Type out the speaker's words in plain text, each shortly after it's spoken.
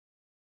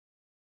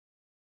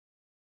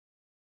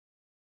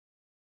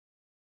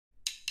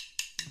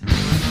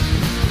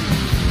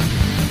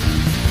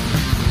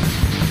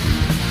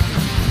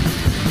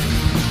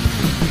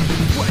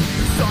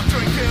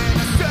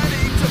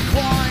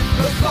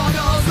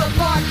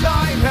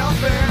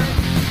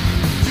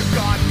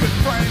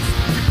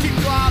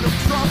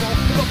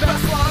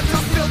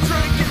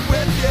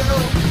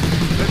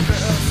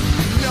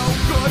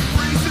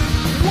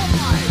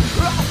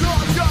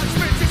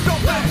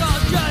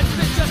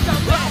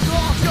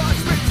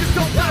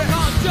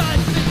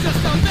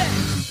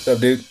What's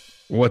up, dude?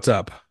 What's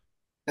up?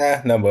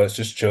 Not much,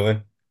 just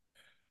chilling.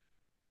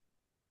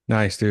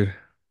 Nice, dude.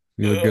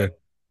 You look Ugh, good.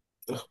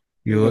 ugh,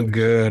 You look ugh.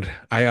 good.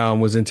 I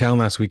was in town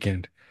last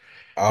weekend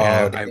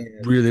Oh, and I damn.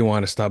 really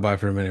wanted to stop by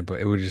for a minute,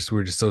 but it was just we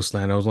were just so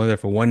slammed. I was only there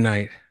for one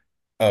night.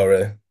 Oh,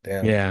 really?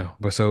 Damn. Yeah,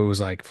 but so it was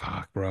like,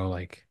 fuck, bro,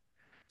 like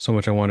so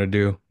much I want to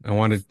do. I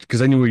wanted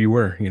because I knew where you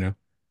were.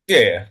 Yeah,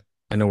 yeah.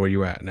 I know where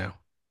you at now.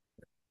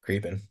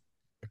 Creeping.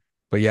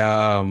 But yeah,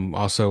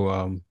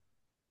 also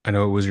I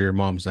know it was your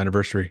mom's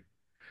anniversary.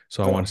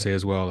 So I want to Oh, say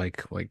as well,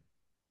 like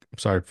I'm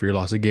sorry for your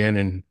loss again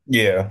and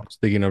yeah. I was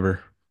thinking of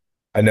her.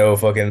 I know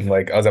fucking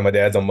like I was at my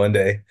dad's on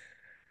Monday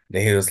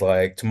and he was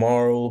like,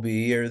 tomorrow will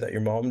be a year that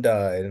your mom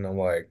died. And I'm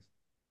like,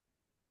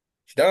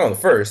 she died on the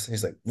first.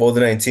 He's like, well,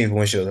 the 19th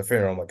when she was at the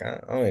funeral. I'm like, I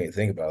don't even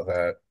think about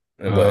that.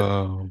 But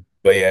Um,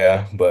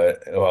 yeah,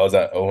 but when I was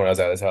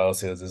at his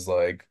house, he was just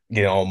like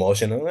getting all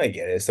emotional. I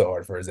get it, it's so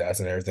hard for his ass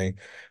and everything.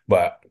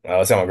 But I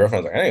was telling my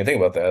girlfriend, I was like, I didn't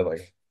even think about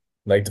that.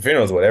 Like the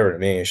funeral is whatever to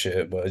me and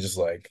shit, but it's just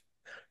like,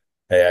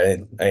 hey, I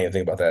didn't even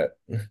think about that.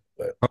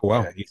 But oh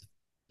yeah, wow.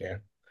 yeah.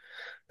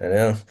 And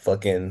then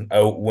fucking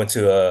I went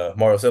to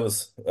Mario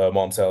Silva's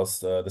mom's house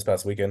this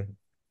past weekend.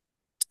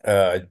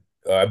 Uh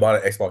I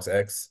bought an Xbox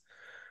X.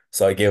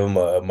 So I gave him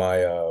my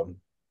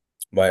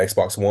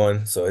Xbox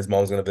One. So his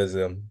mom's gonna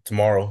visit him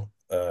tomorrow.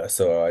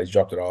 So I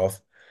dropped it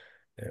off.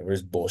 And we're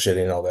just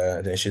bullshitting and all that.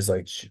 And then she's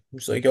like,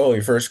 "Oh,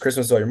 your first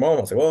Christmas without your mom?"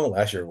 I was like, "Well,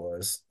 last year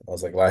was." I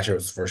was like, "Last year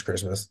was the first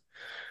Christmas."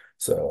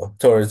 So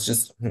told her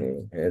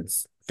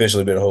it's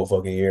officially been a whole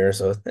fucking year,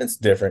 so it's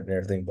different and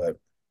everything. But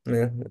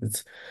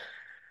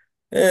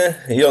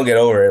yeah, you don't get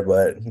over it,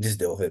 but you just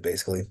deal with it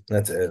basically.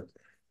 That's it.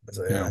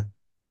 So Yeah. yeah.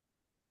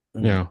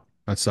 Mm. Yeah.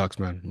 That sucks,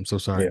 man. I'm so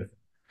sorry. Yeah.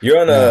 You're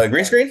on Yeah. a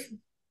green screen?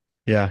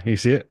 Yeah, you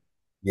see it?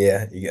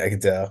 Yeah, I can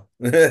tell.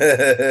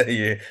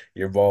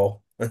 Your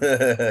ball.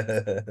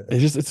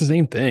 It's the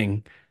same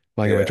thing.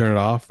 Like if I Yeah. turn it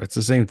off, it's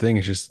the same thing.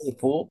 It's just Hey,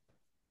 fool.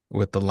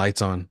 with the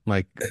lights on.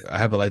 Like I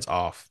have the lights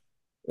off,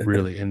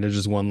 really, and there's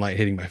just one light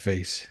hitting my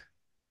face.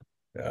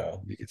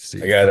 Oh, You can I see.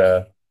 got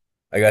But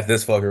I got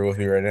this fucker with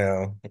me right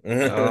now.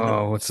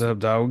 oh, what's up,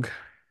 dog?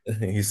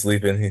 He's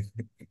sleeping.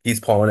 He's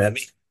pawing at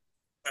me.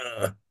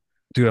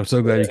 Dude, I'm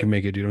so glad you Yeah, can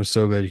make it, dude. I'm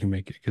so glad you can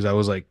make it. Because I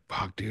was like,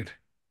 fuck, dude.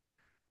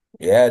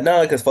 yeah,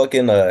 no, because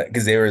fucking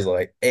because they was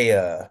like,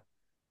 hey,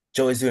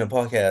 Joey's doing a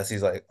podcast.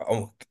 He's like,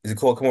 oh, is it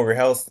cool? Come over your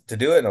house to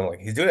do it. And I'm like,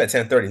 he's doing it at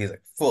 10:30. He's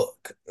like,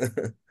 fuck.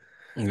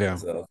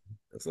 Yeah.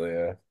 So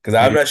yeah, because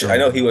Yeah, I'm you're not sure. I chilling,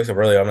 know he dude. wakes up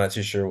early. I'm not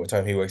too sure what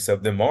time he wakes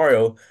up. Then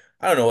Mario,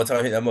 I don't know what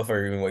time that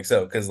motherfucker even wakes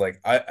up. Because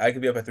like I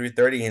could be up at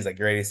 3:30 and he's like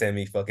ready to send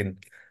me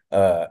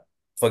uh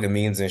fucking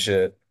memes and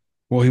shit.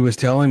 Well, he was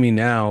telling me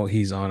now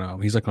he's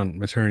like on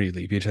maternity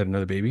leave. He just had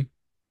another baby.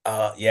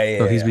 Yeah,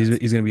 So yeah, yeah.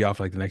 he's gonna be off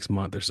like the next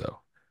month or so.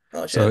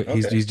 Oh So shit.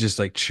 Okay. he's just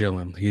like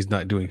chilling. He's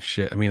not doing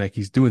shit. I mean, like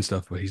he's doing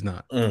stuff, but he's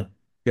not. Mm.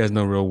 He has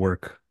no real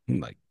work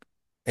like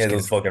He has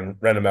those schedule. fucking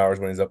random hours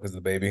when he's up because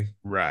of the baby.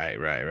 Right,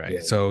 right, right.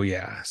 Yeah. So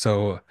yeah,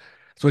 so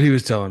that's what he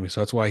was telling me.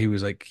 So that's why he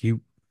was like he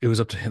it was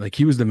up to him. Like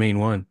he was the main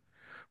one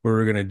where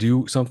we are gonna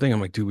do something.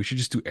 I'm like, dude, we should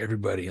just do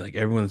everybody, like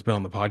everyone that's been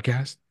on the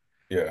podcast.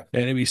 Yeah.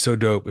 And it'd be so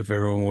dope if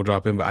everyone will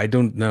drop in. But I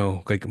don't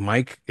know. Like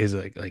Mike is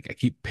like I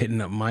keep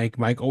hitting up Mike.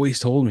 Mike always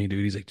told me,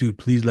 dude. He's like, dude,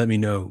 please let me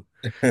know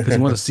because he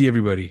wants to see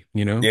everybody.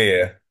 Yeah,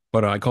 yeah.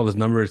 But I called his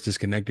number, it's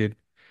disconnected.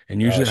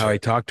 And Oh usually how I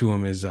shit. talk to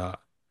him is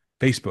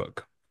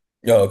Facebook.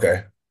 Oh,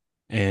 okay.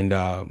 And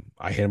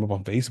I hit him up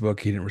on Facebook.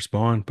 He didn't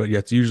respond. But yeah,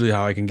 it's usually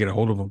how I can get a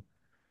hold of him.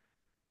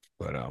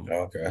 But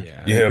Okay.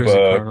 yeah. And You then hit up Chris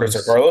and Chris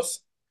or Carlos Carlos?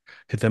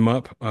 hit them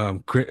up.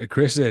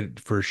 Chris said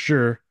for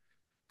sure.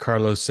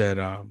 Carlos said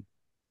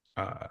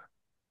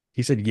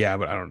he said yeah,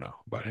 but I don't know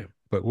about him.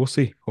 But we'll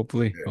see.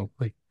 Hopefully,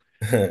 hopefully.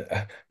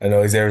 Yeah. I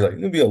know he's there. He's like,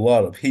 there'll be a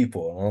lot of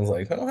people. And I was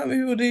like, oh, how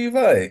many people do you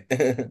invite?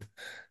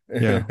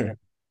 Yeah.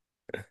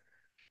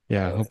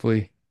 Yeah, Oh,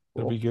 hopefully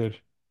it'll be cool. good.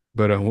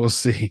 But we'll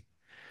see.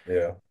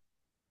 Yeah.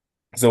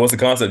 So what's the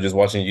concept? Just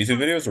watching YouTube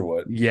videos or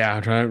what? Yeah,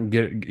 I'm trying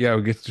to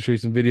we'll get to show you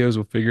some videos.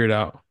 We'll figure it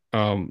out.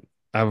 I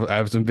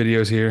have some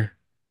videos here.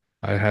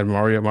 I had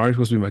Mario. Mario's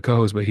supposed to be my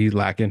co-host, but he's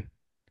lacking.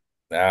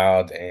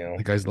 Oh,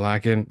 The damn. guy's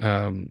lacking.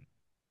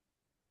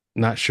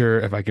 Not sure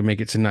if I can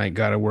make it tonight.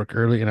 Gotta work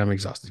early and I'm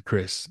exhausted.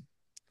 Chris.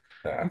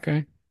 Nah.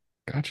 Okay.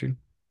 Got you.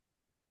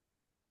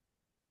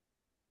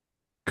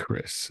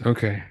 Chris.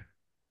 Okay.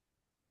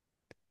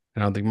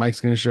 I don't think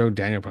Mike's gonna show.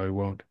 Daniel probably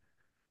won't.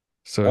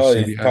 So it's Oh,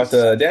 gonna you be talked us.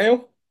 to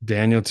Daniel?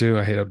 Daniel too.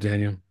 I hit up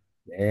Daniel.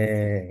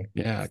 Dang.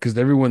 Yeah, because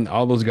everyone,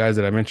 all those guys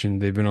that I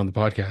mentioned, they've been on the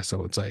podcast,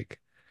 so it's like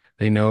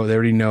they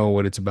already know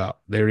what it's about.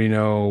 They already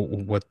know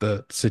what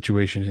the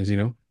situation is.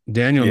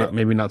 Daniel, Yeah. not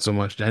maybe not so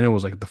much. Daniel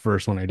was like the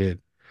first one I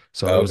did,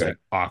 so it was Okay. like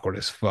awkward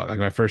as fuck. Like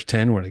my first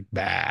 10 were like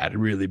bad,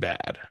 really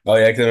bad. Oh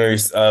yeah, because I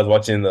remember I was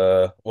watching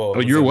Oh,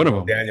 was you're it the one of one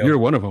with them. You're Daniel?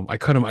 one of them. I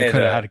cut him. I And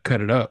cut. I had to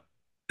cut it up.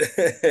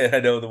 I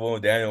know the one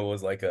with Daniel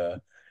was like oh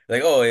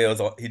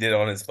yeah, he did it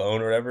on his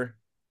phone or whatever,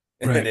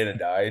 and Right, then it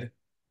died.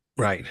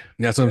 right.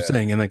 That's what I'm Yeah.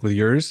 saying. And like with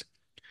yours.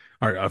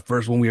 our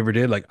first one we ever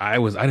did, like I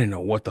didn't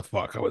know what the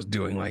fuck I was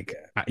doing. Like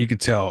Yeah, you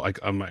could tell, like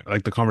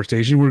like the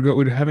conversation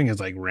we're having is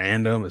like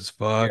random as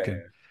fuck, yeah,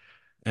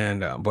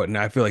 and but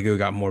now I feel like it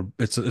got more.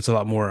 It's a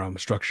lot more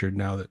structured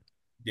now that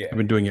I've yeah,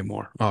 been doing it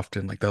more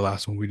often. Like the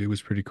last one we did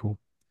was pretty cool.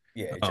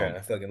 yeah. You're trying Um,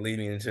 to fucking lead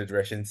me into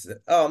directions.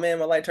 Oh man,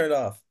 my light turned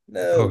off.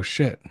 oh No.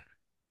 shit,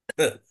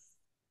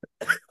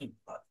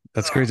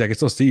 that's Oh. crazy. I can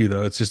still see you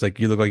though. It's just like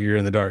you look like you're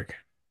in the dark.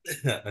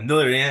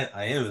 Another end.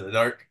 I am in the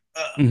dark.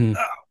 Hmm.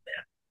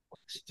 Oh,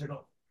 shit turned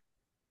off.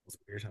 It's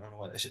weird. I don't know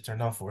why that shit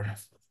turned off for.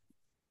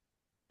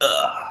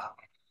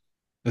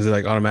 Is it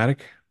like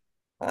automatic?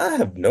 I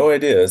have no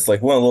idea. It's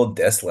like one of the little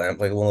desk lamp,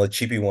 like one of the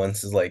cheapy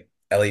ones is like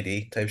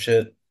LED type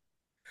shit.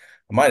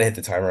 I might have hit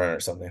the timer on it or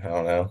something. I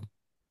don't know.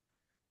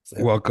 So,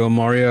 Welcome,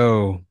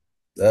 Mario.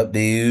 what's up,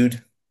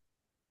 dude?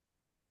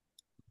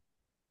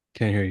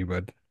 Can't hear you,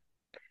 bud.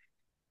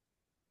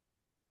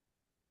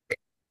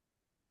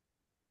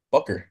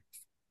 Fucker.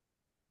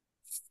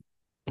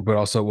 But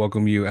also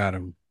welcome you,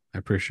 Adam. I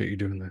appreciate you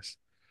doing this.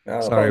 No,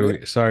 no problem,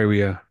 dude. Sorry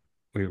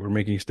we're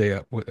making you stay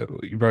up.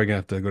 You're probably gonna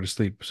have to go to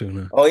sleep soon,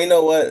 huh? Oh, you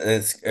know what?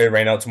 It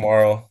rained out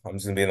tomorrow. I'm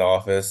just gonna be in the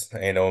office.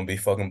 Ain't no one be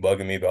fucking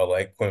bugging me about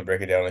like equipment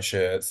breaking down and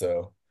shit.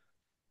 So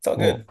it's all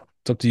Well, good.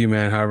 it's up to you,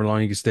 man. However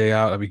long you can stay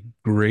out, that'd be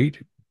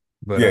great.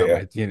 But Yeah,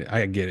 yeah.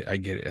 I get it. I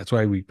get it. That's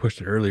why we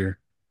pushed it earlier.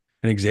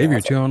 And No, Xavier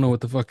it's too. all I don't good. know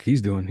what the fuck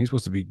he's doing. He's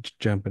supposed to be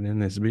jumping in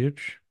this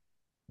bitch.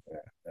 Yeah,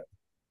 yeah.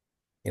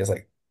 He has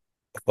like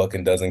a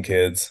fucking dozen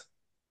kids.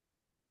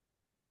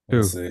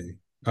 Let's Who? see.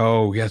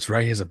 Oh, yeah, that's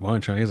right. He has a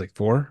bunch, huh? He has like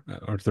four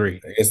or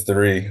three. I guess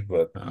three,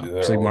 but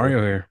It's they're like older.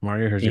 Mario here.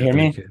 Mario here's You got hear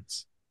three me?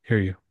 kids. Hear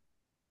you.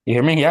 You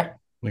hear me? Yeah.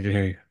 I can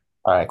hear you.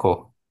 All right,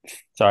 cool.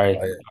 Sorry.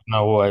 Oh, I yeah. don't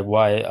know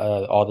why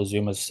all the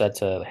Zoom is set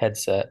to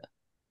headset.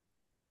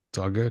 It's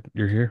all good.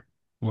 You're here.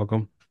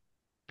 Welcome.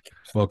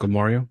 Welcome,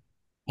 Mario.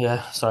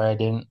 Yeah, sorry I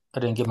didn't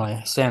get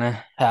my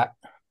Santa hat.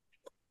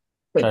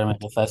 Try to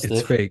make it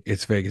It's festive. fake.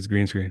 It's fake. It's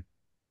green screen.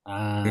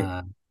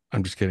 Uh,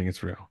 I'm just kidding.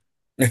 It's real.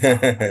 uh,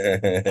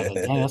 I was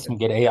like, dang, that's some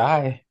good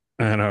AI.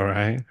 I know,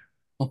 right?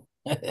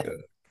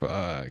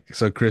 Fuck.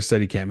 So Chris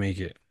said he can't make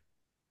it.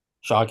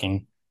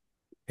 Shocking.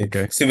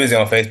 Okay. He's too busy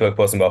on Facebook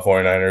posting about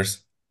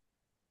 49ers.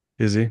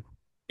 Is he?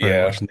 Probably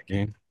Yeah. watching the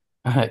game.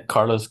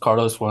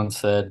 Carlos once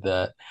said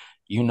that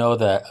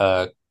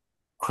that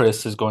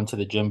Chris is going to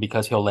the gym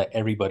because he'll let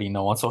everybody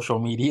know on social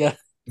media.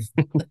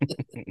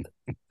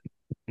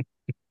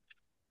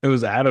 It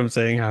was Adam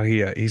saying how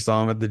he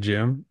saw him at the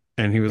gym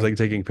and he was like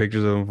taking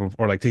pictures of him from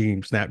or like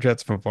taking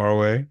Snapchats from far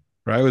away.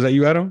 Right? Was that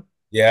you, Adam?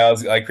 Yeah,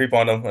 I creep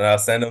on him and I'll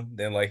send him.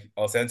 Then like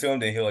I'll send to him,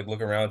 then he'll like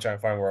look around trying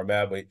to find where I'm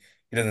at, but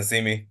he doesn't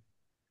see me.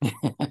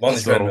 I'm on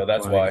the So treadmill,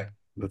 that's funny. why.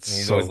 That's And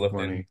he's always so lifting.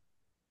 funny.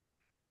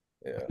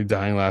 I'd Yeah. be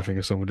dying laughing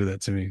if someone did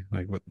that to me,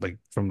 like with like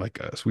from like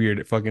a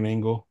weird fucking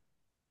angle.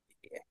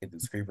 Hit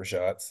those creeper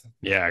shots.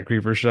 Yeah,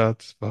 creeper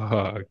shots.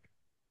 Fuck.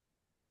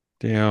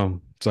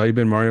 Damn. So how you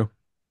been, Mario?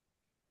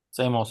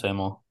 Same old, same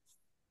old.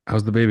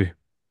 How's the baby?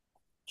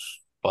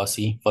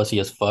 Fussy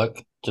as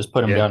fuck. Just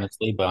put him Yeah. down to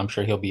sleep, but I'm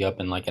sure he'll be up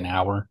in like an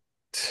hour.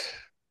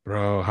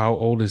 Bro, how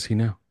old is he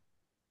now?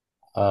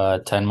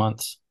 10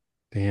 months.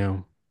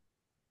 Damn.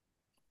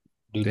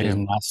 Dude does Damn.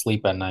 not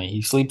sleep at night.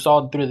 He sleeps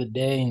all through the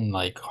day and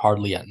like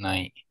hardly at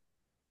night.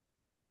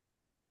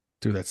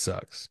 Dude, that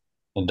sucks.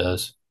 It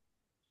does.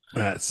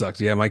 That sucks.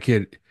 Yeah, my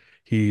kid,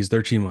 he's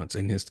 13 months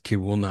and his kid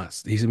will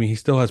not. I mean, he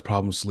still has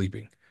problems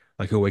sleeping.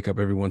 Like he'll wake up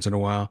every once in a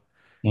while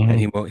and Hmm.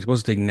 he's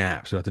supposed to take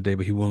naps throughout the day,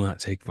 but he will not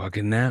take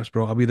fucking naps,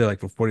 bro. I'll be there like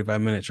for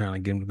 45 minutes trying to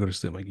get him to go to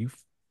sleep. Like you,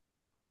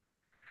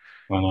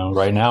 I know.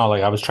 Right now,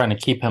 like I was trying to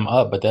keep him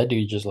up, but that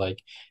dude just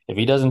like if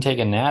he doesn't take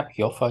a nap,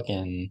 he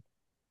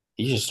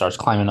just starts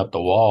climbing up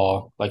the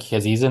wall. Like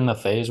because he's in the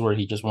phase where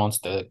he just wants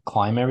to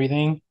climb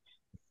everything,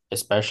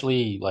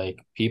 especially like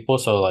people.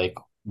 So like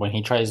when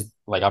he tries,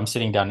 like I'm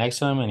sitting down next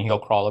to him and he'll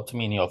crawl up to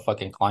me and he'll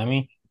fucking climb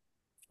me.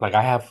 Like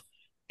I have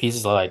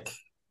pieces of like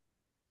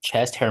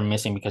chest hair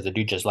missing because the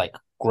dude just like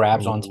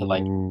grabs onto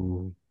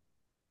ooh,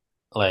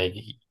 like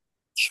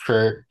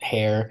shirt,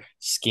 hair,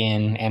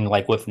 skin, and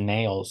like with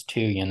nails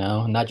too,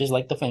 not just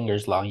like the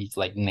fingers long, he's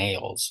like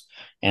nails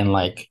and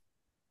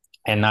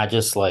and not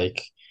just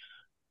like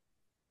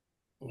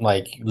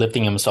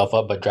lifting himself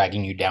up, but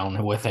dragging you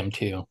down with him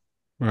too.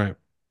 right.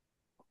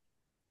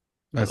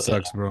 That So,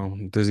 sucks, bro.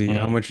 Does he,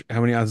 yeah.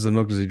 how many ounces of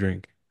milk does he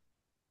drink?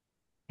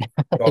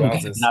 12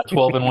 ounces. Not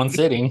 12 in one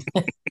sitting.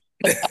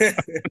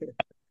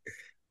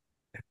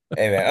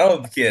 Hey man, I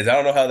don't have kids. I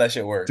don't know how that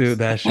shit Dude, works.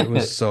 that shit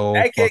was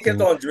so That kid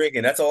kept fucking. on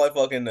drinking. That's all I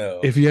fucking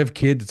know. If you have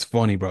kids, it's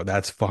funny, bro.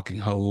 That's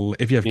fucking hilarious.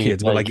 If you have Dude,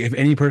 kids, but like like if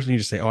any person you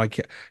just say, "Oh, I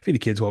can't feed a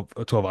kid 12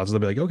 ounces," they'll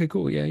be like, "Okay,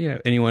 cool, yeah, yeah."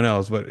 Anyone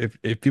else, but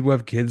if people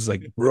have kids,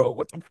 like, bro,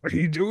 what the fuck are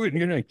you doing?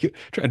 You're not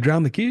trying to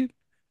drown the kid,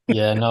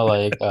 yeah, no,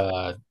 like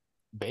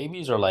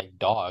babies are like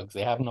dogs.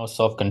 They have no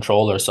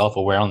self-control or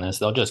self-awareness.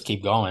 They'll just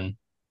keep going.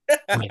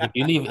 Like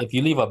if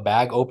you leave a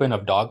bag open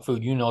of dog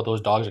food,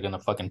 those dogs are gonna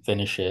fucking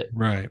finish it.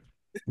 right?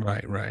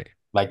 Right, right.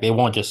 Like they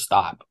won't just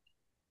stop.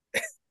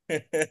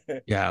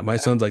 Yeah, my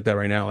son's like that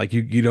right now. Like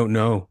you don't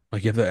know.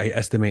 Like you have to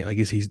estimate. Like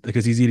is he's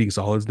because he's eating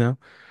solids now.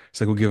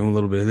 It's like we'll give him a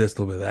little bit of this,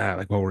 a little bit of that,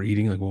 like while we're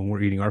eating, like when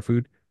we're eating our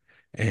food,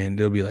 and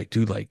they'll be like,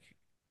 dude, like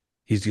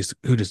he'll just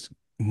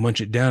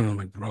munch it down. And I'm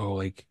like, bro,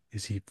 like,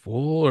 is he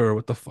full or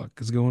what the fuck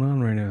is going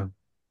on right now?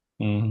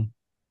 Hmm.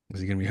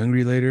 Is he gonna be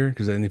hungry later?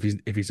 Because then if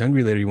he's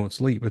hungry later, he won't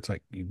sleep. It's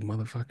like, you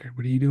motherfucker,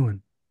 what are you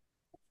doing?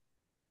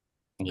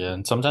 Yeah,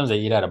 and sometimes they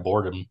eat out of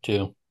boredom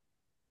too.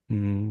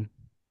 Mm,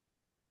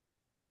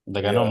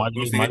 Like I know Yeah, my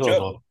Boosty my hit you girls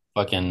up. will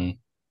fucking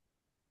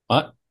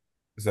what?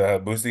 So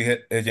Boosty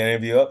hit any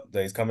of you up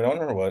that he's coming on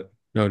or what?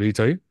 no, did he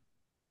tell you?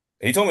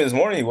 He told me this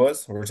morning he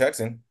was. We were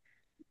texting.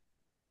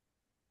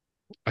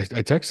 I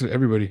texted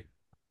everybody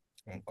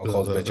I'll the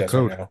call his the, bitch the ass right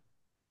code. now.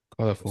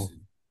 Call that Let's fool.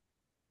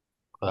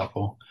 see.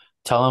 Cool.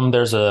 Tell him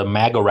there's a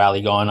MAGA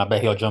rally going. I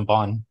bet he'll jump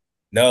on.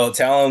 No,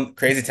 tell him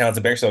Crazy Town's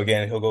a bank show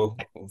again. He'll go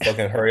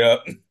fucking hurry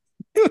up.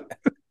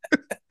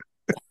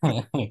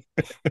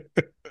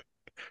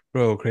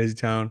 Bro, Crazy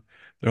Town.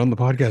 They're on the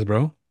podcast,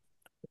 bro.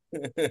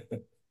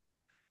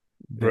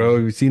 Bro,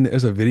 Mhm. you've seen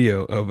there's a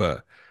video of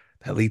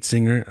that lead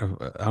singer of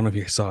I don't know if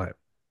you saw it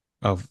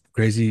of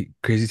Crazy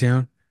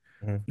Town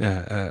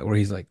Mhm. where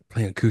he's like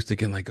playing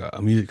acoustic in like a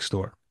music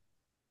store.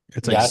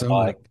 It's like Yeah, I some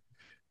saw it. like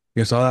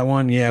you saw that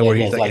one? Yeah, Yeah, where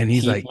he he's has like and like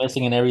he's teeth like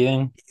missing and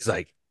everything. he's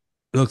like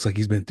it looks like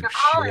he's been through Your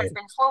call has shit.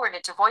 been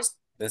forwarded to voice.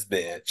 This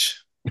bitch.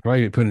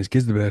 Probably putting his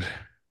kids to bed.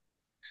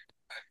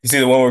 You see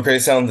the one where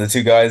Crazy Town, the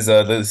two guys,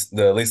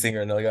 the lead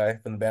singer and the other guy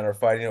from the band are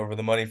fighting over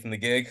the money from the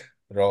gig.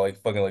 They're all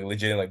like fucking like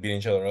legit and like beating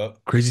each other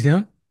up. Crazy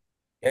Town?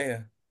 Yeah, yeah.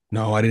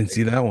 No, I didn't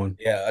see Like, that one.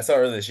 yeah, I saw it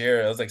earlier this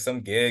year. It was like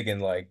some gig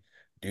and like,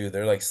 dude,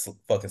 they're like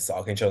fucking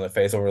socking each other in the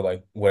face over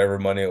like whatever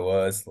money it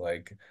was.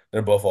 Like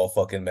they're both all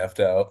fucking meffed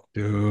out.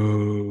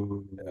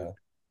 Dude, Yeah.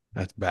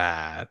 that's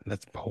bad.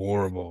 That's Yeah.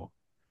 horrible.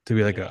 To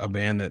be like a Yeah.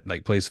 band that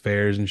like plays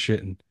fairs and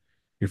shit and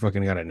you're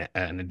fucking got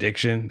an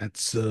addiction. That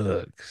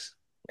sucks.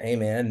 Hey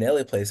man,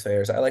 Nelly plays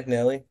fairs. I like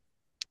Nelly.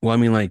 Well, I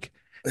mean, like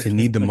to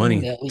need the money,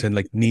 Nelly. to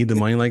like need the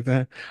money like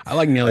that. I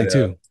like I Nelly know.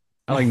 too.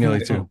 I like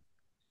Nelly too.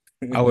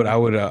 I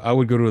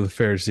would go to the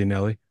fair to see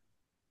Nelly.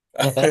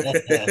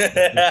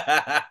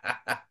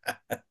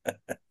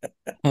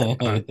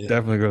 I'd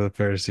definitely go to the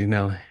fair to see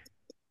Nelly.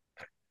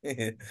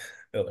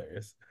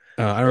 Hilarious.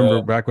 I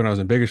remember back when I was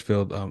in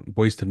Bakersfield,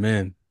 Boys to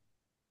Men,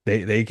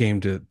 they came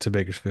to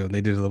Bakersfield. And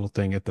they did a little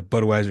thing at the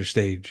Budweiser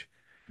stage.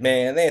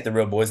 Man, they ain't the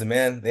real boys, and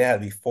man. They had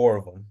to be four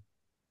of them.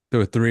 There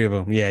were three of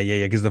them. Yeah, yeah,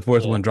 yeah. Because the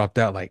fourth Yeah. one dropped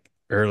out like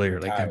earlier,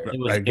 like Retired. It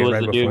was right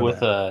the dude before with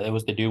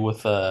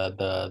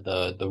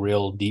that. the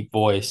real deep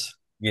voice.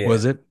 Yeah.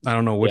 Was it? I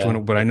don't know which Yeah.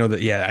 one, but I know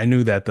that. Yeah, I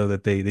knew that though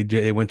that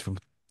they went from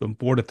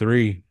four to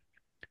three,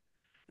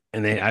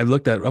 and I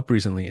looked that up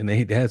recently, and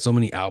they had so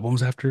many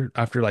albums after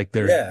like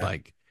their Yeah.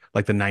 like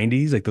the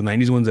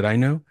 '90s ones that I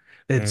know.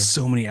 They had Mm.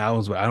 so many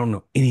albums, but I don't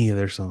know any of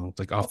their songs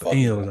like Oh off fuck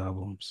any of those no.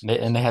 albums. They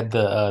had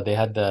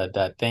the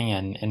that thing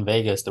in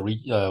Vegas,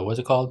 what's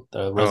it called? The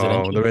Oh, the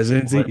residential.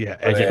 residency. Yeah,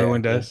 Where they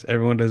everyone at? Yeah. does.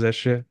 Everyone does that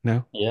shit.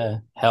 No, Yeah.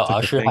 Hell, it's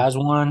like the Usher thing. has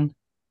one.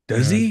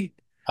 Does Mm. he?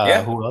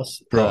 Yeah. Who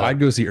else? Bro, I'd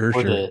go see Was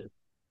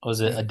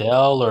Ursher. it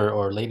Adele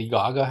or Lady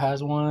Gaga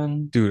has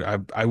one? Dude,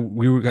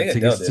 we were I got think Adele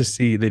tickets to did.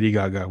 see Lady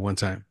Gaga one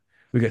time.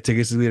 We got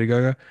tickets to Lady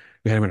Gaga.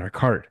 We had them in our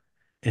cart,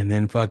 and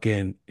then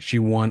fucking she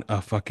won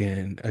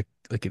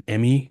like an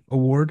Emmy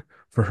award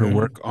for her Hmm.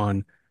 work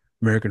on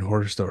American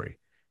Horror Story.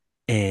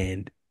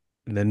 And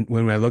then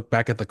when I look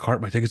back at the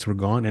cart, my tickets were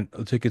gone, and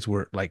the tickets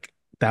were like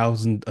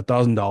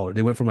 $1,000.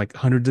 They went from like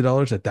hundreds of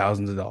dollars to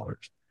thousands of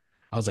dollars.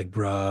 I was like,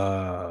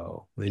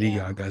 bro, Lady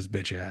Damn, Gaga's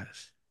bitch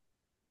ass.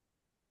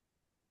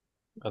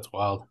 that's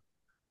wild.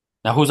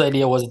 Now, whose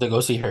idea was it to go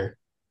see her?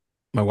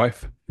 My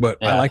wife, but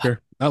I Yeah. like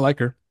her. I like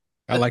her.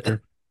 I like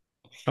her.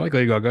 I like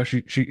Lady Gaga.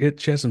 She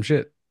has some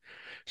shit.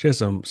 She has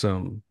some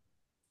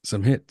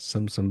hits,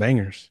 some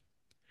bangers.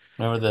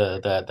 Remember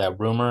that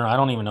rumor? I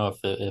don't even know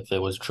if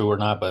it was true or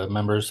not, but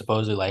remember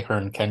supposedly like her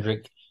and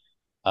Kendrick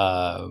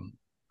uh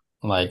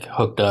like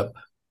hooked up.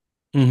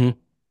 hmm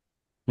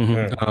Mm.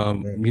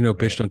 Mm. Bitch,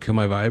 Mm. don't kill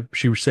my vibe.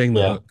 She was saying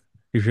the Yeah. hook.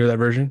 You hear that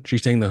version? She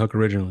sang the hook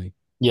originally,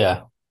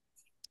 Yeah.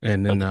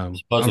 and But then I don't know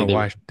supposedly they were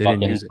why they didn't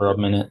fucking use it. for a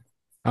minute.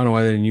 I don't know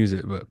why they didn't use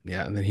it, but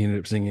yeah, and then he ended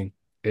up singing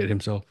it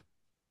himself.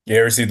 You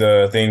ever see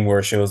the thing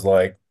where she was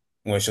like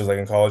when she was like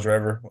in college or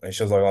whatever, and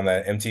she was like on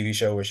that MTV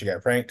show where she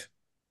got pranked?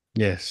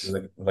 She was Yes,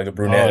 like a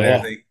brunette Oh and yeah.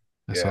 everything.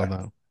 I saw Yeah.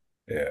 that.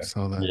 Yeah.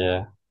 Saw that.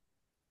 Yeah.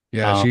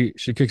 Yeah, Um,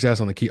 she kicks ass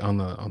on the key on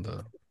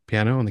the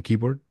piano on the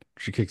keyboard.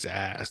 She kicks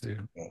ass,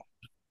 dude.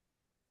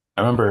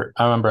 I remember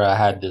I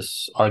had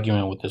this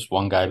argument with this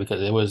one guy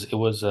because it was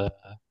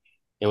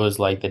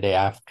like the day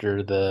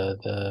after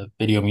the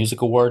Video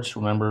Music Awards.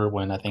 Remember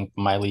when I think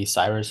Miley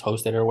Cyrus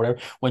hosted or whatever?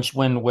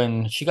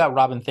 When she got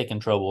Robin Thicke in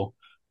trouble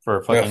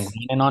for Yeah. fucking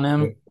greening on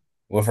him.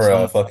 With her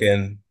Some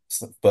fucking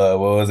what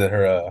was it,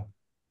 her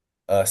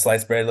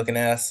sliced bread looking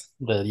ass.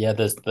 the yeah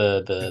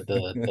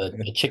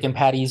the chicken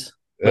patties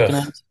looking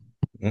Ugh. at.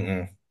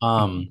 Mm-mm.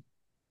 Um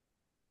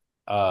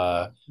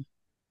uh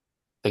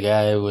the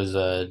guy was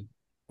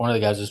one of the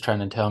guys was trying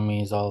to tell me,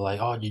 he's all like,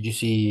 "Oh, did you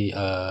see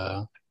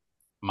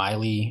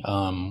Miley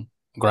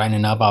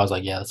grinding up?" I was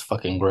like, "Yeah, that's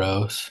fucking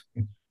gross."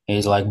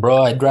 He's like,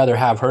 bro, I'd rather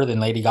have her than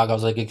Lady Gaga. I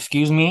was like,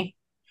 excuse me?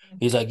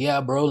 He's like,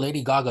 yeah, bro,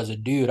 Lady Gaga's a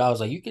dude. I was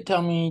like, you could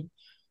tell me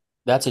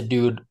that's a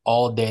dude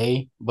all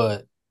day,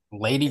 but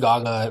Lady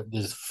Gaga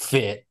is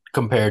fit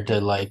compared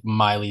to like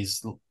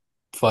Miley's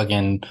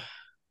fucking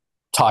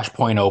Tosh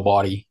Point oh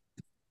body.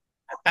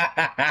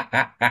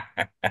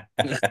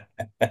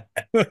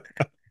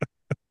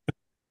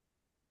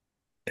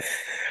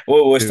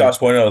 What was Dude. Tosh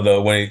point oh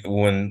though when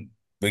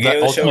The beginning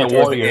of the show or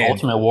towards the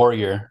end? Ultimate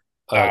Warrior,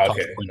 Ah, Tosh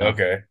okay, Point oh.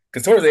 okay.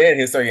 Because towards the end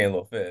he started getting a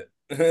little fit.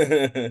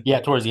 Yeah,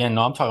 towards the end.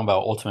 No, I'm talking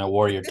about Ultimate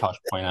Warrior, Tosh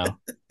Point oh.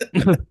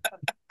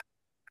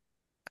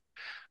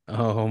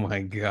 Oh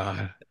my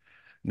God.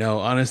 No,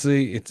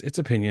 honestly, it's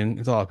opinion.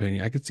 It's all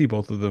opinion. I could see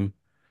both of them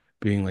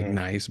being like Mm,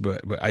 nice,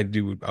 but I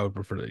would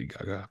prefer Lady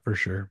Gaga for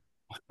sure.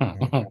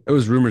 mm. It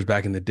was rumors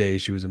back in the day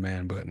she was a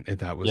man, but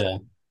that was Yeah,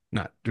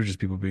 not. They're just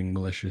people being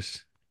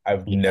malicious.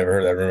 I've yeah, never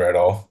heard that rumor at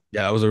all.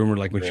 Yeah, that was a rumor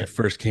like when she Yeah.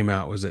 first came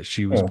out was that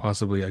she was Huh.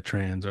 possibly a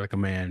trans or like a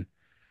man.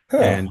 Huh.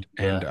 And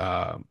yeah.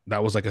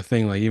 that was like a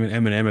thing. Like even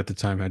Eminem at the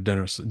time had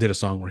did a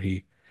song where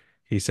he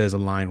says a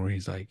line where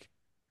he's like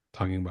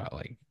talking about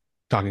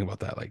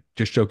that, like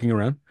just joking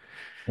around.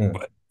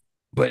 Mm.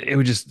 But it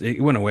would just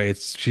it went away.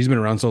 It's she's been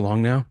around so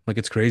long now. Like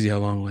it's crazy how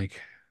long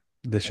like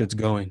this shit's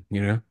going,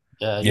 you know?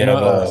 Yeah, you Yeah,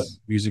 know, This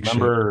music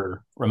shit.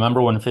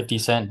 remember when 50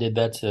 Cent did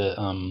that to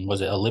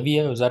was it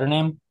Olivia? Was that her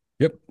name?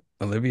 Yep.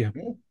 Olivia.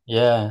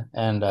 Yeah,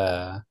 and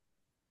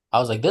I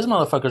was like, this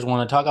motherfuckers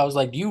want to talk. I was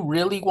like, do you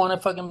really want to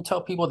fucking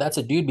tell people that's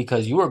a dude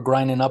because you were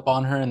grinding up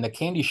on her in the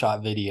candy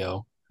shop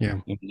video,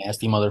 Yeah. you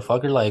nasty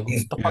motherfucker. Like,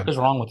 what the fuck Yeah. is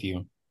wrong with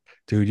you?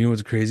 Dude, you know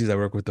what's crazy is I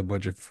work with a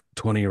bunch of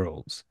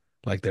 20-year-olds.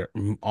 Like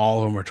all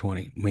of them are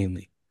 20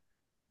 mainly.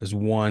 There's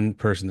one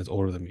person that's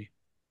older than me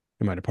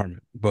in my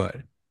department. But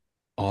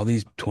all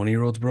these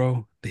 20-year-olds,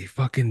 bro, they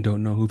fucking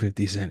don't know who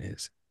 50 Cent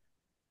is.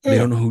 Mm.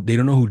 They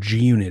don't know who G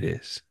Unit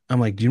is. I'm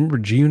like, do you remember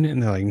G Unit?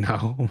 And they're like,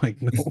 no. I'm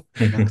like, no.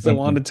 Because I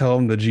wanted to tell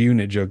them the G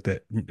Unit joke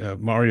that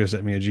Mario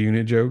sent me a G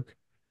Unit joke.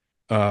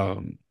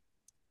 Um,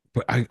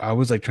 but I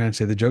was like trying to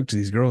say the joke to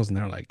these girls, and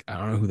they're like, I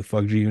don't know who the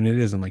fuck G Unit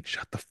is. I'm like,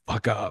 shut the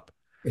fuck up.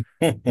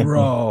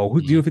 Bro,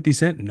 who do you know Mm, 50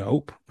 Cent?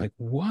 Nope. Like,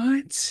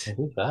 what?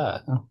 who's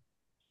that?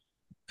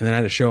 And then I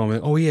had to show him,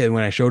 like, oh yeah, and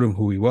when I showed him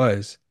who he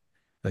was,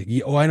 like,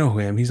 yeah, oh, I know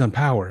him. He's on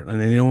Power.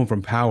 And they know him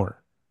from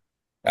Power.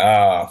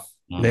 Ah.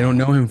 They don't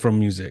Mm, know him from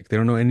music. They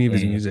don't know any of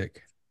his Mm,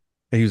 music.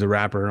 And he was a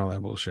rapper and all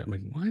that bullshit. I'm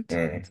like, what?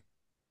 mm.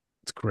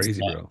 It's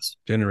crazy, bro. thanks.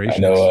 I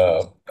know Generations.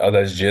 I was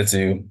at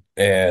jiu-jitsu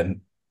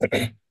and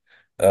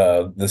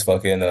this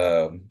fucking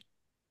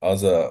I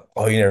was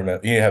oh you never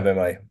met you have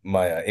met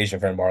my Asian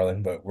friend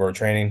Marlon, but we were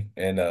training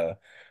and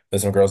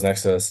there's some girls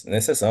next to us and they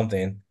said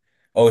something.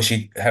 Oh,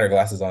 she had her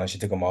glasses on, she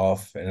took them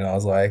off, and I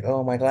was like,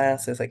 "Oh, my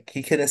glasses!" Like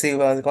he couldn't see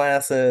without his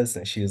glasses,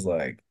 and she was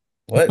like,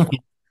 "What?"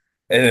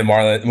 And then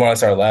Marlon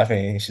started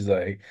laughing. And she's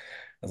like, "I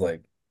was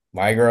like,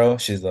 my girl."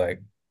 She's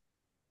like,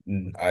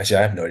 Actually,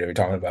 I have no idea what you're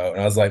talking about."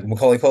 And I was like,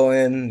 "Macaulay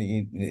Culkin,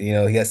 you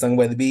know, he got stung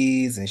by the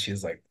bees," and she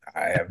was like,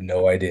 "I have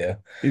no idea."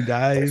 He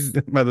died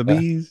by the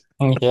Like, bees.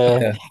 Yeah,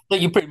 yeah.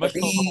 like you pretty The much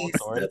told the whole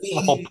bees, story, the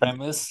the whole bees.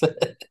 premise.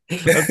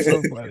 That's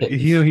so funny.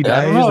 You know, he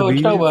I don't dies, the know what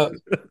you're talking bees. about.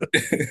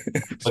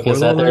 Like Spoiler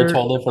sat there and alert.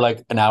 told it for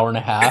like an hour and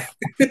a half.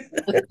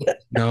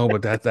 No,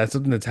 but that's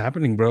something that's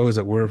happening, bro, is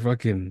that we're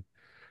getting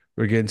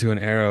to an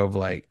era of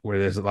like where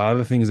there's a lot of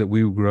the things that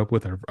we grew up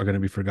with are going to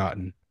be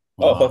forgotten.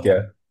 Oh, fuck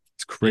yeah.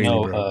 It's You crazy,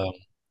 know, bro.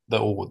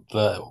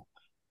 the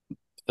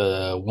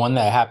the one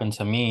that happened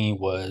to me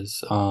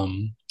was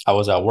I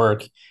was at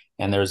work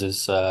and there was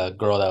this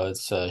girl that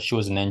was she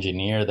was an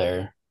engineer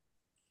there,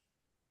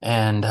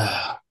 and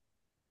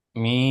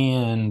me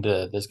and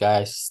this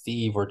guy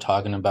Steve were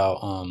talking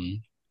about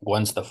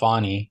Gwen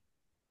Stefani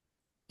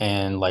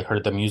and like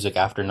heard the music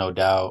after No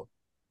Doubt,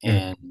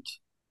 Mm. and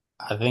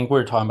I think we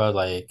were talking about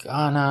like,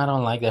 oh no, I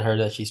don't like that her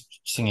that she's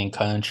singing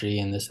country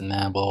and this and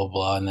that, blah blah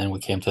blah. And then we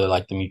came to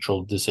like the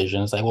mutual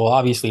decision. It's like, well,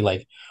 obviously,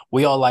 like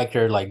we all liked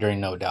her like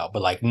during No Doubt,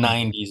 but like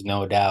 '90s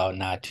No Doubt,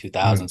 not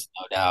Mm. 2000s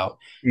No Doubt.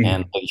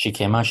 And Mm. like, she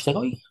came out, she's like,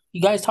 oh,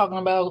 you guys talking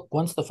about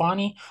Gwen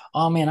Stefani?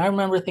 Oh man, I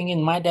remember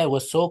thinking my dad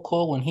was so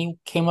cool when he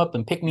came up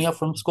and picked me up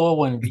from school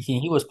when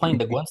he was playing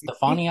the Gwen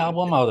Stefani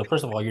album. I was like,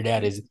 first of all, your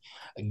dad is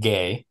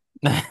gay.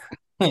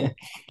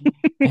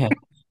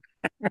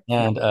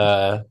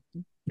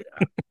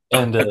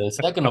 And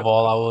second of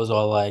all, I was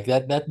all like,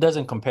 that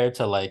doesn't compare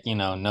to like,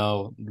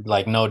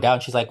 no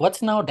doubt. She's like,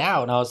 what's no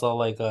doubt? And I was all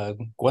like,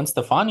 Gwen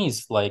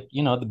Stefani's like,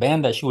 the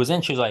band that she was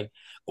in. She was like,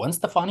 Gwen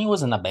Stefani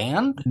was in a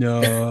band?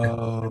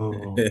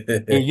 No.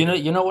 You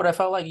know what I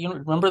felt like? You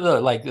remember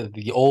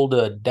the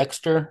old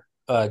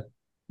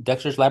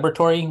Dexter's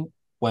Laboratory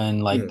when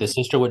like the Mm.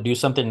 sister would do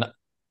something,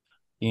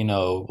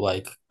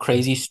 like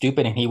crazy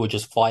stupid and he would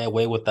just fly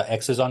away with the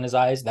X's on his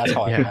eyes. That's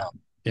how I Yeah. felt.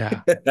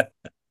 Yeah.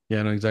 Yeah,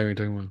 I know exactly what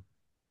you're talking about.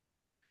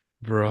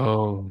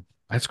 Bro,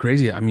 that's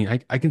crazy. I mean,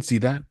 I can see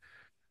that,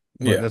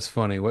 but Yeah. that's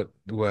funny.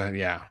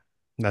 Yeah,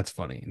 that's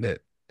funny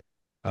that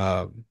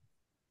um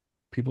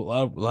a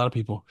lot of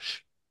people, shh,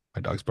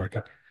 my dog's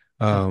barking.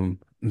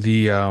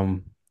 The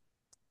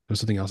there's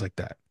something else like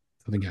that.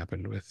 Something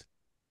happened with.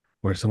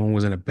 where someone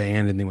was in a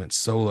band and they went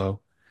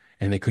solo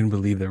and they couldn't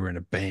believe they were in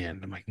a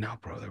band. I'm like, no,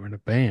 bro, they were in a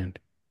band.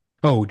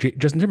 Oh,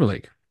 Justin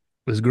Timberlake,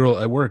 this girl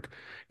at work,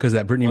 because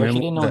that Britney Or she memoir,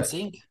 didn't know in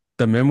sync.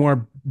 the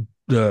memoir,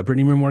 the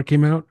Britney memoir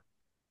came out,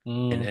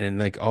 and Mm,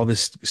 like all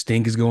this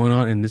stink is going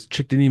on, and this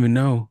chick didn't even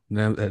know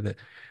that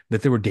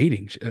they were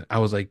dating. I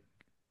was like,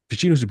 'cause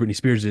she knows who Britney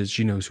Spears is,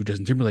 she knows who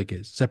Justin Timberlake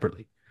is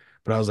separately.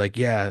 But I was like,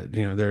 yeah,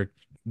 they're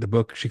the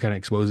book. She kind of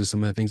exposes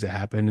some of the things that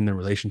happened in their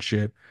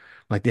relationship,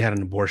 like they had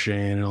an abortion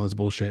and all this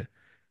bullshit,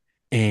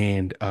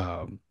 and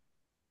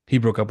he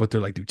broke up with her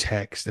like through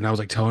text, and I was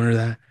like telling her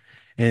that,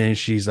 and then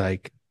she's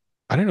like,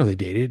 I didn't know they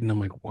dated, and I'm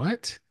like,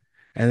 what?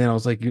 And then I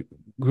was like, you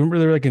remember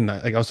they're like in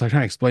like I was like,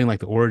 trying to explain like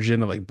the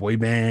origin of like boy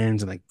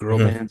bands and like girl Hmm.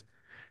 bands,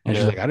 and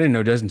she's yeah, like, I didn't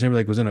know Justin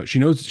Timberlake was in a. She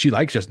knows she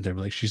likes Justin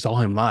Timberlake. She saw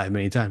him live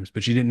many times,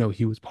 but she didn't know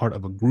he was part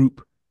of a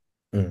group.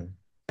 Hmm.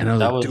 And I was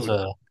that like, was dude,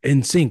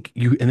 in sync.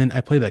 You and then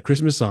I played that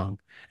Christmas song,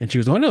 and she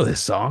was, oh, I know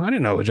this song. I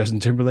didn't know it was Justin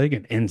Timberlake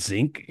and in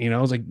sync. I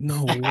was like,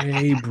 no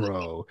way,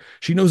 bro.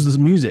 She knows this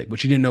music, but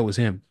she didn't know it was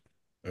him.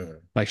 Hmm.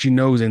 Like she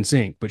knows in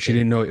sync, but she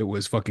didn't know it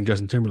was fucking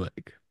Justin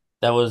Timberlake.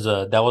 that was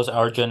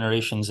our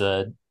generation's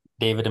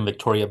David and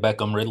Victoria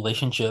Beckham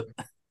relationship.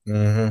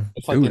 Hmm.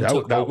 It Dude, fucking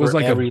took that was over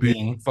like a big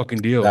everything.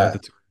 fucking deal at the That,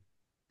 time.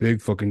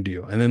 Big fucking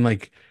deal. And then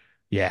like,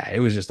 yeah, it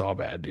was just all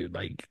bad, dude.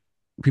 Like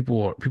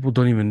people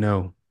don't even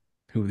know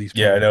who these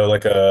yeah, I people know. are.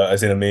 Like, I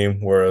seen a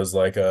meme where it was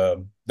like,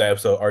 the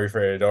episode "Are You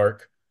Afraid of the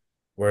Dark,"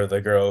 where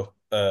the girl,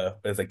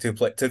 it's like took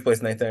place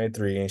in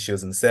 1993, and she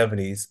was in the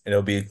 70s, and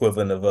it'll be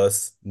equivalent of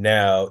us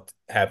now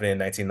happening in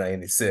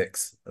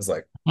 1996. It's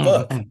like,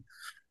 fuck,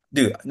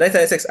 dude,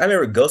 1996. I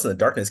remember Ghost in the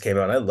Darkness came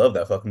out, and I love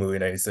that fucking movie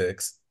in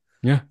 96.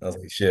 Yeah, I was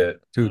like,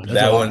 shit. dude, that's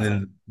a That one, lot. and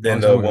Long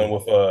then time the one ago.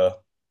 with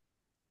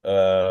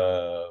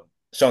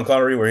Sean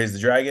Connery, where he's the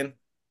dragon.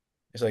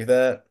 It's like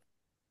that.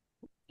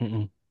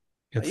 Mm-mm.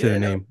 Oh, Let's you say the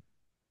didn't know? name.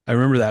 I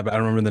remember I'm that, but I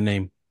don't remember the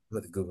name.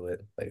 about to Google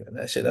it. Like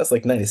that shit. That's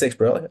like 96,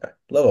 bro. Like, I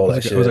love all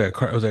that It was shit.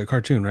 like it was like a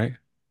cartoon, right?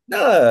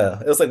 Nah,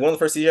 it was like one of the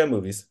first CGI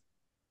movies.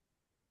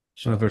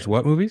 One of the first Sean.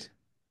 what movies?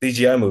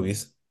 CGI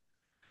movies.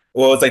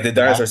 Well, it's like the Yeah.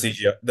 dinosaur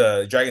CGI,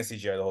 the dragon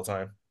CGI the whole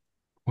time.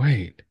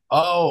 Wait,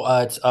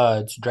 Oh, it's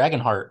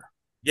Dragonheart.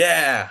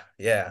 Yeah,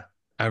 yeah,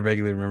 I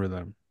regularly remember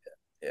them.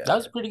 That yeah,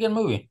 was a pretty good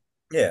movie.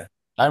 yeah.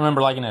 I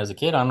remember liking it as a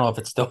kid. I don't know if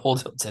it still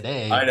holds up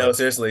today, I know, but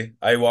seriously.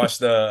 I watched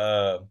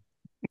the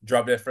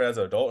Drop Dead Fred as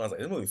an adult, and I was like,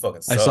 this movie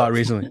fucking I saw it sucks.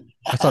 recently.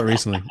 I saw it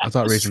recently. I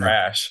saw it This is recently.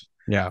 trash.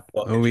 Yeah,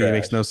 the Fucking movie it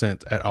makes trash. no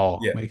sense at all.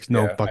 Yeah, Makes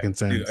no yeah. fucking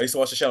Dude, I sense. used to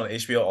watch the show on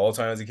HBO all the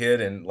time as a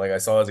kid, and like I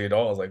saw it as an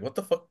adult, I was like, what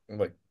the fuck? I'm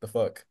like, the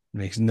fuck?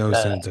 Makes no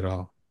that sense at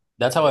all.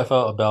 that's how I Yeah,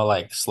 felt about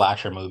like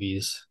slasher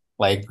movies.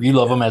 Like you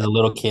love them yeah. as a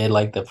little kid,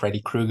 like the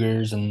Freddy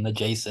Kruegers and the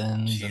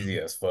Jasons and Cheesy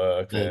as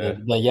fuck,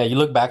 man. yeah, you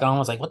look back on them,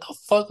 it's like, what the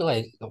fuck?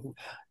 Like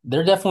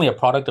they're definitely a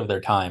product of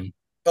their time.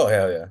 Oh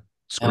hell yeah.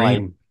 And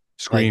Scream,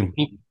 Scream.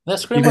 that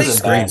Scream I Even think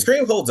wasn't bad. Scream.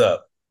 Scream holds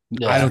up.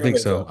 I don't Yeah. Scream think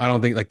holds so. up. I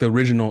don't think like the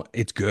original,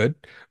 it's good,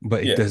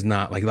 but it Yeah. does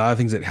not like a lot of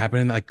things that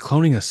happen, like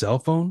cloning a cell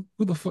phone.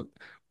 Who the fuck?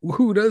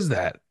 Who does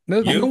that? No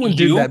You? one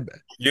did that.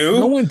 You? No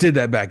You? one did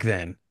that back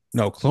then.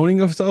 No,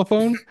 cloning a cell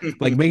phone,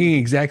 like making an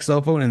exact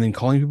cell phone and then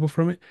calling people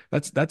from it.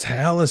 That's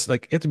hellish.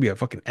 Like you have to be a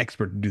fucking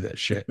expert to do that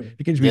shit.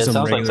 It can just be Yeah, it some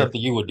sounds like regular.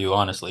 something you would do,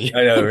 honestly.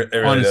 I know it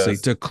really Honestly,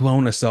 does. to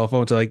clone a cell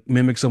phone to like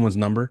mimic someone's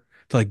number,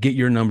 to like get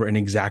your number and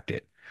exact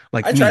it.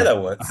 Like I tried me, that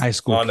a once high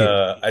school on kid.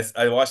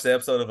 I watched the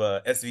episode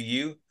of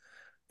SVU,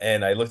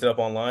 and I looked it up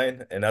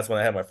online, and that's when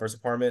I had my first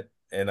apartment.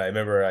 And I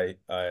remember I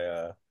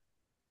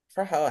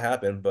forgot how it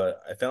happened,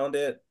 but I found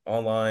it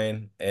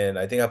online, and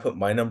I think I put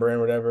my number in,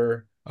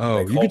 whatever, and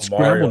I Oh, you could called scramble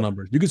Mario,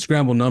 numbers. You could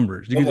scramble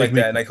numbers. You something could like like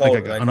that, make and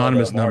like an I called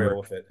anonymous Mario number,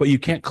 with it. but you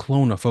can't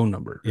clone a phone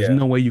number. There's Yeah.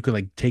 no way you could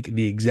like take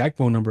the exact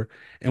phone number.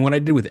 And what I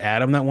did with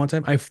Adam that one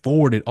time, I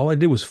forwarded. All I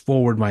did was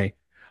forward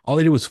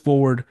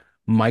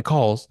my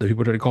calls that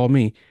people tried to call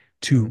me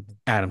to Mhm.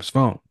 Adam's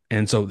phone,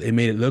 and so it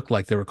made it look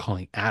like they were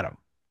calling Adam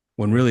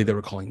when really they Mhm.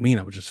 were calling me,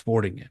 and I was just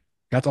forwarding it.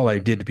 That's all I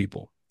did to Mhm.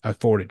 people. I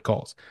forwarded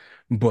calls,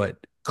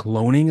 but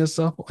cloning and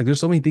stuff like there's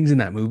so many things in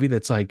that movie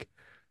that's like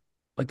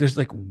there's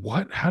like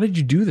what? How did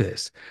you do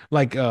this?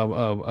 Like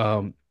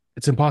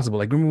it's impossible.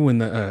 Like remember when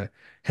the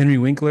Henry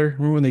Winkler?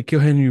 Remember when they kill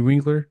Henry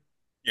Winkler?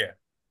 Yeah.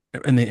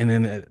 And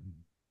then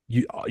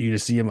you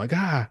just see him like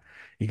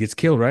he gets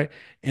killed, right?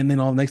 And then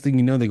all next thing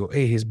you know they go,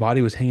 hey, his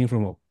body was hanging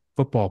from a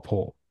football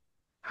pole.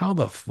 How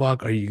the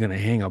fuck are you gonna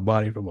hang a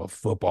body from a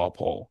football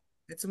pole?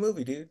 It's a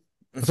movie, dude.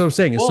 That's what I'm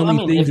saying. There's so Well, I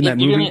many mean, things in that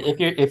movie.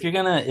 if you're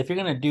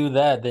gonna do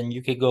that, then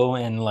you could go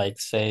and like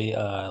say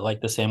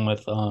like the same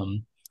with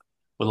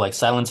like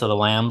Silence of the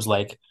Lambs,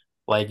 like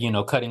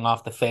cutting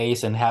off the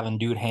face and having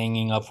dude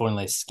hanging up from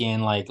the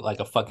skin like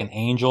a fucking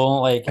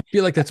angel, I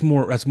feel like that's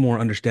more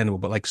understandable.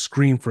 But like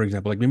Scream, for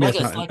example, like maybe that's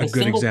not like a a good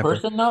single example.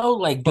 person though,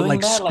 like But doing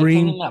that, like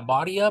hanging that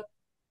body up.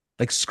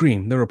 like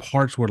Scream, there were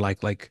parts where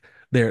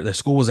their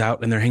school was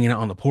out and they're hanging out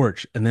on the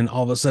porch, and then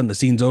all of a sudden the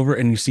scene's over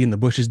and you see in the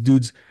bushes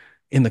dudes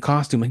in the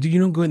costume. Like, dude, you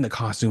don't go in the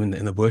costume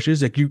in the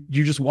bushes. Like you're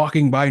just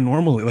walking by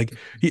normally. Like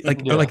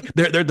or Yeah. like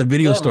they're at the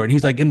video Yeah, store and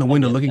he's like in the I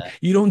window get looking. that.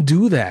 You don't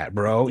do that,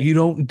 bro. You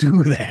don't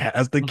do that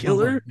as the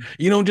killer.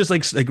 You don't just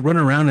like run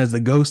around as the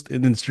ghost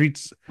in the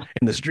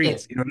Yeah.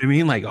 streets. You know what I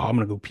mean? Like, oh, I'm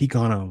gonna go peek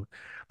on him.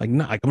 Like,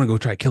 no, like, I'm gonna go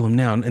try to kill him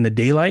now in the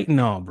daylight.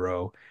 No,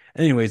 bro.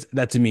 Anyways,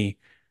 that to me,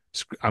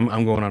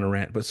 I'm going on a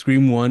rant. But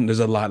Scream One, there's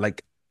a lot.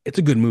 Like, it's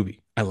a good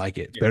movie. I like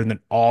it. It's Yeah. better than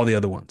all the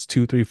other ones.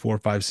 Two, three, four,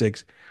 five,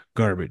 six,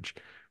 garbage.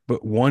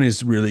 But one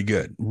is really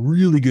good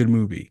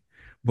movie.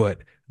 But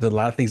the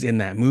lot of things in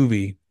that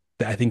movie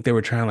that I think they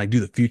were trying to like do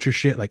the future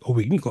shit, like, oh,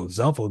 we can clone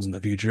cell phones in the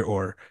future,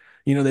 or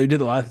they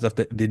did a lot of stuff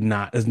that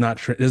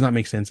does not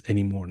make sense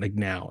anymore. Like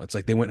now, it's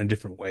like they went a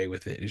different way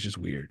with it. It's just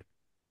weird.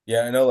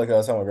 Yeah, I know. Like I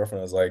was telling my girlfriend,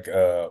 I was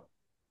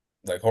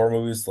like horror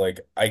movies. Like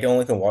I can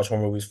only can watch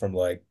horror movies from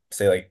like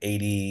say like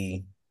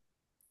 80,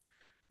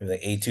 maybe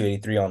like 82,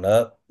 83 on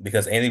up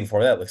because anything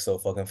before that looks so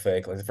fucking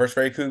fake. Like the first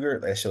Freddy Krueger,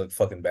 that shit looked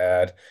fucking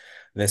bad. And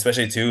then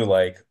especially too,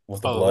 like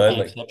with the Oh, blood,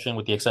 like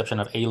with the exception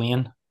of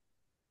Alien.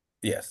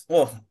 yes.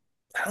 Well,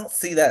 I don't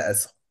see that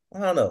as I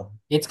don't know.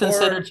 It's Horror.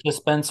 considered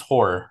suspense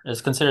horror.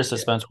 It's considered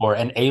Yeah. suspense horror,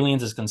 and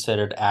Aliens is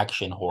considered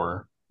action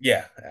horror.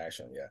 Yeah,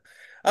 action, yeah.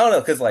 I don't know,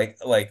 because like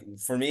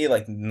for me,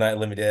 like Night of the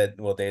Living Dead,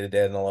 well, Day of the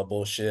Dead and all that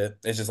bullshit,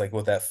 it's just like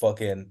with that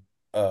fucking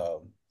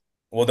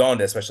well Dawn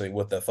Dead, especially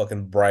with the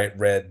fucking bright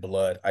red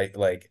blood. I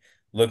like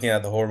looking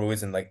at the horror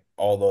movies and like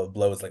all the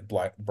blood was like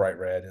bright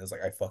red, and it's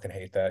like I fucking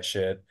hate that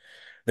shit.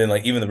 Then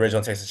like even the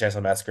original Texas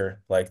Chainsaw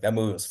Massacre, like that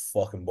movie was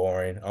fucking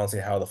boring. I don't see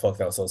how the fuck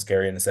that was so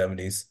scary in the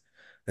 70s.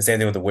 The same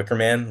thing with the Wicker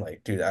Man,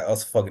 like dude, I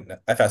fast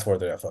forward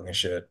through that fucking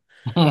shit.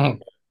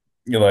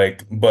 You're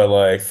like, but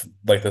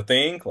like the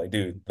thing, like,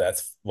 dude,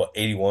 that's what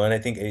 81, I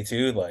think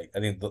 82. Like, I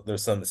think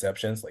there's some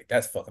exceptions. Like,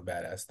 that's fucking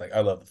badass. Like,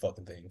 I love the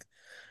fucking thing,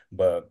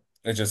 but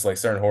it's just like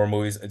certain horror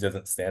movies, it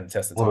doesn't stand the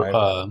test of What,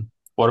 time.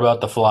 what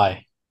about The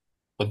Fly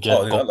with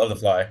Oh, Jeff dude, I love The Goldblum?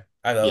 Fly.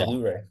 I love Yeah.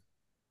 Blu-ray.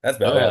 That's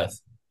Oh yeah.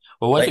 badass.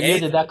 Well, what Like year any,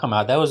 did that come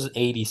out? That was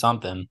 80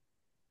 something.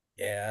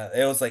 yeah,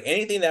 it was like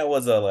anything that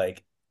was a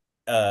like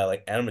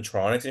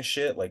animatronics and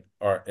shit, like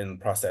art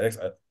and prosthetics.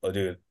 Oh,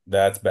 dude,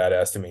 that's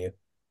badass to me.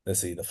 Let's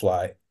see, The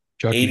Fly,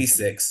 Chucky,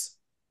 86.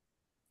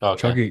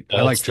 Okay. Chucky. I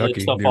Yeah, like it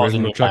Chucky, still the falls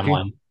in original your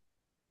Chucky. timeline.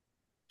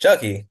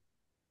 Chucky.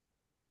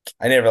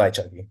 I never liked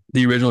Chucky.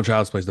 The original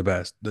Child's Play is the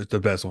best. The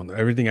best one.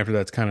 Everything after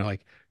that's kind of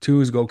like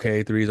two is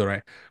okay, three is all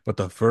right, but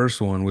the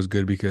first one was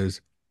good because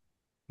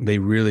they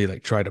really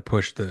like tried to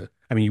push the.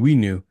 I mean, we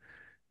knew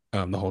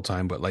the whole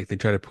time, but like they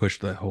try to push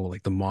the whole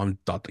like the mom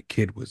thought the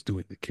kid was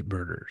doing the kid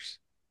murders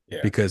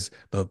Yeah. because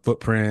the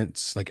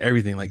footprints, like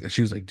everything, like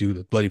she was like, dude,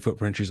 the bloody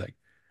footprint. She's like,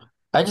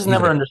 I just he's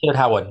never like, understood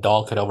how a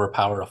doll could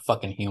overpower a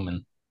fucking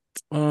human.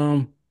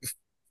 um,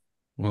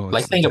 well,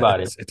 Like, think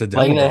about it. it's a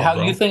Like, devil doll, how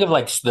you bro. think of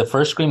like the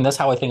first Scream, that's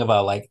how I think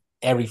about like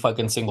every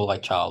fucking single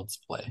like child's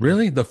play.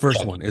 Really, the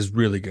first one Chucky. is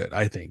really good.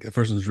 I think the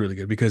first one is really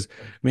good because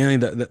mainly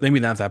maybe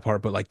not that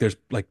part, but like there's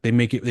like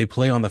they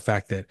play on the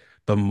fact that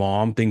the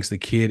mom thinks the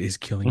kid is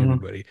killing Mhm.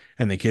 everybody,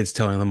 and the kid's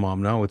telling the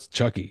mom, no, it's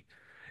Chucky,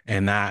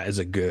 and that is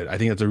a good. I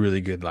think that's a really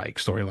good like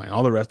storyline.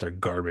 All the rest are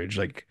garbage.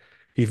 Like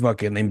he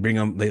fucking they bring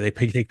them,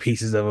 take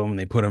pieces of them and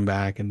they put them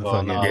back in the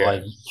Oh no, fucking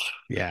like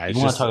Yeah. yeah. you It's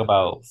want to just talk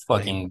about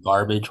lame. fucking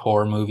garbage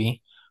horror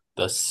movie?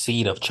 The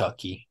Seed of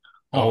Chucky.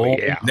 Oh Oh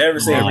yeah, Never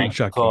every my seen.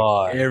 Chucky,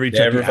 God. every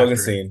Chucky Never fucking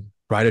after it. seen.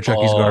 Bride of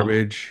Chucky's Oh,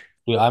 garbage,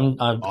 dude,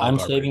 all I'm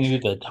saving you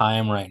garbage. the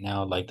time right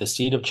now. Like the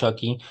Seed of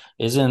Chucky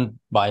isn't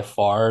by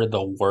far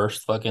the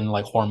worst fucking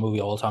like horror movie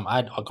of all time.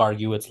 I'd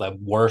argue it's like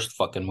worst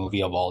fucking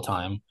movie of all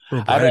time.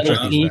 Bro, I'd Bride of rather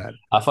Chucky's I, see bad.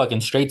 a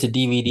fucking straight to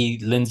DVD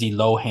Lindsay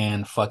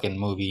Lohan fucking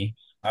movie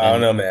I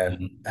don't than know,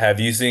 man. Have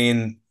you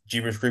seen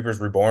Jeepers Creepers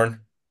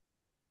Reborn?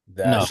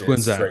 That no. Which shit's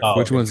one's that? straight Oh,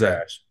 Which fucking one's that?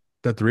 trash.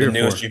 That three or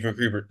four?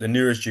 The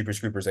newest Jeepers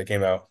Creepers that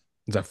came out.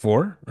 Is that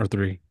four or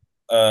three?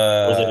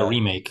 or is it a Uh,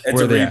 remake? it's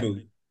Where a are they at?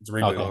 reboot. It's a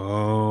reboot. Okay.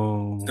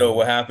 So Oh,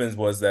 what happens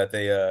was that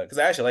they because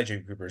I actually like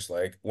Jeepers Creepers.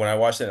 Like when I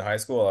watched it in high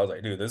school, I was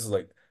like, dude, this is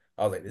like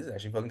I was like, this is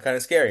actually fucking kind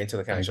of scary until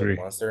they kind I of showed the agree.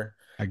 monster.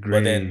 I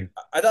But then agree.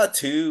 I thought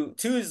two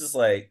is just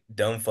like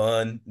dumb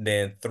fun.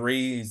 Then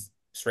three's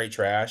straight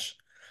trash.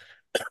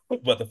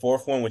 But the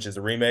fourth one, which is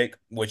a remake,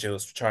 which it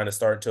was trying to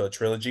start into a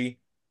trilogy,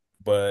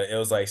 but it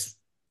was like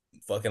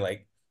fucking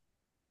like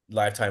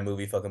Lifetime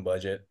movie fucking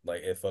budget,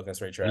 like it fucking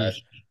straight trash.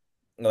 Yeesh.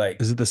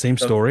 Like Is it the same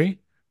some story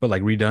but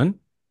like redone?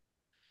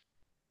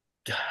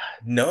 God,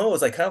 no,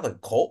 it's like kind of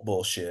like cult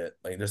bullshit.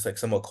 Like there's like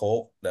some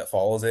occult that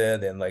follows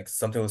it, and like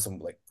something with some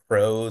like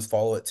crows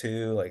follow it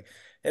too. Like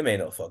it made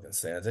no fucking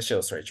sense. That shit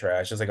was straight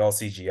trash. It's like all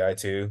CGI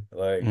too.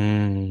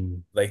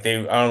 Mm, Like they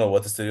I don't know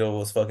what the studio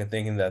was fucking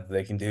thinking that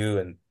they can do,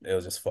 and it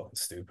was just fucking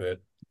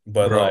stupid.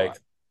 But bro, like,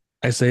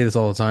 I say this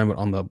all the time, but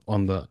on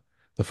the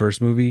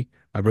first movie,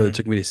 my brother mhm,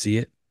 took me to see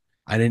it.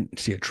 I didn't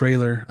see a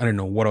trailer. I didn't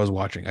know what I was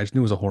watching. I just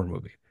knew it was a horror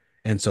movie.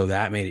 And so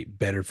that made it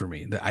better for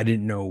me. That I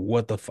didn't know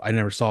what I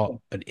never saw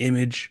an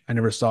image. I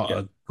never saw yeah,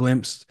 a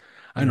glimpse.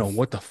 I didn't know mhm,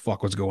 what the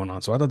fuck was going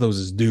on. So I thought that was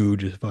this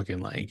dude just fucking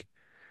like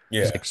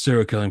just yeah, like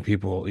serial killing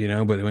people,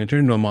 But when it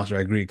turned into a monster,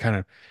 I agree. It kind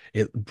of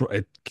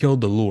it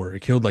killed the lure.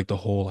 It killed like the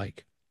whole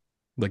like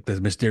like the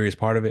mysterious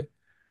part of it.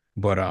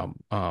 But I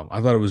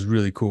thought it was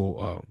really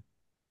cool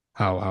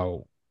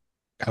how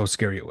how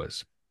scary it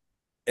was.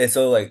 And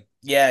so like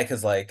yeah,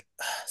 because like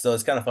so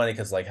it's kind of funny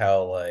because like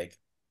how like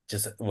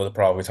just with the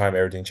problem with time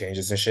everything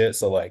changes and shit.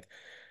 So like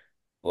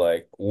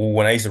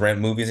when I used to rent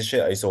movies and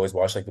shit, I used to always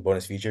watch like the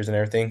bonus features and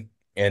everything.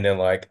 And then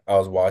like I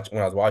was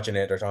watching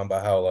it, they're talking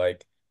about how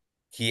like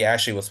he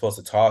actually was supposed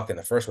to talk in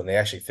the first one. They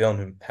actually filmed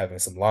him having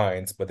some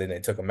lines, but then they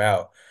took him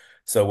out.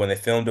 So when they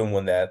filmed him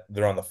when that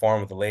they're on the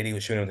farm with the lady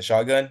who's shooting him with the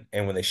shotgun,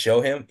 and when they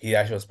show him, he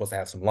actually was supposed to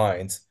have some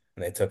lines,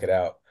 and they took it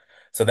out.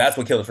 So that's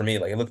what killed it for me.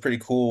 Like it looked pretty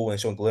cool when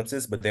showing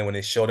glimpses, but then when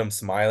they showed him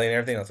smiling and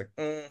everything, I was like,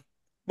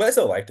 but I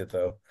still liked it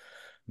though.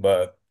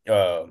 But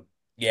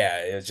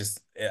yeah, it was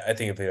just I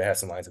think if it had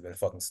some lines, it'd been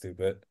fucking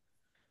stupid.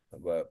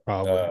 But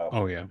Probably.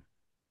 Oh yeah.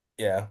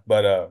 yeah,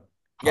 but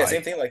yeah, Hi.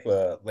 same thing.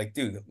 Like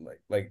dude,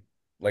 like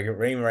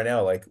even right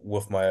now, like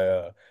with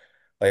my like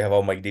I have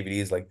all my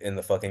DVDs like in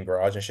the fucking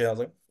garage and shit. I was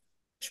like,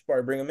 should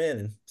probably bring them in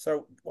and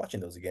start watching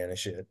those again and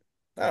shit.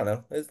 I don't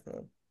know. I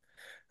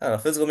don't know.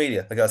 Physical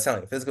media, like I was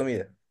telling you, physical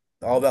media,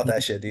 all about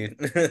that shit, dude.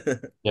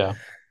 Yeah.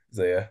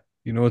 So yeah,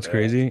 You know what's uh,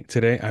 crazy?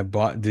 Today I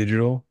bought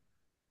digital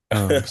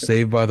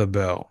Saved by the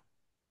Bell,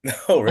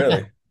 oh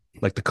really?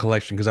 like the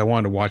collection, because I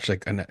wanted to watch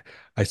like an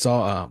I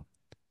saw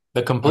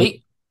The I'm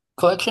complete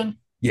collection?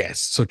 yes.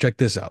 So check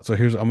this out. So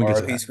here's I'm gonna get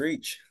to R.I.P. that.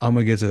 Screech. I'm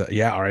gonna get to that.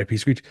 Yeah, R.I.P.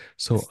 Screech.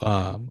 So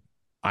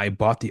I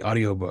bought the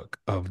audiobook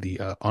of the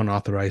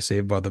unauthorized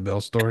Saved by the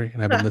Bell story,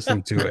 and I've been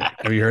listening to it.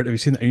 Have you heard? Have you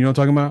seen that? You know what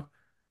I'm talking about?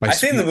 By I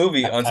seen the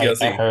movie I, on I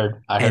TLC.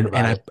 heard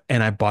about it.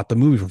 and I bought the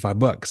movie for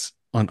 $5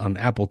 on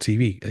Apple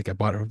TV. Like I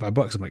bought it for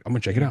 $5. I'm like, I'm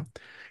gonna check it Mhm. out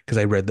because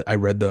I read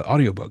the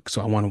audiobook,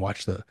 so I want to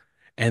watch the.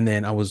 And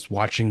then I was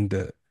watching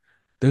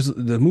there's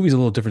the movie's a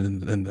little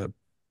different than the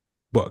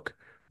book,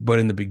 but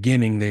in the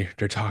beginning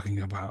they're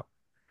talking about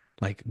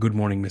like Good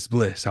Morning Miss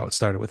Bliss, how it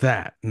started with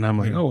that, and I'm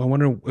like, Mhm. oh, I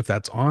wonder if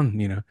that's on,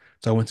 you know.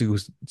 So I went to go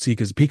see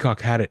because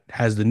Peacock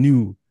has the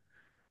new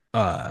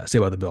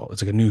Saved by the Bell.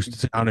 It's like a new,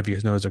 I don't know if you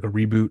guys know, it's like a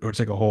reboot or it's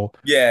like a whole,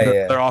 Yeah, but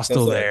yeah, they're all some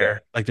still stuff like there.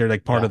 that. Like they're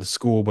like part of Yeah. the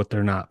school, but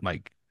they're not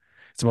like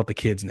it's about the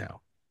kids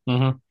now.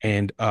 Hmm.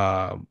 And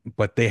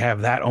but they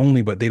have that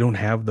only, but they don't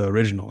have the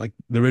original. Like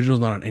the original's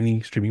not on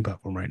any streaming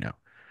platform right now.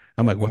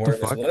 I'm like, Good what the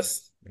morning, Miss fuck?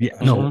 Bliss. Yeah,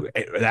 Oh no,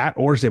 shit. Hmm. that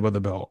or Saved by the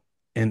Bell,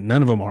 and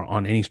none of them are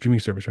on any streaming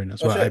service right now.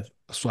 Oh shit.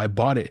 So I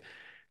bought it.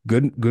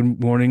 Good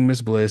Morning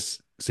Miss Bliss,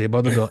 Saved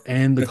by the Bell,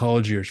 and the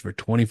college years for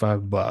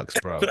 $25,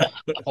 bro.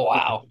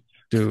 Wow.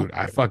 Dude,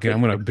 I'm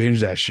gonna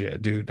binge that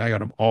shit, dude. I got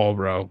them all,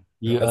 bro.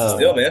 You That's a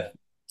steal, man.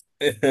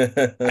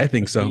 I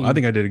think so. I you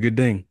think I did a good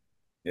thing.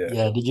 Yeah.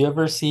 yeah, did you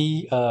ever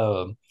see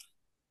on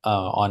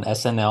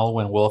SNL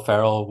when Will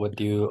Ferrell would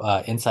do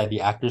Inside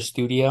the Actors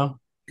Studio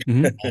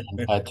Hmm.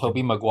 and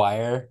Toby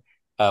Maguire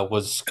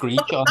was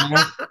Screech on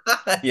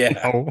there? Yeah.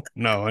 No,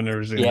 no, I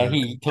never seen Yeah, that.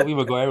 he Toby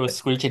Maguire was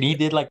Screech and he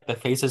did like the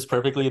faces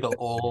perfectly, the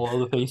all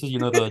the faces, you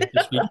know, the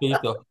Screech face,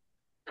 the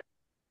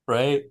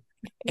right?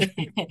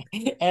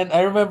 And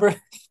I remember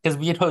because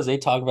me and Jose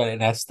talk about it,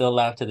 and I still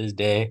laugh to this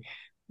day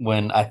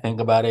when I think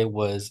about it.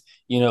 Was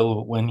you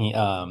know when he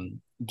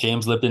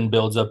James Lipton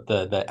builds up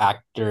the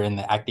actor and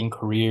the acting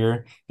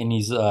career, and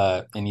he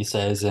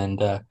says,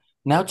 and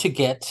now to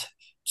get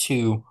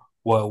to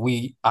what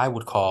we I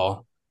would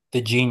call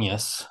the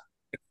genius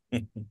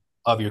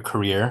of your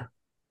career,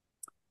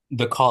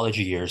 the college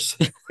years.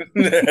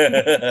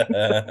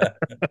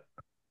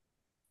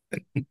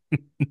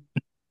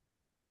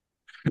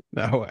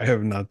 No, I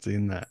have not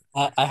seen that.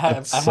 That's I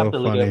have so to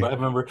look it up, funny. but I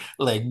remember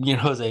like you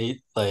know Jose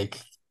like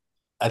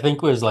I think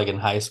it was like in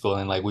high school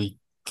and like we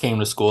came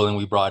to school and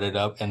we brought it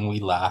up and we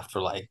laughed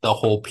for like the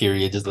whole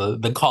period, just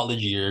the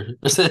college year.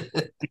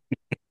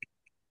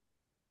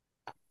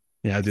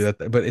 Yeah, I do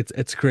that. But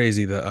it's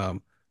crazy.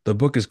 The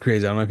book is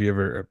crazy. I don't know if you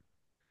ever.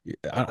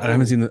 I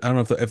haven't Oh, seen. I don't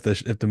know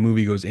if the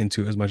movie goes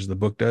into as much as the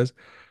book does,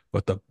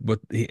 but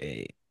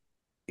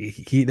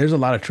he there's a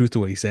lot of truth to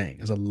what he's saying.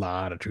 There's a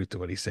lot of truth to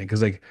what he's saying.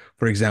 Because like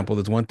for example,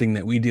 there's one thing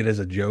that we did as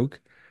a joke.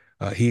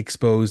 He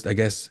exposed, I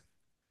guess,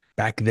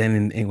 back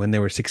then when they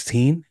were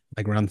 16,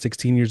 like around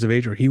 16 years of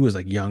age, or he was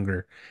like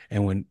younger,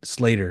 and when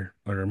Slater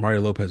or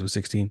Mario Lopez was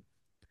 16,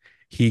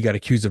 he got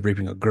accused of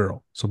raping a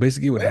girl. So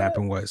basically, what what?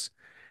 happened was,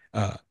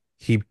 uh,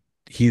 he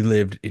he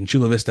lived in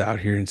Chula Vista out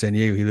here in San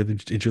Diego. He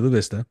lived in Chula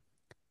Vista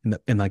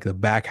in like the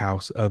back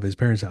house of his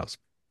parents' house.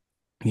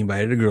 He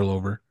invited a girl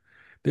over.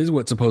 This is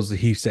what supposedly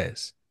he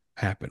says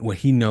happened. What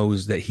he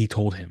knows that he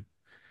told him,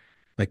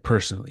 like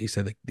personally. He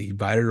said like he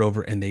invited her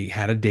over and they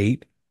had a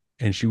date,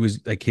 and she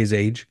was like his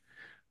age.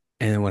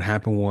 And then what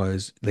happened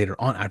was later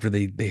on, after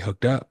they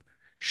hooked up,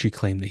 she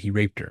claimed that he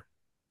raped her.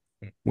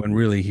 When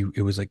really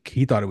it was like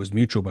he thought it was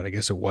mutual, but I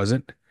guess it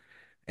wasn't.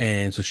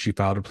 And so she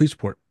filed a police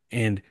report.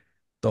 And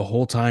the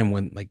whole time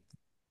when like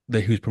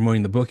that he was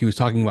promoting the book, he was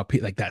talking about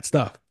like that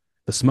stuff,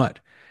 the smut,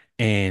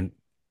 and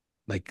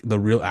like the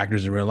real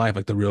actors in real life,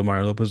 like the real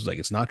Mario Lopez was like,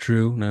 it's not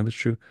true, none of it's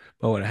true.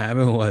 But what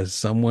happened was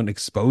someone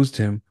exposed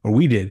him, or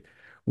we did.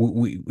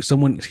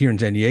 Someone here in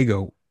San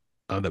Diego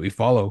that we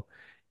follow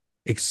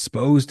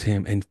exposed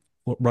him and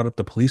brought up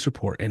the police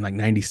report in like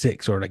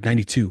 96 or like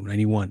 92,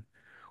 91,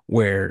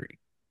 where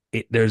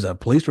there's a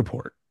police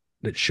report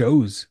that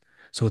shows.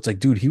 So it's like,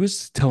 dude, he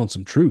was telling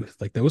some truth.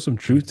 Like there was some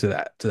truth to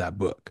that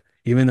book.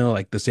 Even though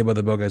like the Saved by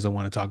the Bell guys don't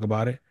want to talk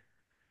about it,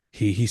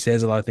 he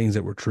says a lot of things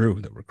that were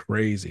true, that were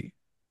crazy.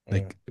 Mm.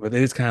 Like, but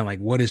it is kind of like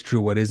what is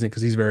true, what isn't,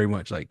 because he's very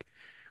much like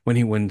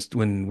when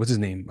what's his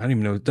name? I don't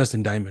even know,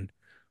 Dustin Diamond.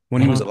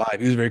 When he was Mhm. alive,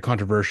 he was very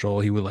controversial.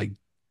 He would like,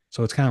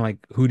 so it's kind of like,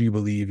 who do you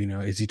believe? You know,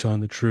 is he telling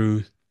the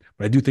truth?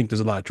 But I do think there's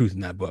a lot of truth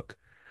in that book,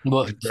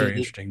 which is But see, very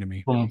interesting to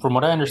me. from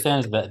what I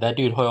understand is that that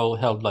dude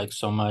held like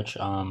so much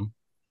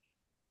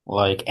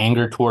like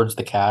anger towards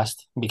the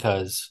cast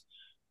because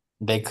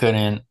they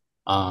couldn't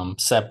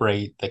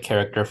separate the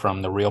character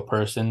from the real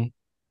person.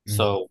 Mm.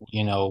 So,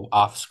 you know,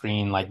 off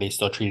screen, like they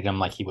still treated him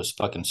like he was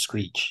fucking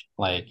Screech.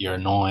 Like you're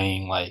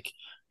annoying, like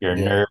you're a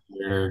Yeah.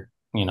 nerd,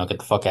 you know, get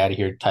the fuck out of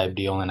here type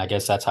deal. And I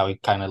guess that's how he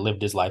kind of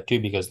lived his life too,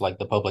 because like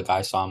the public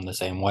eye saw him the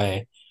same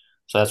way.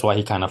 So that's why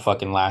he kind of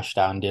fucking lashed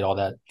out and did all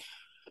that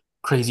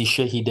crazy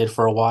shit he did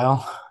for a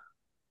while.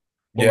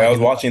 But Yeah, I like was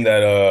in the watching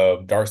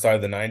that Dark Side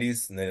of the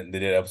 90s, and then they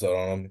did an episode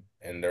on him,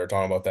 and they were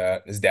talking about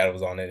that. His dad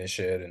was on it and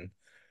shit, and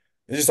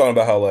they're just talking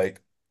about how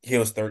like he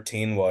was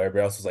 13 while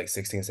everybody else was like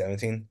 16,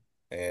 17,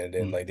 and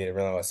then like they didn't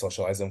really know how to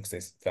socialize him because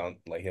they found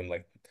like him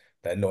like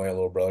that annoying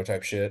little brother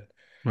type shit.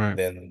 Right.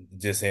 Then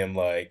just him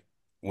like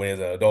when he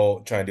was an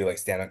adult trying to do like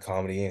stand-up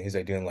comedy, and he's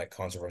like doing like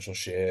controversial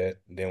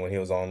shit. Then when he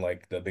was on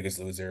like The Biggest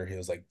Loser, he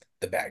was like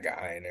the bad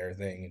guy and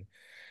everything,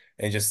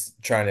 and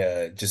just trying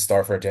to just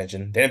starve for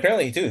attention. Then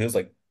apparently too, he was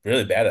like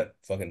really bad at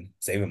fucking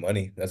saving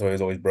money. That's why he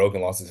was always broke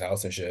and lost his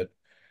house and shit.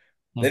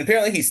 Then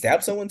apparently he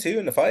stabbed someone too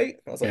in the fight.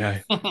 I was like,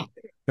 Yeah,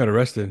 got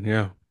arrested.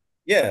 Yeah.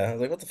 yeah, I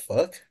was like, what the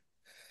fuck?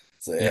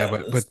 So Yeah,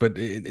 yeah, but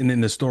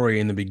in the story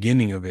in the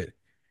beginning of it,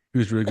 he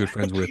was really good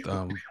friends with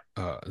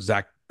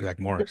Zach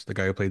Morris, the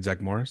guy who played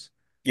Zach Morris.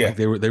 Like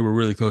yeah. they were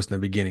really close in the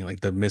beginning,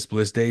 like the Miss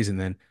Bliss days, and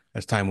then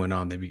as time went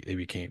on, they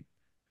became,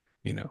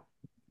 you know,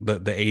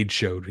 the age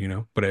showed,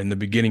 But in the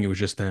beginning, it was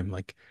just them,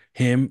 like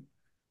him,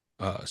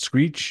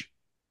 Screech.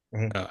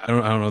 Mhm, I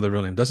don't know the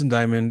real name. Dustin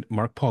Diamond,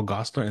 Mark Paul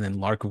Gosselaar, and then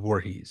Lark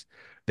Voorhees.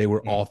 They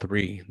were all mhm,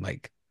 three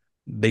like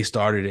they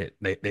started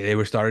it. They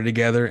were started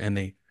together, and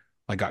they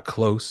like got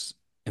close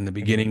in the mhm,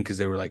 beginning because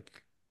they were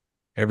like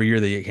every year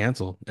they get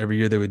canceled. Every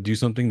year they would do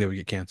something, they would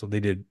get canceled. They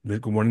did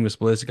Good Morning with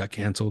Bliss, it got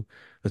canceled.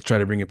 Let's try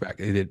to bring it back.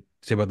 They did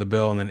Say About the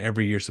Bell, and then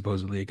every year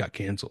supposedly it got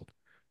canceled.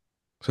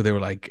 So they were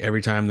like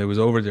every time that was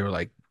over, they were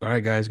like, "All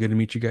right, guys, good to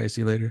meet you guys.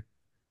 See you later."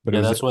 But Yeah,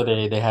 it that's was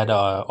why they had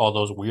all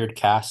those weird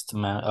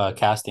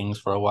castings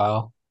for a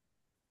while.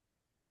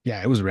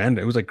 yeah, it was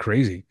random. It was like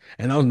crazy.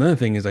 And that was another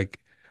thing is like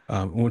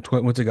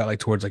once it got like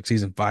towards like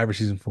season five or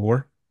season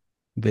four,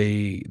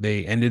 they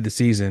ended the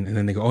season and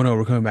then they go, oh no,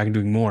 we're coming back and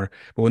doing more.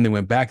 But when they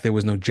went back, there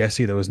was no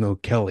Jesse, there was no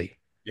Kelly,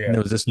 and yeah.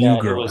 there was this new Yeah,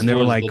 girl, and it they were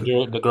was like,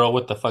 the girl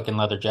with the fucking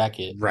leather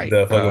jacket. right,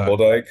 The fucking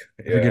bulldog.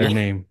 I forget her Yeah.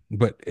 name,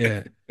 but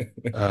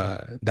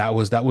that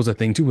was a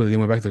thing too. Where they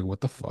went back, like,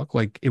 what the fuck?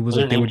 Like it was Was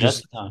her like they name would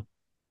just, Jessie? Huh?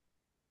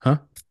 huh?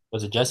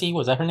 Was it Jessie?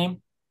 Was that her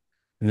name?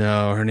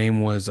 No, her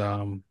name was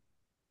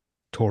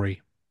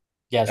Tori.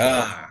 Yeah, that's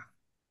right. Ah.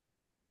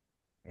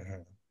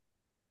 Mhm.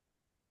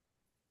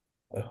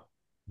 Oh,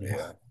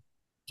 yeah.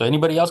 So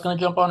anybody else gonna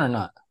jump on or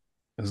not?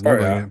 Doesn't look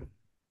Probably like not. it.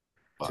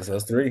 Just Fuck.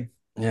 us three.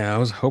 Yeah, I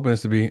was hoping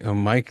this to be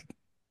Mike.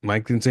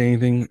 Mike didn't say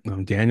anything.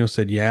 Daniel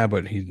said yeah,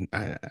 but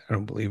I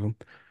don't believe him.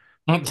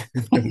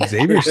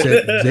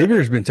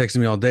 Xavier's been texting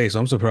me all day, so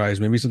I'm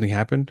surprised. Maybe something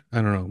happened.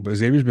 I don't know. But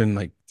Xavier's been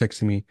like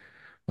texting me,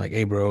 like,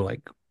 "Hey, bro,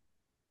 like,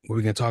 what are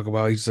we gonna talk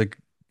about?"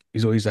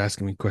 He's always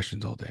asking me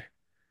questions all day.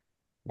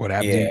 What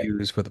app do Yeah. you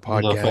use for the He's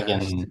a podcast?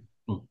 fucking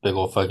big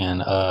old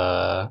fucking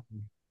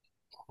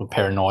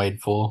paranoid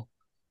fool.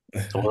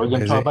 So what are we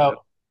gonna Is talk it?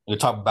 about? We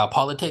talk about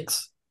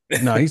politics.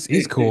 No, he's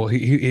cool.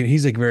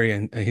 He's like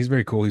he's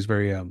very cool. He's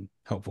very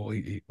helpful.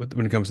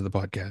 When it comes to the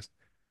podcast.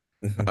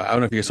 I don't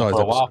know if you saw his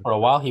episode. For a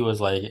while he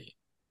was like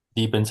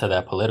deep into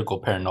that political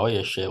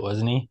paranoia shit,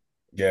 wasn't he?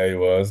 Yeah, he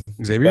was. But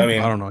I Xavier? I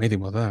mean, don't know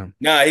anything about that.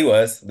 nah, he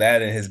was.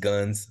 That and his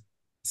guns.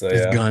 So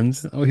His yeah.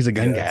 guns. Oh, he's a His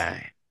gun guns.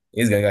 guy.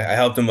 He's gonna go. I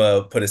helped him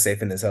put a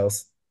safe in his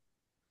house.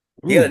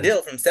 He got a Ooh.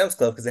 deal from Sam's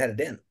Club because they had a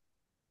dent.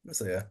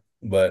 So yeah.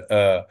 But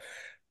I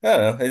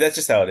don't know. That's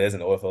just how it is in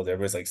the oil fields.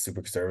 Everybody's like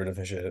super conservative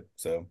and shit.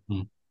 So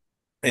Hmm.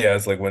 yeah,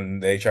 it's like when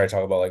they try to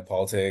talk about like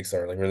politics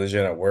or like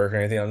religion at work or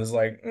anything, I'm just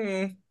like,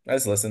 I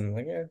just listen. I'm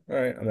like, yeah, all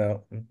right, I'm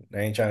out. I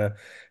ain't trying to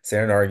sit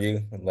there and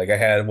argue. Like I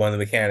had one of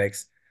the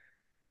mechanics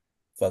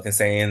fucking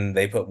saying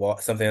they put wa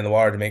something in the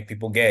water to make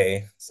people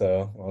gay.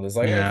 So I was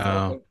like, yeah, fuck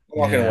Yeah. it. I'm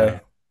walking Yeah. away.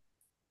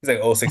 He's like,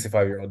 oh,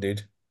 65-year-old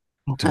dude.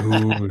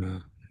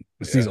 Dude.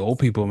 It's these Yeah. old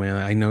people, man.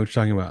 I know what you're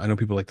talking about. I know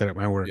people like that at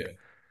my work Yeah.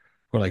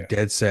 who are like Yeah.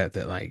 dead set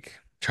that like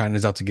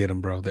China's out to get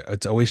them, bro.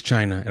 It's always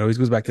China. It always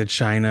goes back to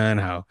China and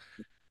how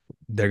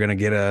they're gonna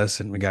get us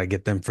and we gotta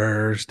get them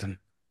first. And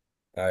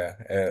Oh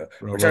yeah.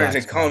 bro, We're turning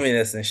relax, to man.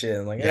 communists and shit.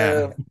 I'm like,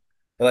 Yeah.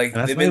 And Like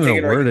that's they've not been even a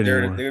taking our word they've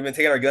anymore. been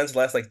taking our guns the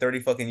last like 30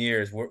 fucking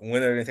years. When are they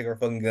gonna take our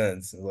fucking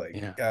guns? Like,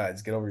 Yeah.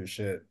 guys, get over your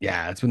shit.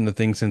 Yeah, it's been the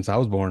thing since I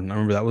was born. I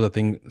remember that was a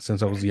thing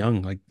since I was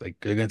young. Like they're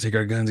gonna take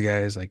our guns,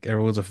 guys. Like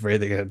everyone's afraid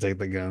they're gonna take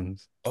the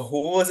guns. Oh,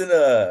 who was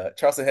it?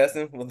 Charleston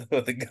Heston with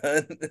the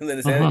gun in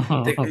his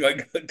hand. Take from my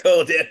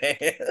cold dead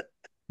hand.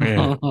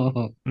 Yeah.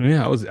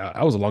 Yeah,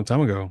 I was a long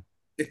time ago.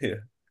 Yeah.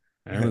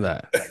 I remember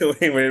that.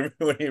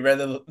 When he read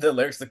the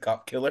lyrics to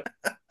Cop Killer.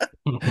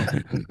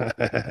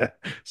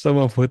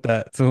 Someone put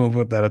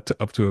that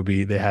up to a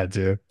beat. They had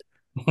to.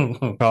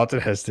 Carlton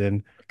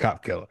Heston,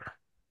 cop killer.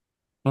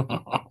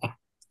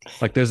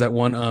 Like there's that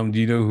one, do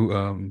you know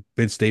who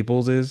Vince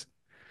Staples is?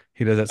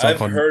 He does that song I've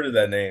called heard of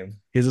that name.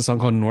 he has a song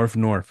called North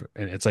North,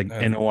 and it's like Uh,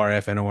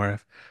 NORF,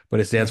 NORF, but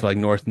it stands for uh, like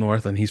North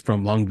North, and he's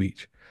from Long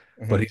Beach.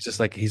 But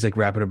uh, he's like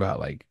rapping about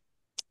like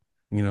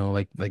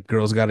like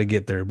girls got to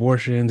get their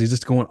abortions. He's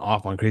just going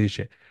off on crazy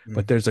shit. uh,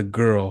 But there's a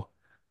girl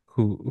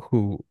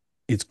who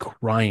is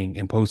crying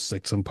and posts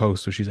like some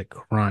posts where she's like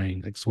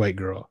crying, like this white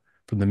girl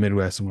from the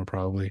Midwest somewhere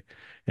probably,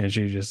 and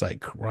she's just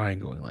like crying,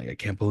 going like, I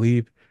can't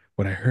believe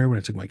what I heard when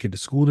I took my kid to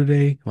school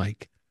today.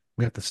 Like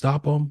we have to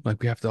stop them.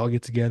 Like we have to all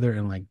get together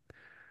and like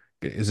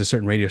is a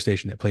certain radio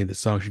station that played this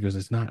song. She goes,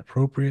 it's not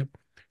appropriate.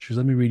 She goes,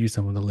 let me read you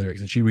some of the lyrics,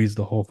 and she reads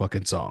the whole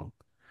fucking song,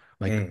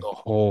 like uh. the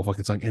whole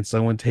fucking song, and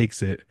someone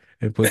takes it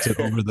and puts it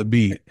over the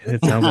beat, and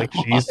it sounds like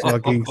she's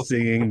fucking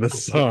singing the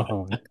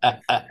song.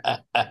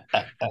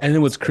 And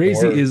then what's Spoken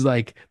crazy word. is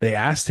like they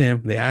asked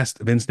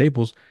Vince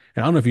Staples,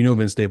 and I don't know if you know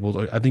Vince Staples.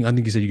 I think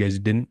you said you guys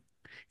didn't.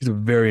 He's a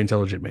very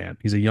intelligent man.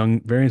 He's a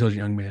very intelligent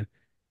young man.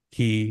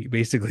 He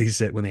basically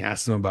said when they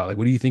asked him about like,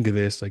 what do you think of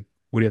this? Like,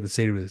 what do you have to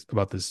say to this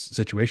about this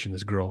situation?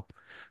 This girl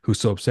who's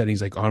so upset. And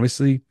he's like,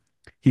 honestly,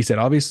 he said,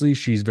 obviously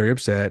she's very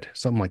upset,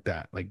 something like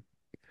that. Like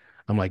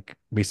I'm like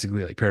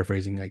basically like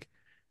paraphrasing, like,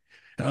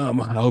 I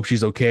hope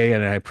she's okay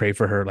and I pray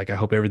for her. Like I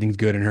hope everything's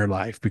good in her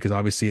life because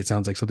obviously it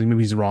sounds like something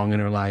maybe's wrong in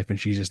her life and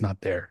she's just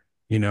not there,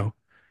 you know?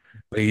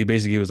 But he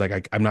basically was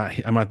like, I'm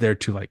not there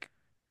to like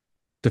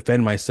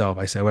defend myself.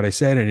 I said what I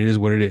said and it is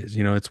what it is.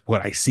 It's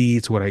what I see,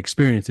 it's what I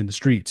experience in the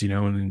streets,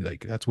 and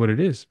like that's what it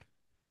is.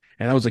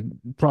 And I was like,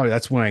 probably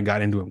that's when I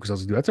got into him because I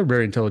was like, that's a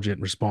very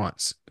intelligent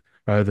response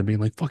rather than being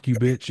like, fuck you,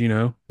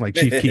 bitch, like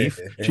Chief Keef.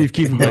 Chief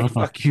Keef would be like,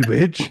 fuck you,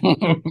 bitch.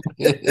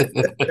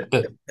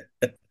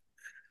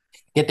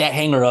 Get that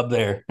hanger up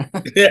there.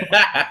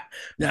 Yeah,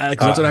 because that's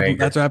Hot what happened.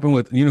 That's hanger. what happened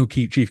with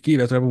Chief Keef.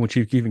 That's what happened with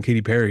Chief Keef and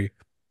Katy Perry.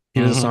 He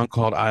has a song Mhm.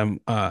 called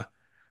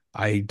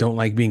I Don't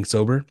Like Being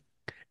Sober.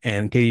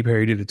 And Katy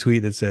Perry did a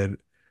tweet that said,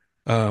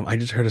 I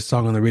just heard a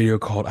song on the radio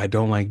called I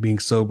Don't Like Being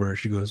Sober.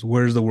 She goes,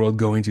 where's the world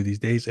going to these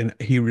days? And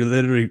he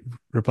literally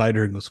replied to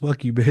her and goes,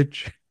 fuck you,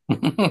 bitch.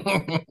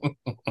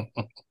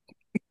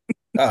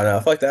 I don't know.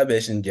 Fuck that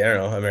bitch in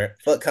general. I mean,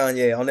 fuck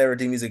Kanye. I'll never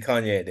do music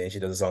Kanye. Then she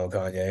does a song with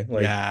Kanye.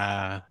 Like,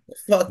 Yeah.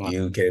 fuck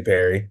you, Katy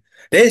Perry.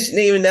 Then she,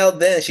 even now,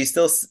 then she's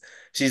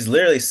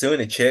literally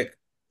suing a chick,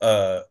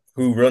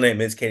 who real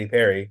name is Katy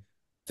Perry,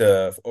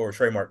 to or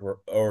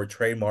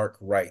trademark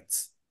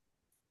rights.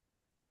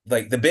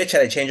 Like the bitch had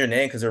to change her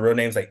name because her real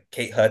name's like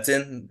Kate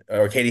Hudson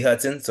or Katie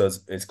Hudson, so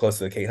it's close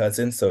to Kate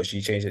Hudson. So she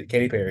changed it to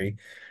Katy Perry.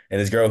 And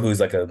this girl who's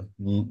like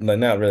like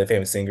not really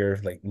famous singer,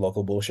 like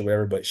local bullshit,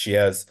 whatever, but she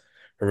has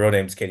her real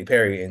name's Katy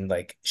Perry, and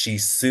like she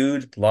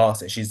sued,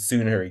 lost, and she's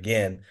suing her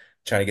again,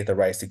 trying to get the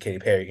rights to Katy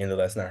Perry, even though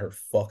that's not her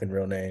fucking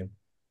real name.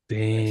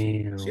 Like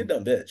she a Damn.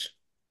 dumb bitch.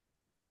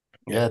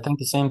 Yeah, Yeah. I think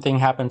the same thing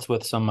happens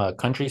with some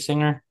country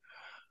singer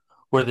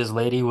where this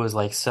lady was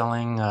like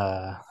selling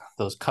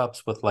those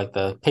cups with like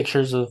the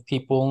pictures of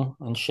people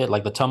and shit,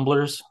 like the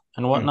tumblers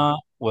and Mm, whatnot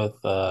with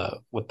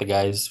the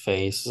guy's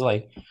face. It's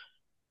like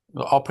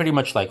all pretty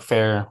much like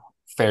fair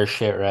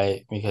shit,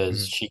 right?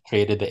 Because mm. she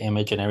created the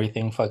image and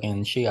everything.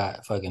 Fucking she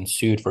got fucking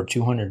sued for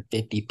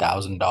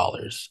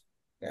 $250,000.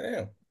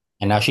 Goddamn.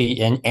 And now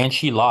and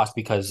she lost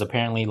because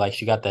apparently like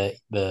she got the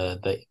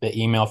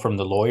email from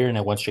the lawyer and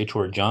it went straight to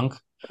her junk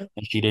and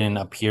she didn't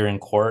appear in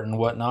court and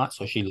whatnot,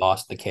 so she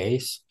lost the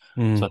case.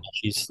 So Mm. now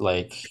she's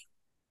like,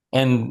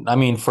 and I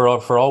mean for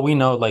all we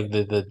know, like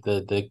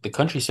the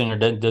country singer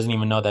doesn't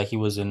even know that he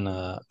was in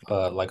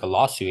like a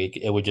lawsuit.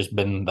 It would just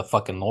been the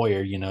fucking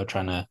lawyer,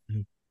 trying to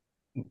Mhm.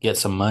 get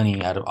some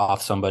money out of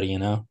off somebody,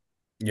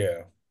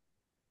 Yeah.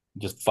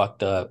 just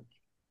fucked up.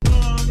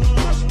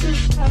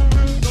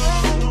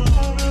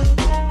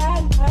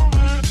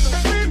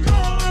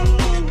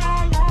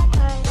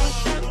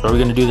 So are we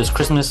gonna do this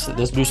Christmas?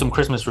 Let's do some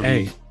Christmas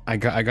reviews. Hey, I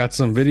got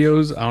some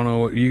videos. I don't know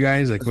what you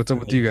guys like. What's up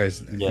with you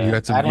guys? You Yeah,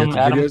 got some you got Adam, some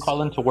Adam's videos?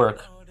 calling to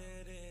work.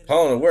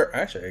 Calling to work.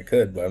 Actually, I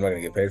could, but I'm not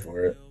gonna get paid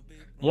for it.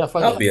 Yeah,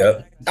 fuck I'll it. be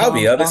up. I'll Tell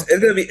be him, up. tell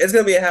It's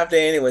gonna be a half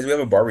day anyways. We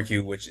have a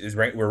barbecue, which is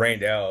we're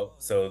rained out.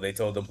 So they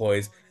told the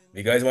employees, if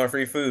you guys want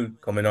free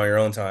food, come in on your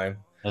own time.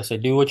 I say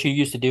do what you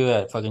used to do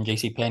at fucking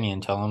JC Penney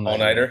and tell him All that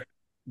your nighter.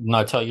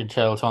 no tell him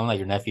that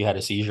your nephew had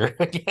a seizure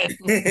again.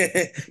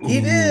 He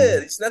Ooh,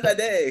 did. It's not that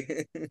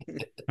day.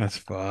 that's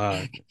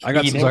fuck. I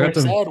got He some. So I never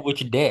got some. said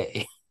which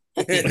day.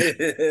 I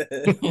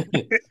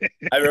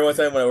remember one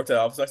time when I worked at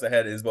office, I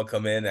had Isabel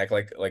come in, act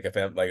like a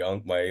fam, like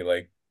my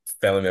like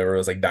family member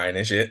was like dying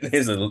and shit.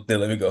 He's like, they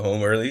let me go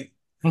home early.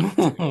 So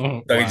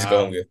I can just go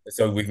home Wow. get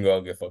so we can go out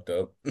and get fucked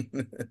up.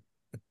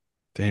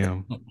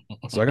 Damn.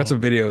 So I got some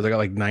videos. I got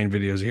like 9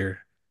 videos here.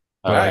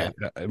 All But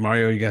right.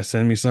 Mario, you guys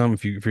send me some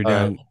if you're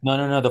down. No,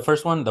 no, no. The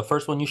first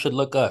one you should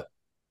look up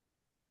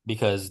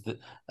because Send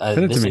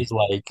it to me.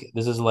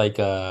 this is Send like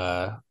it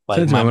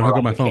to me. my I'm gonna hook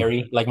up my Mariah phone.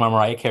 Carey, like my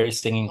Mariah Carey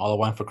singing "All I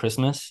Want for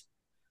Christmas."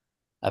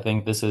 I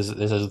think this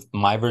is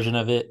my version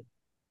of it.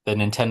 The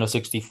Nintendo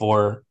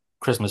 64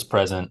 Christmas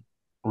present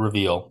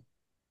reveal.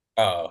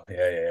 Oh,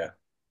 yeah, yeah,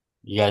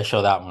 You guys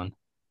show that one.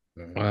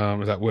 yeah.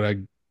 Mhm. Is that what I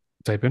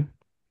type in?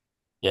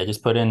 Yeah,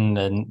 just put in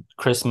the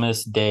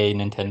Christmas Day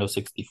Nintendo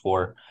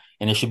 64,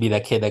 and it should be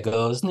that kid that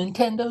goes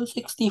Nintendo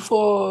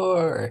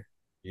 64.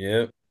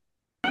 Yep.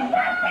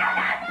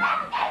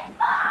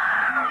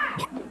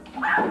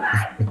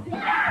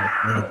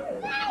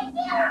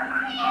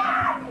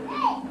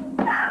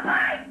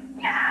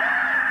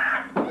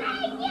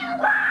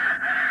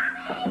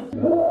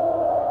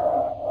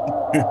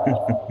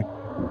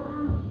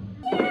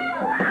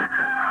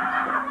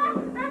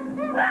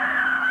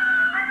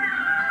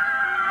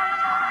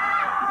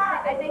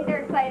 I think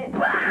they're excited.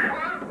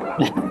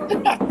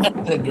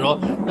 The girl,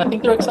 I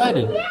think they're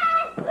excited.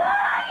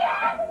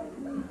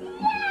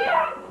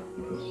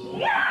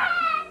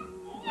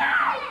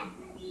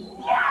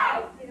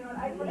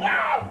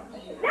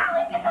 Now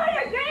we can go to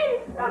your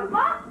games from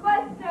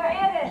Blockbuster,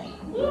 Evan.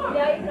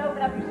 Yeah, you can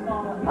open up your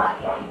small one.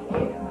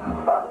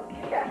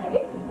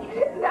 Okay.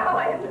 Now I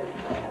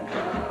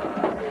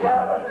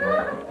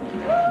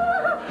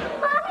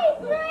Mommy,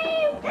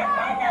 dream!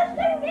 Nintendo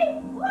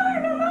 64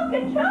 remote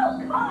control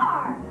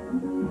car!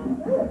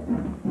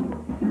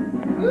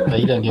 No,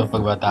 you don't give a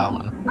fuck about that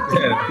one.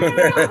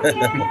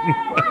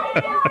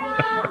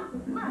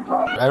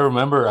 I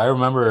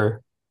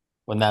remember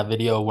when that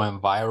video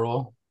went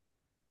viral.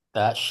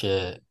 That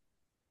shit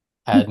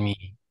had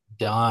me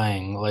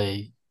dying.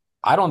 Like,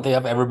 I don't think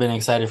I've ever been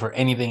excited for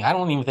anything. I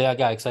don't even think I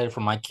got excited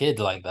for my kid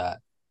like that.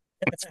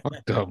 It's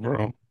fucked up,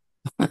 bro.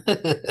 Yeah,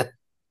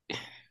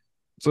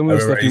 Some I of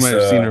the remember stuff you might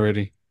have seen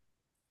already.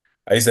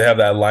 I used to have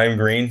that lime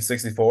green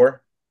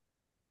 64.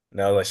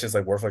 Now that shit's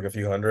like worth like a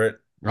few hundred.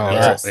 Oh, And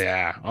that's I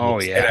yeah,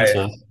 all. Yeah. it's Oh, and yeah. I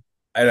expensive.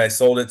 and I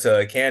sold it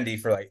to Candy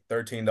for like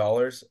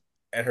 $13.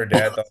 And her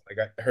dad thought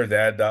like her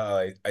dad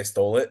thought I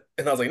stole it.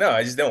 And I was like, no,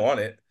 I just don't want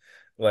it.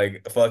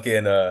 Like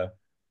fucking the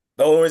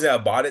only reason I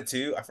bought it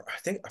too, I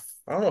think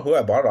I don't know who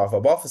I bought it off. I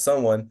bought for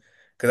someone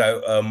because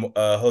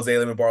I Jose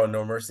let me borrow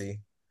No Mercy.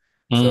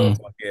 So Mm.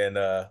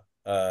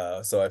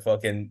 fucking so I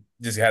fucking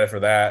just had it for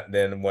that.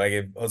 Then when I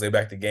gave Jose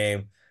back the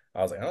game,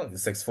 I was like, oh,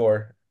 it's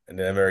 6'4". And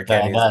then American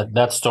Candy is like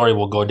That story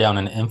will go down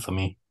in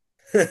infamy.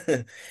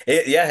 I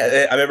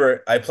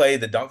remember I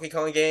played the Donkey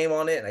Kong game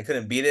on it and I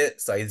couldn't beat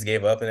it, so I just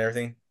gave up and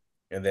everything.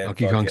 And then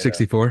Donkey Kong fucking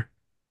 64.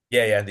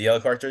 yeah, yeah, the yellow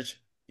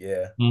cartridge.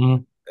 Yeah. Hmm.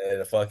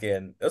 And a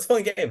fucking it was a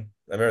fun game.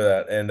 I remember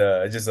that. And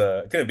I just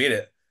couldn't beat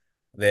it.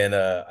 Then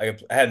I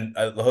had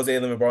Jose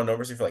let me borrow No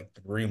Mercy for like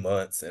 3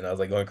 months and I was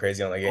like going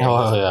crazy on that game.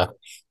 Oh Just yeah,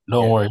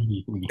 don't yeah.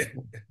 worry.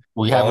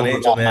 We Fallen haven't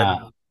Angel, forgotten man.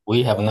 that.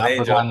 We have Fallen not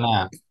Angel.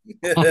 forgotten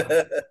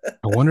that.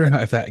 I wonder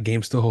if that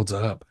game still holds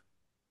up.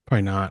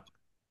 Probably not.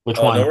 Which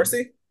Oh, No one?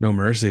 Mercy? No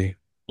Mercy.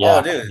 Oh,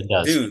 Yeah, dude, it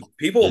does.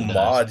 people It does.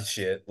 mod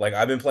shit. Like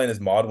I've been playing this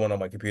mod one on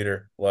my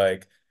computer.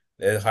 Like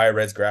it high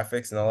res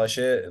graphics and all that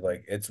shit.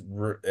 Like it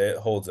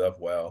holds up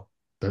well.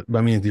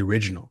 I mean, the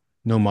original.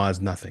 No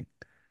mods, nothing.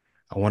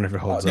 I wonder if it Oh,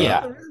 holds dude,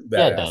 up. Yeah, it is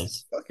yeah, it badass.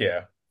 does. Fuck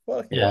yeah,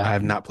 fuck yeah, I Yeah.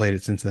 have not played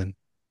it since then.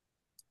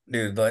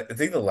 dude. Like I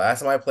think the last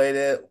time I played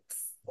it,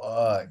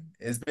 fuck,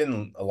 it's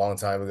been a long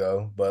time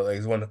ago. But like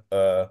it's when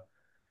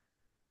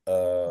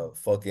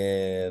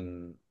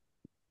fucking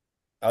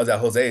I was at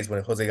Jose's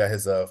when Jose got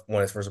his one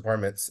of his first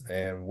apartments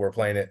and we're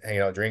playing it,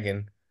 hanging out,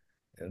 drinking.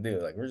 And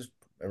dude, like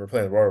we're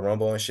playing Royal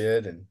Rumble and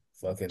shit, and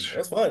fucking it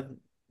was fun.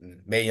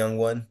 And May Young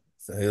won,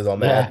 so he was all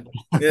Yeah.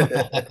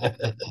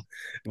 mad.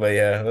 But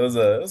yeah, it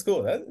was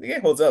cool. The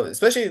game holds up,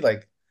 especially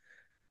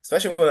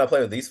when I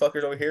play with these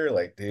fuckers over here.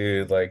 Like,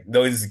 dude, like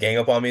they'll just gang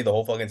up on me the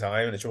whole fucking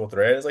time in the triple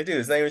threat. It's like, dude,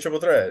 it's not even triple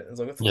threat. It's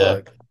like, what the Yeah.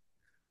 fuck?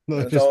 They'll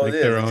That's just all it make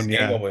is. their They own. just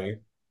gang Yeah. up on me.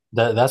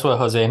 That's what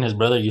Jose and his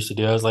brother used to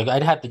do. I was like,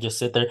 I'd have to just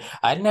sit there.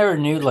 I never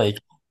knew like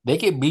they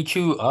could beat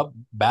you up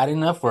bad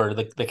enough where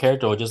the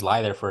character would just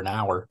lie there for an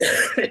hour.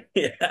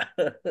 Yeah.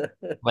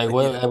 Like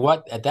Yeah.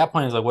 what at that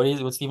point is like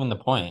what's even the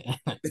point?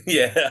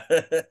 Yeah.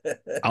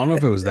 I don't know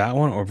if it was that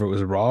one or if it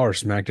was Raw or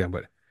SmackDown,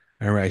 but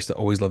I remember I used to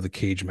always love the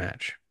cage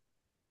match.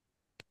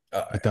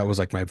 Oh, Like that was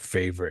like my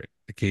favorite.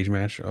 The cage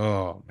match.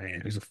 Oh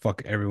man, I used to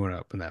fuck everyone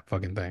up in that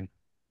fucking thing.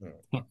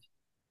 yeah.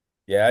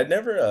 Yeah, I'd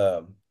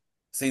never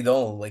see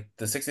though like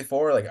the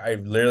 64, like I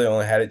literally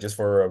only had it just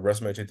for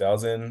WrestleMania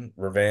 2000,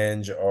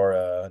 Revenge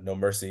or No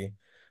Mercy.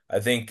 I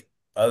think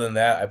other than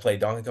that, I played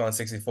Donkey Kong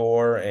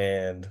 64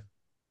 and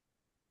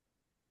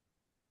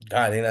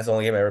God, I think that's the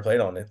only game I ever played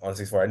on it on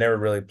 64. I never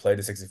really played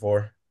the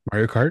 64.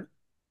 Mario Kart.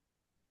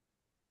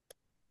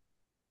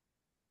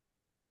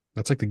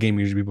 That's like the game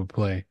usually people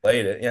play.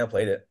 Played it, yeah, I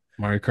played it,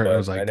 Mario Kart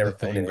was but I like the never owned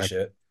thing any back.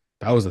 shit.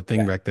 That was the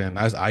thing Yeah. back then.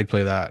 I'd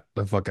play that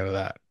the fuck out of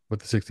that.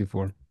 with the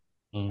 64.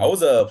 I Mm.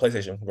 was a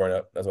PlayStation growing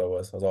up. That's what I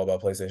was. I was all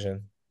about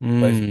PlayStation.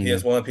 Play Mm.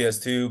 PS1,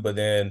 PS2, but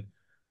then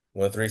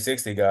when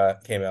 360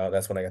 got came out,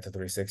 that's when I got the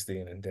 360,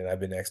 and then I've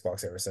been to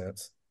Xbox ever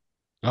since.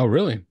 Oh,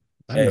 really?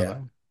 I Yeah, didn't know yeah,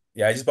 that.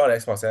 yeah. I just bought an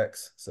Xbox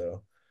X,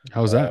 so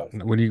How's that?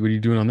 uh, What are you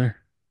doing on there?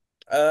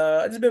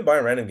 I just been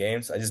buying random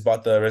games. I just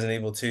bought the Resident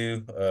Evil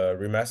 2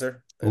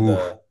 remaster. Ooh,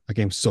 The that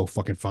game's so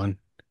fucking fun.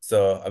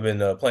 So I've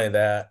been playing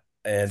that,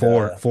 and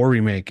Four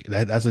remake.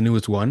 That's the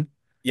newest one.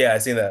 yeah, I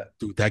seen that.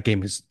 Dude, that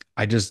game is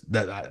I just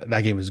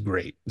that game is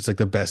great. It's like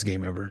the best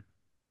game ever.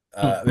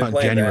 I've been Not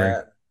playing January.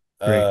 that.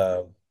 Great.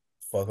 Uh,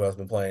 fuck, what else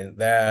been playing?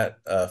 That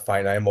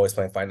Fight Night. I'm always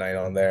playing Fight Night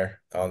on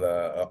there on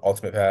the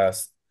Ultimate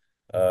Pass.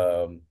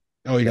 Um,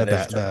 Oh, you then got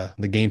there's that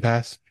the Game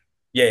Pass.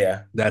 yeah,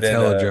 yeah. That's Then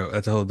hella dope.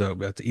 That's hella dope.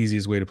 That's the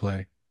easiest way to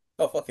play.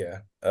 oh fuck yeah.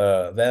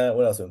 Then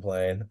what else been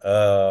playing?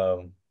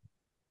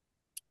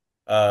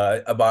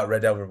 I bought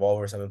Red Dead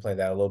Revolver, so I've been playing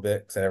that a little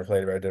bit because I never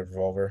played Red Dead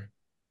Revolver.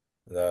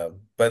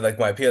 But like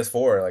my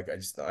PS4, like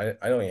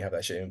I don't even have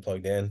that shit even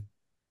plugged in.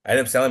 I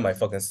ended up selling my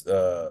fucking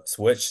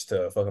Switch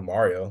to fucking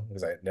Mario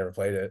because I never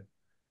played it.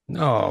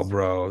 No,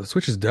 bro, the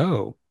Switch is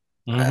dope.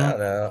 I Hmm. don't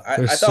know.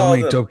 There's so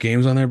many dope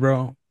games on there,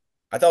 bro.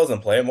 I thought I was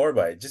gonna play it more,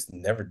 but I just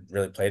never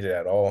really played it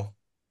at all.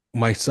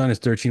 My son is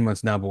 13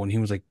 months now, but when he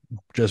was like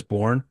just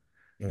born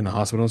in the Mm.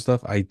 hospital and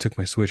stuff, I took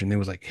my Switch and it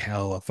was like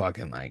hella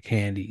fucking like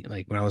handy.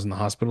 Like when I was in the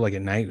hospital, like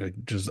at night, like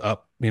just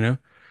up, you know?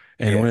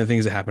 And one Yeah. of the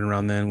things that happened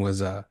around then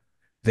was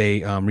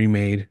they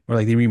remade or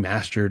like they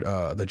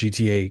remastered the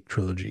GTA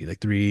trilogy, like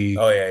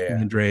three Oh yeah, San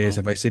yeah. Andreas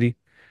and Mm. Vice City.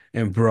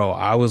 And bro,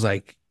 I was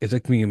like, it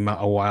took me a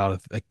while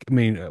to like, I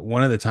mean,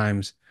 one of the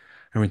times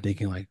I remember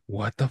thinking like,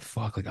 what the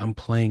fuck? Like I'm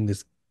playing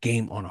this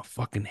game on a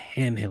fucking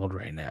handheld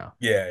right now.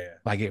 Yeah, yeah.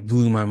 Like it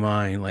blew my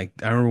mind. Like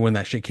I remember when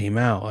that shit came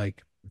out,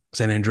 like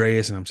San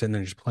Andreas, and I'm sitting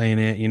there just playing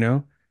it, you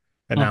know?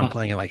 And now I'm Mhm.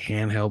 playing it like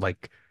handheld,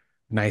 like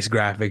nice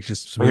graphics,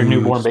 just Or your smooth,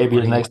 newborn just baby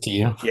is playing. next to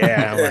you.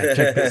 Yeah, I'm like,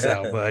 check this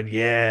out, bud.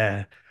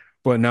 Yeah.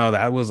 But no,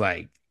 that was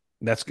like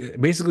that's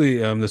basically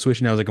the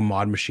Switch now is like a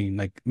mod machine,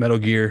 like Metal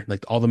Gear,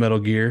 like all the Metal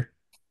Gear,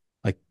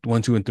 like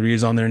one, two, and three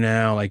is on there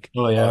now. Like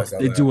Oh Oh, I yeah. saw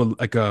they that. do a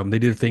like they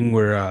did a thing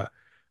where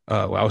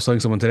well, I was telling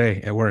someone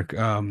today at work,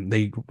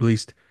 they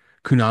released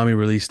Konami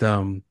released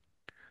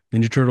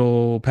Ninja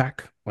Turtle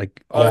pack,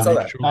 like Oh, all I the saw Ninja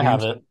Yeah, that. Turtle I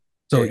have games. it.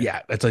 So Yeah,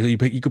 yeah, that's like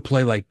you could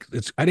play like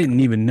it's. I didn't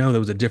even know there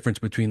was a difference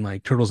between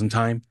like Turtles in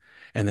Time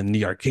and then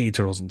the arcade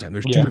Turtles in Time.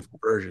 There's two Yeah. different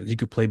versions. You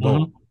could play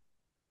both. Hmm.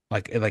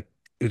 Like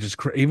it's just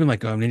even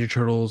like Ninja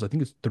Turtles. I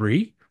think it's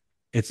three.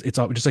 It's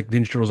all just like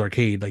Ninja Turtles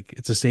arcade. Like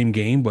it's the same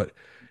game, but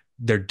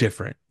they're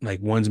different.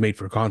 Like one's made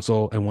for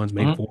console and one's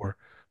made Hmm. for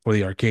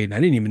the arcade. And I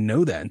didn't even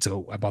know that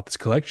until I bought this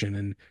collection,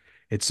 and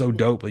it's so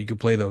dope. Like you could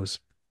play those.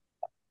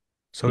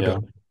 So Yeah.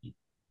 dope.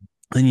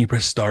 Then you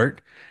press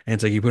start and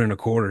it's like you put in a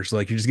quarter, so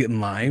like you're just getting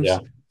lives, Yeah.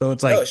 so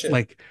it's oh like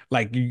shit.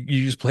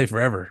 you just play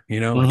forever, you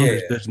know, like Hmm. Yeah,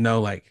 there's yeah.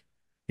 no like,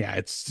 yeah,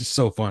 it's just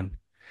so fun.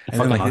 The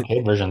And then fucking like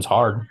arcade version's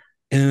hard.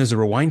 and then there's a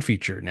rewind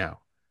feature now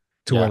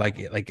to where Yeah. like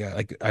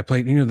I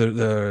played, you know,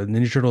 the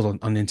Ninja Turtles on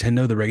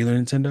Nintendo, the regular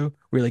Nintendo,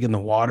 where you're like in the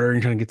water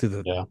and trying to get to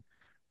the Yeah.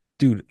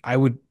 dude. I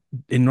would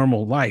in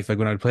normal life, like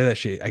when I'd play that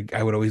shit,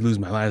 I would always lose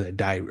my lives, I'd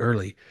die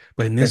early,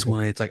 but in this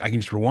one it's like I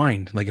can just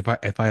rewind, like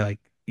if I like,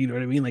 you know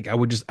what I mean, like I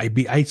would just I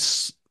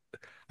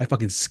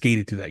fucking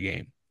skated through that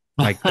game.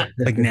 Like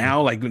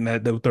now, like when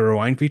the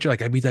rewind feature,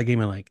 like I beat that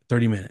game in like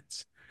 30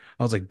 minutes.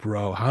 I was like,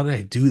 bro, how did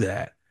I do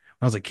that?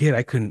 When I was a kid,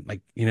 I couldn't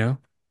like, you know,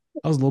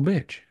 I was a little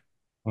bitch.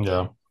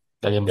 Yeah.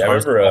 That game was Yeah, I hard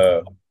as remember. fuck.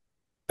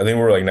 I think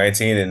we were like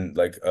 19, and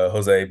like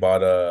Jose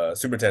bought a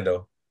Super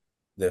Nintendo.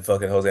 Then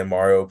fucking Jose and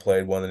Mario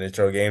played one of the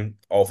Nintendo game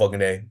all fucking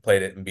day,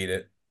 played it and beat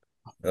it.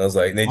 And I was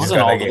like, they It just wasn't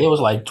got that all day. It game was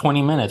like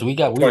 20 minutes. We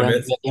 20 ran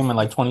through minutes. that game in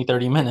like 20,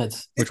 30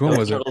 minutes. Which one It was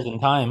was it? Turtles in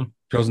Time.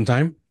 Chosen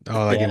Time?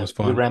 Oh, that game Yeah. was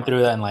We fun. ran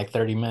through that in like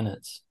 30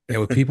 minutes. Yeah,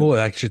 with people,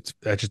 that's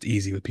just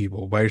easy with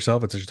people. By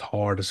yourself, it's just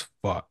hard as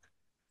fuck.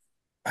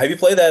 Have you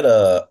played that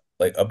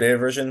like updated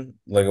version?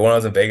 Like when I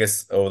was in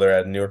Vegas over there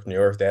at New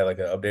York, they had like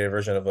an updated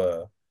version of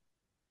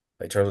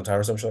like Turtles in Time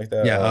or something like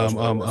that. I Yeah, don't know which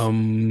one it was.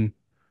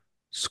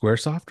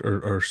 Squaresoft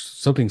or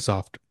something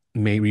soft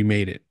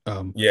remade it.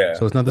 So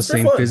Yeah, it's not the that's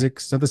pretty same fun.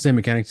 physics, not the same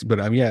mechanics,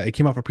 but yeah, it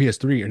came out for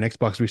PS3 and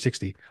Xbox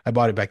 360. I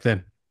bought it back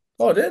then.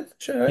 Oh, it did?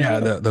 Shit, I didn't Yeah,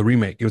 know. the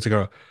remake. It was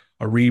like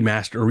a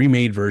remaster, a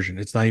remade version.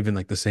 It's not even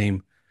like the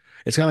same.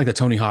 It's kind of like the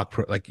Tony Hawk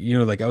Pro, like you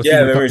know, like I was Yeah, I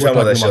thinking remember you we're talking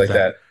about talking that shit about like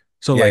that. that.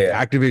 So Yeah, like yeah,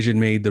 Activision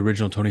made the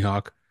original Tony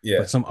Hawk, yeah.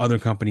 but some other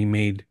company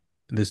made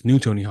this new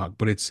Tony Hawk,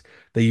 but it's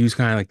they use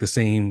kind of like the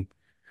same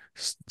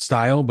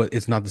style, but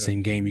it's not the Mm.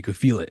 same game. You could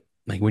feel it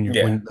like when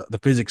Yeah. the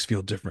physics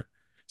feel different.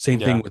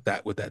 Same thing Yeah. with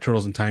that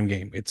Turtles in Time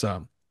game. It's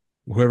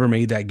whoever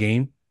made that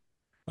game,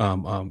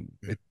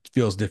 it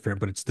feels different,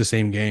 but it's the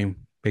same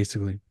game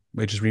basically.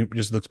 It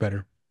just looks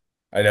better.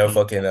 I know Mm.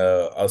 fucking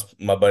I was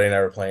my buddy and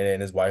I were playing it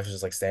and his wife was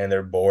just like standing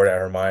there bored out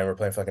of her mind. We're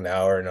playing fucking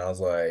hour and I was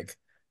like,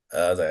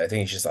 I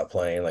think you should stop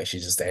playing. Like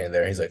she's just standing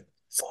there. He's like,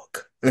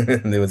 fuck.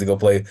 And they went to go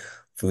play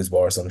foosball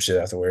or some shit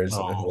afterwards.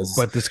 It Oh.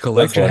 But this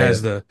was collection funny.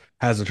 has the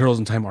Turtles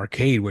in Time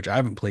arcade, which I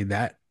haven't played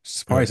that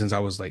probably Mm. since I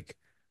was like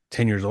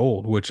 10 years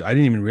old, which I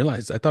didn't even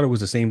realize. I thought it was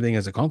the same thing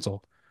as a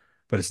console,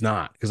 but it's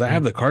not because I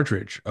have the Mhm.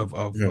 cartridge of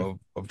Mhm.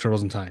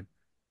 Turtles in Time,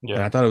 and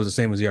Yeah. I thought it was the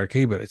same as the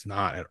arcade, but it's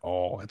not at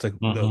all. It's like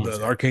Hmm.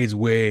 the arcade's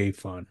way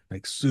fun,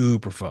 like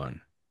super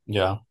fun.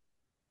 Yeah.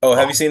 Oh,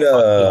 have you Oh, seen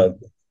fuck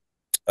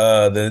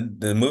yeah.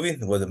 the movie?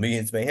 Was it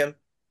Millions Mayhem?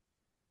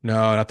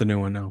 No, not the new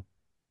one. No,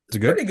 It's is it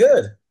good? pretty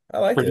good. I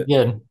liked Pretty it.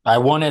 good. I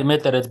won't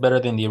admit that it's better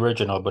than the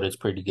original, but it's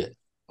pretty good.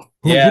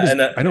 Who Yeah, does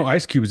and I know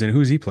Ice Cube's in it.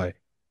 Who's he play?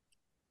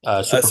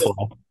 so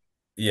Superfly.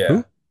 yeah,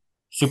 Who?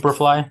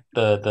 Superfly,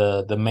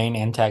 the main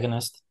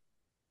antagonist.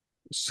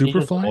 He's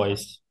just a Superfly?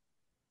 voice.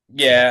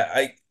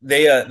 Yeah.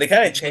 yeah. They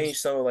kind of changed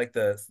some of like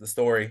the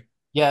story.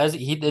 Yeah,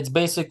 it's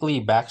basically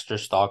Baxter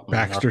Stockman.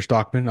 Or Baxter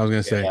Stockman. I was gonna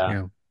Yeah, say, yeah,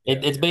 yeah. yeah,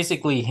 it's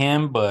basically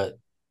him, but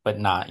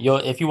not. You'll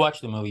if you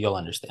watch the movie, you'll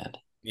understand.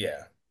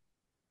 yeah.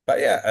 But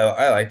yeah,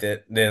 I liked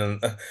it. Then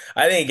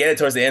I didn't get it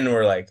towards the end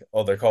where like,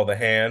 oh, they're called the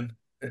hand,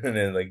 and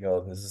then like,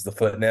 oh, this is the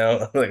foot now.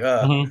 I'm like,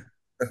 ah, Hmm.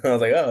 I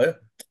was like, oh,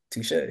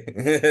 touche.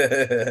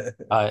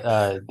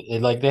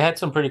 Like they had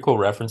some pretty cool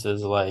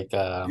references,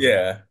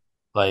 Yeah,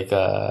 like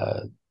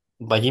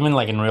like even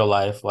like in real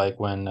life, like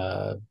when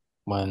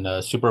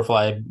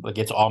Superfly like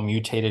gets all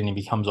mutated and he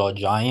becomes all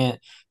giant,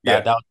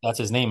 yeah. that's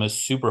his name is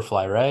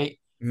Superfly, right?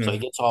 So he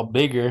Mhm. gets all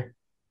bigger,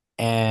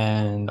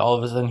 and all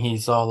of a sudden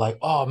he's all like,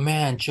 "Oh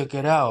man, check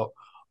it out!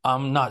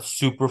 I'm not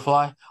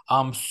Superfly,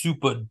 I'm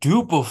Super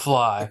Duper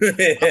Fly.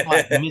 I'm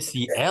like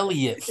Missy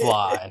Elliott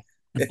Fly."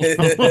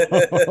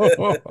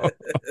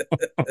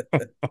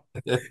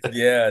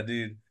 Yeah,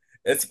 dude.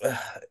 It's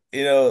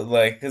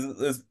like because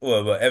it's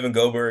what, Evan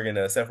Goldberg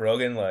and Seth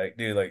Rogen, like,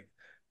 dude, like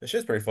the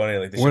shit's pretty funny.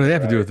 Like the What shit do they they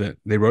have to do write. with it?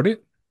 They wrote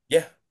it?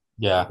 Yeah,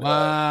 Yeah.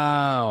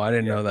 Wow, I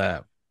didn't yeah, know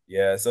that.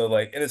 yeah. So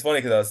like, and it's funny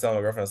because I was telling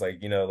my girlfriend, I was like,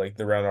 like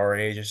they're around our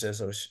age and shit,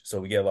 so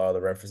we get a lot of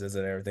the references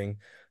and everything.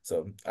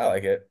 So I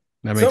like it.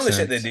 That Some makes of the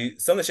shit they sense. do,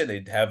 some of the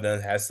shit they have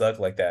done has stuck,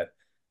 like that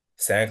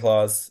Santa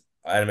Claus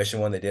animation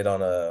one they did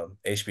on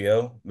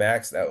HBO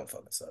Max. That one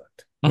fucking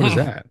sucked. What is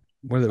that?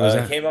 What was It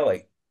that? came out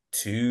like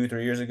 2,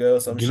 3 years ago.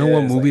 Some You know what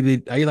shit. It's movie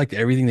like they I liked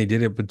everything they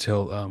did up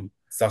until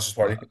Sausage uh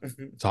Party.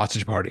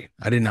 Sausage Party.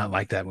 I did not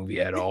like that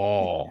movie at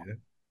all. Yeah.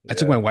 I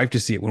took my Yeah. wife to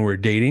see it when we were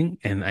dating,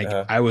 and like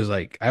Uh-huh. I was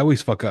like, I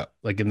always fuck up.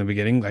 Like in the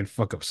beginning, I'd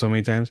fuck up so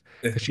many times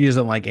because she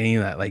doesn't like any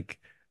of that. Like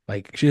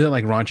she doesn't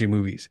like raunchy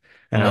movies,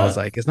 and I was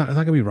Uh-huh. like, it's not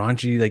gonna be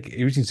raunchy. Like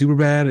everything super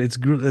bad. It's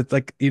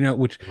like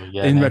which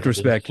Yeah, in man, because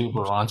it's retrospect,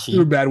 super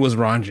super raunchy. bad was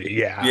raunchy.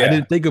 Yeah, I Yeah.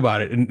 didn't think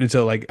about it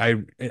until like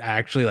I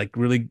actually like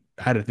really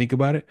had to think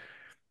about it.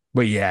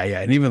 But yeah,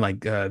 yeah, and even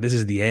like this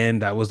is the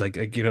end. I was like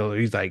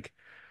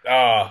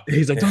Ah.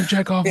 he's like, don't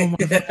check off on my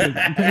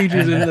fucking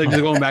pages and like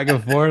just going back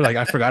and forth. Like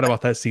I forgot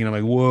about that scene. I'm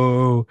like,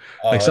 whoa,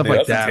 like Oh, stuff dude, I like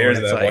was in that where tears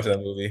of it's that watching like, that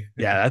movie.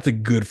 yeah, that's a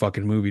good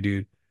fucking movie,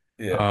 dude.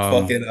 Yeah.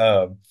 Um,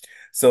 Fucking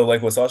so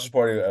like with Sausage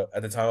Party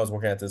at the time I was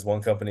working at this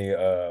one company,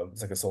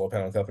 it's like a solar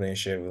panel company and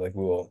shit. We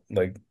will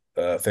like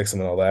fix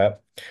them and all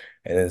that.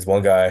 And there's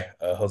one guy,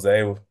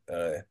 Jose,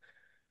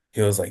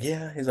 he was like,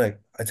 yeah, he's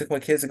like, I took my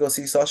kids to go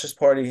see Sausage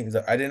Party. He's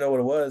like, I didn't know what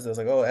it was. I was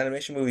like, oh,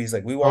 animation movie. He's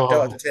like, we walked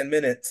out after Oh, 10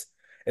 minutes.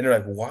 And they're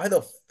like, why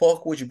the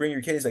fuck would you bring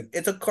your kid? He's like,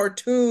 it's a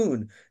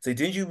cartoon. It's like,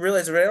 didn't you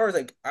realize it's rated R? He's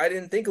like, I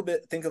didn't think of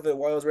it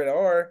while it was rated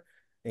R.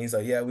 And he's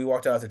like, yeah, we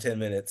walked out after 10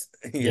 minutes.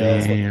 He had all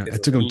his yeah. fucking damn, kids it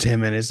with took him him. 10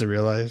 minutes to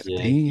realize. Yeah.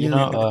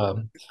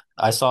 Damn.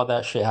 I saw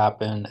that shit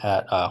happen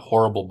at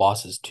Horrible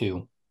Bosses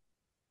too.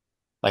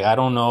 Like I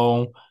don't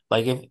know,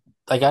 like if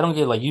like I don't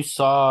get like you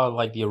saw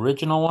like the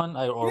original one,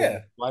 or Yeah.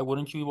 why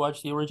wouldn't you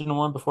watch the original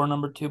one before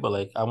number two? But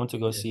like I went to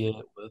go Yeah. see it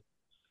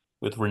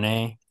with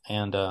Renee,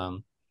 and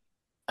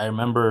I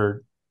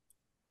remember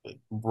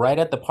right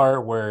at the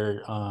part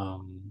where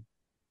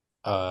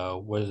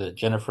what is it,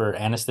 Jennifer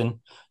Aniston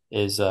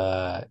is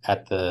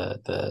at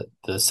the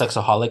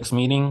sexaholics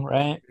meeting,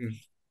 right? Mhm.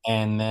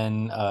 And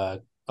then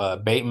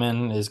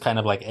Bateman is kind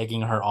of like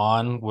egging her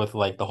on with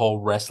like the whole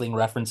wrestling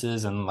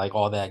references and like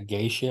all that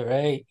gay shit,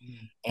 right?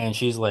 And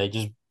she's like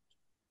just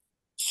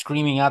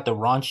screaming out the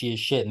raunchiest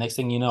shit. Next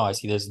thing you know, I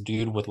see this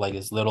dude with like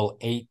this little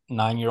 8,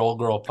 9 year old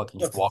girl fucking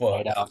just What the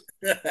walk right fuck? out.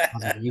 I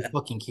was like, are you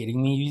fucking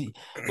kidding me?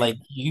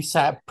 You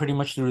sat pretty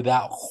much through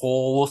that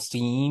whole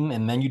scene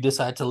and then you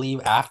decide to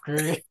leave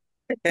after?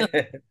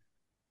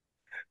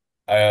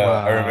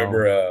 I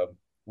remember Wow.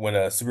 when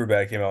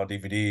Superbad came out on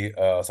DVD,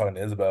 I was talking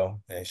to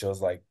Isabel and she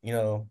was like,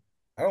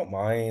 I don't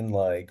mind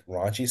like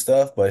raunchy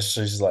stuff, but she's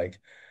just like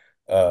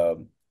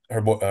um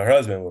her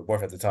husband, or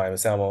boyfriend at the time,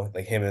 Samuel,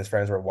 like him and his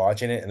friends were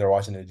watching it and they're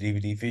watching the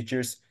DVD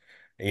features.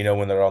 And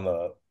when they're on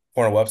the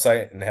porn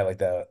website and they have like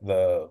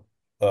the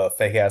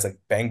fake ass like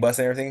bang bus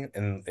and everything.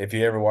 And if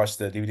you ever watch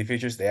the DVD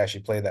features, they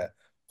actually play that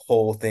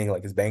whole thing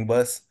like it's bang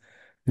bus.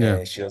 Yeah.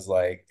 And she was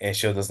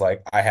just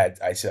like, I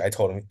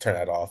told him to turn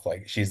that off.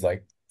 Like she's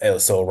like, it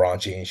was so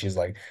raunchy, and she's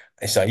like,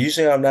 and so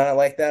usually I'm not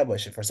like that,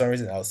 but for some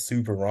reason I was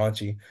super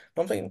raunchy.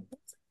 I'm thinking,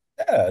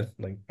 yeah,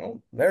 like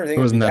It everything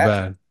would be wasn't that that.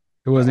 bad.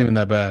 It wasn't No, even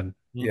that bad. Mhm.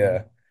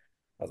 yeah.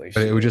 I was like,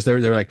 But it was shit. just they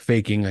were like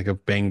faking like a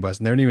bang bus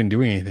and they weren't even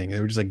doing anything. They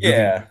were just like goofy.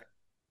 Yeah,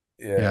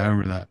 Yeah, I yeah.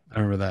 remember that. I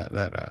remember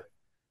that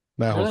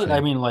that whole Really? I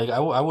thing. mean, like I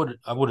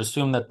would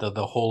assume that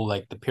the whole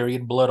like the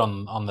period blood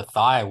on the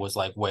thigh was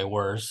like way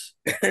worse.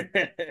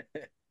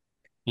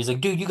 He's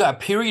like, dude, you got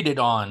perioded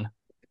on.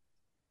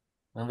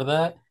 Remember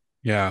that?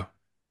 Yeah.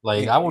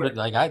 Like I would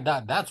like I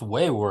that that's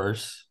way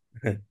worse.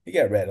 You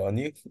got rat on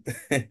you.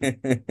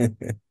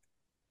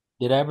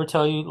 Did I ever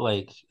tell you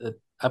like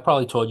I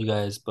probably told you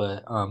guys,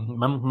 but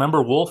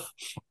remember Wolf,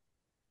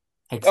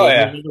 Oh Xavier's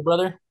yeah. older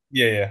brother?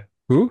 Yeah, yeah.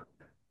 Who?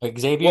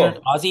 Xavier,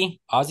 Well,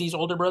 Ozzy's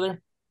older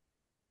brother.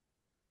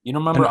 You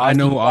don't I remember know, I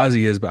know Ozzy who got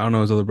Ozzy is, but I don't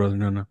know his other brother.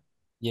 No, no.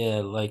 yeah,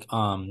 like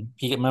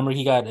he remember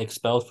he got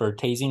expelled for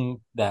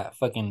tasing that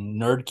fucking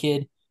nerd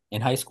kid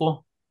in high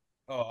school?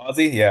 oh,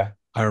 Ozzy, yeah.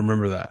 I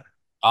remember that.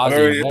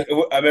 Ozzy, right?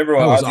 I remember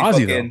when That was Ozzy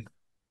Ozzy though. fucking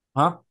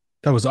Huh?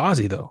 That was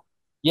Ozzy though.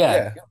 Yeah.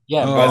 yeah.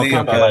 Yeah, but Oh, I'm okay, Ozzy talking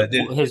about okay.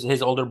 like did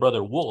his older brother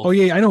Oh Wolf.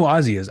 yeah, yeah, I know who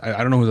Ozzy is.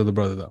 I don't know his other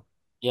brother though.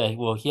 Yeah,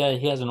 well he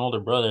has an older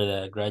brother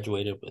that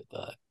graduated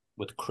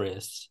with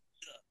Chris.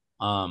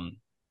 Um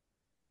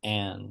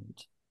and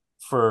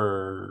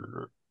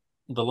for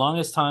the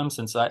longest time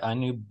since I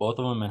knew both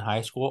of them in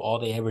high school, all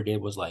they ever did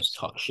was like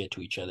talk shit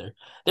to each other.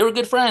 They were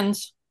good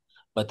friends,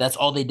 but that's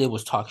all they did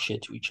was talk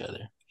shit to each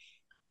other.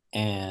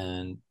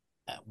 And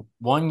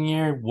one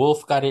year,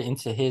 Wolf got it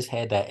into his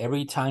head that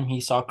every time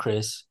he saw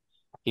Chris,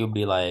 he would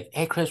be like,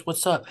 "Hey, Chris,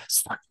 what's up?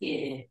 Suck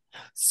it,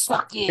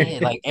 suck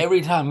it." Like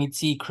every time he'd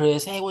see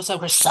Chris, "Hey, what's up,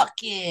 Chris? Suck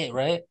it,"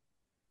 right?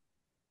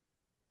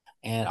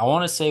 And I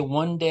want to say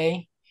one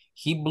day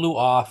he blew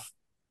off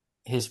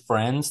his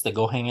friends to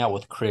go hang out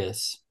with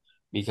Chris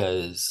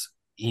because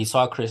he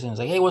saw Chris and was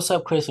like, "Hey, what's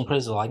up, Chris?" And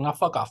Chris is like, "No,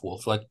 fuck off,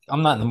 Wolf. Like,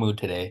 I'm not in the mood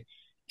today."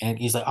 And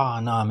he's like, "Oh,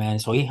 no, man."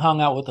 So he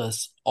hung out with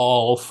us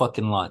all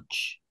fucking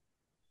lunch.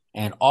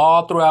 And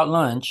all throughout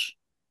lunch,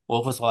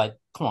 Wolf was like,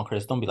 "Come on,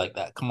 Chris, don't be like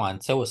that. Come on,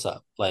 say what's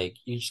up. Like,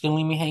 you're just gonna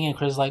leave me hanging."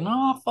 Chris is like,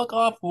 "No, fuck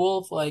off,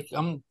 Wolf. Like,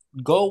 I'm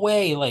go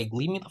away. Like,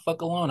 leave me the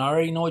fuck alone. I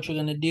already know what you're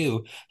gonna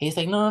do." He's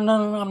like, "No, no,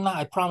 no, no, no, I'm not.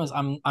 I promise.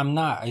 I'm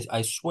not.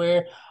 I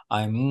swear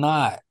I'm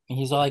not." And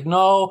he's like,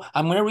 "No,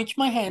 I'm gonna reach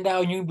my hand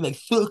out and you'll be like,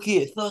 suck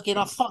it.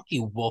 I'll fuck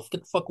you, Wolf.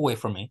 Get the fuck away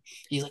from me."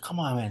 He's like, "Come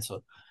on, man."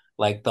 So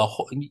like the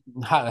whole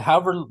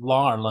however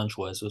long our lunch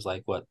was, it was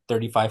like what,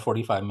 35,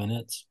 45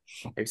 minutes,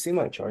 Have you seen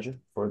my charger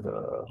for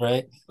the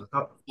right?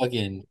 laptop?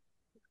 Fucking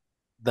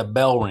the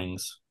bell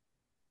rings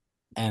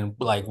and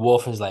like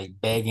Wolf is like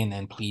begging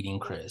and pleading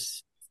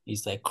Chris.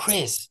 He's like,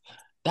 "Chris,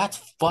 that's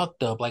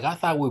fucked up. Like I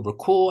thought we were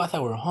cool. I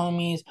thought we were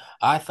homies.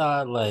 I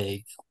thought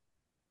like,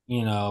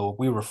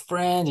 we were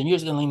friends and you're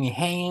just gonna leave me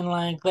hanging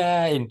like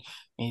that." And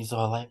he's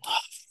all like, "Oh,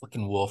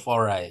 fucking Wolf,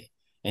 all right."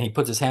 And he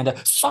puts his hand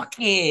up, "Suck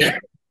it."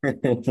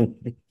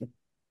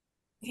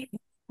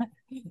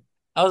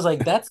 I was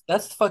like,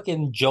 that's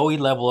fucking Joey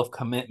level of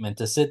commitment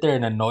to sit there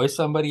and annoy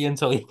somebody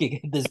until he can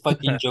get this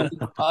fucking joke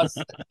across.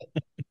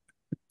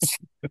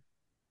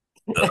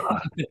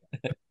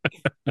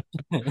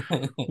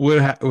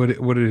 What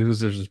was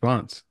his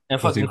response?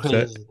 And Was he fucking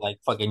Chris upset? is like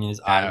fucking his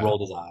eye Yeah.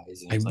 rolled his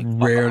eyes and he's like,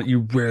 fuck off. You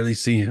rarely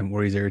see him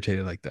where he's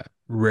irritated like that.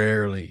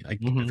 Rarely. Like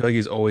I Hmm. feel like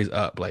he's always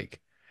up. Like,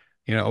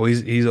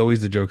 always he's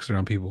always the jokester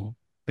on people.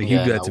 Like he'd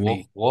Yeah, do that no, to Wolf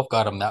me. Wolf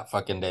got him that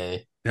fucking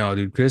day. No,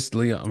 dude, Chris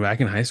Leon back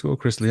in high school,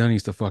 Chris Leon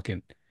used to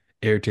fucking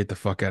irritate the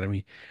fuck out of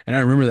me. And I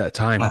remember that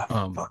time, Ah,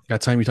 fuck.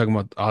 that time you talking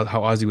about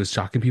how Ozzy was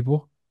shocking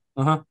people.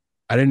 Uh-huh.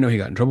 I didn't know he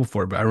got in trouble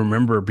for it, but I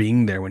remember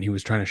being there when he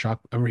was trying to shock.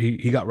 I remember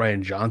he got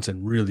Ryan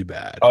Johnson really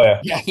bad. Oh yeah.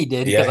 Yeah, he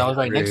did because I Yeah. was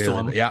right next to Really bad.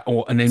 him. Yeah.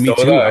 Well, and then me So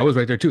was too. I I. was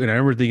right there too. And I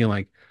remember thinking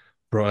like,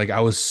 bro, like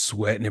I was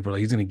sweating it, bro.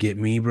 Like, he's gonna get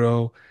me,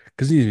 bro.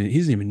 Because he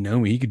doesn't even know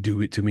me. He could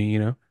do it to me.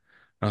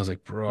 I was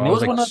like, bro, And I it was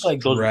was like one of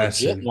like those legit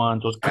stressing.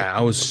 ones. Those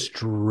I was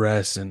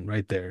stressing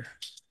right there.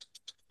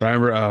 But I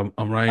remember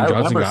Ryan I Johnson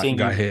remember got seeing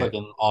got you hit.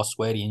 fucking all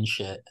sweaty and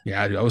shit.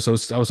 Yeah, dude, I was so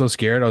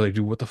scared. I was like,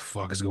 dude, what the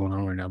fuck is going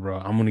on right now, bro?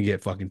 I'm gonna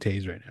get fucking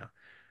tased right now.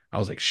 I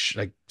was like,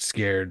 like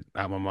scared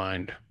out of my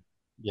mind.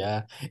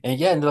 Yeah. And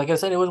yeah, and like I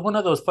said, it was one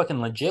of those fucking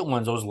legit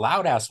ones, those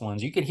loud ass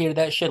ones. You could hear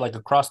that shit like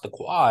across the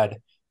quad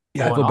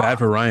Yeah, I going felt bad off.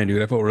 for Ryan,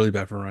 dude. I felt really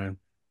bad for Ryan.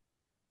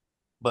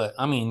 But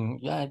I mean,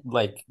 yeah,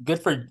 like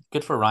good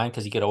for Ryan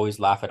because he could always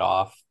laugh it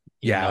off,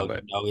 even Yeah, though but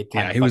it kind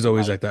yeah, of he was fucking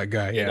always like like that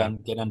guy. Yeah.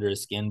 get under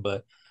his skin.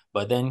 But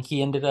then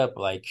he ended up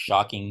like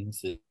shocking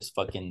this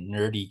fucking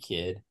nerdy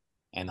kid,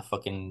 and the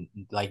fucking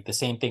like the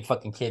same thing.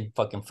 Fucking kid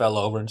fucking fell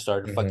over and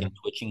started fucking Mhm.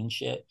 twitching and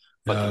shit.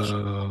 Fucking shit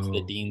went to the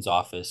No. dean's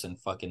office and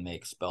fucking they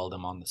expelled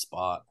him on the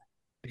spot.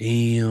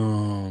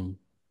 Damn.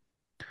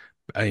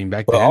 I mean,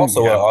 back But then,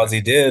 also yeah, what but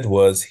Ozzy did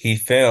was he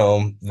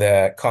filmed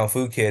that Kung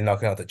Fu kid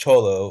knocking out the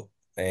Cholo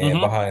and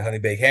Mm-hmm. behind Honey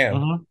Baked Ham.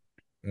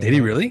 Mm-hmm. did he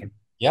Hmm. really?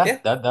 Yeah, Yeah.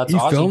 that's He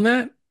filmed Ozzy.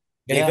 that?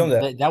 Yeah, he Yeah, filmed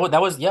that.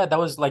 that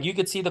was like you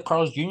could see the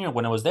Carl's Jr.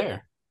 when it was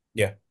there.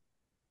 Yeah.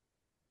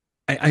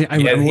 I Yeah,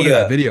 remember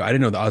that video. I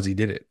didn't know the Ozzy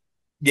did it.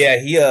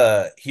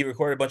 he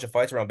recorded a bunch of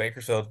fights around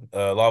Bakersfield,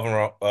 a lot of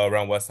them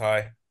around West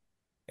High.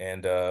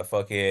 And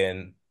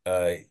fucking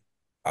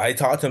I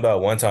talked to him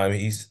about one time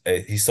he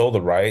sold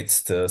the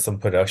rights to some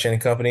production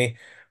company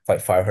for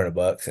like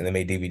 $500 and they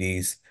made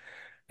DVDs.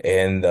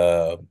 And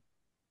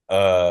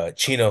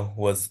Chino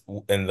was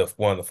in the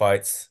one of the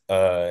fights.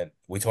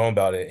 We told him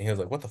about it, and he was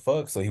like, "What the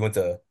fuck?" So he went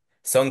to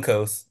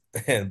Suncoast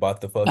and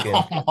bought the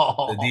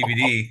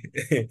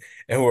DVD,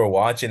 and we were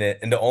watching it.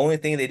 And the only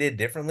thing they did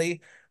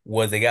differently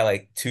was they got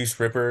like two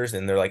strippers,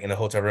 and they're like in a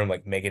hotel room,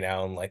 like making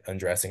out and like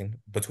undressing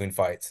between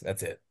fights.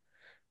 That's it.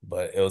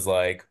 But it was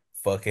like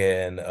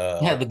fucking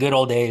Yeah, the good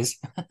old days.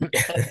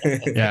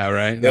 Yeah,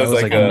 right. it That was was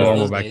like like I miss normal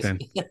those back days. then.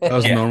 That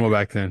was yeah. normal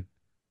back then.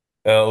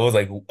 It was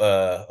like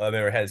I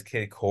remember had his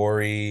kid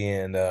Corey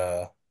and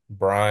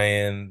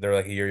Brian. They're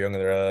like a year younger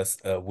than us.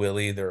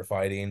 Willie, they were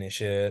fighting and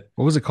shit.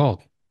 What was it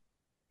called?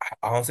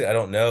 Honestly, I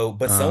don't know,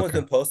 but someone's Okay.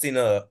 been posting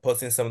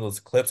some of those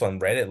clips on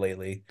Reddit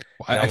lately,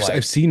 and I'm I've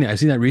like, seen it. I've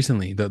seen that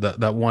recently.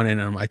 That one,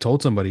 and I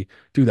told somebody,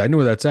 dude, I know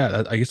where that's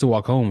at. I used to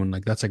walk home, and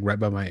like that's like right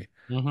by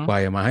Hmm.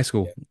 my high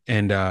school. yeah,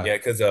 And yeah,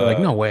 because they're like,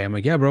 no way. I'm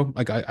like, yeah, bro.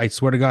 Like I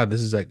swear to God,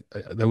 this is like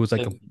that was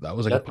like a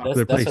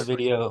popular That's a place.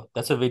 video.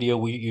 That's a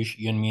video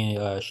you and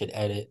me should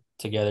edit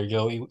together,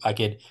 Joey. I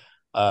could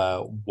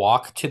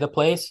walk to the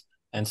place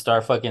and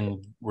start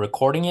fucking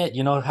recording it.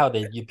 You know how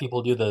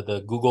people do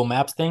the Google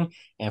Maps thing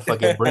and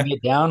fucking bring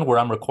it down where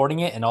I'm recording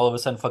it, and all of a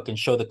sudden fucking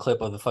show the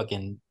clip of the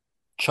fucking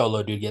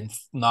cholo dude getting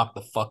knocked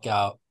the fuck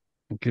out.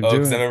 You can oh, do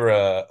because I it.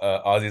 remember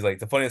Ozzy's like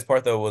the funniest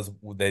part though was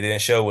they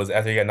didn't show was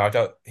after he got knocked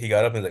out, he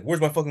got up and was like, "Where's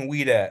my fucking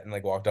weed at?" and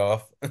like walked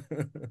off.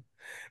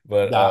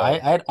 But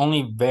Yeah,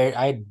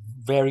 I'd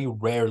very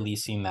rarely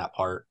seen that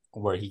part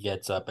where he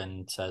gets up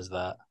and says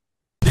that.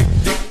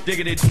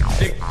 Diggity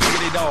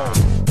dog.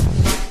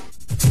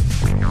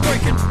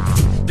 Breaking.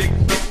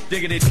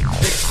 Diggity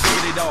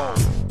dog.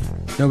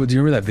 No, but do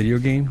you remember that video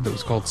game that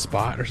was called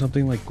Spot or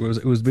something? Like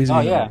it was Oh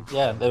basically yeah,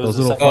 yeah. There was those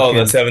the little second oh, the fucking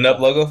one. 7 Up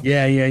logo.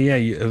 yeah.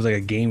 It was like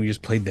a game. You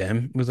just played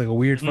them. It was like a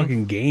weird Mhm.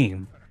 fucking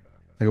game.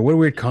 Like what a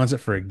weird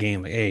concept for a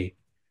game. Like, hey,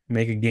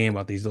 make a game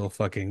about these little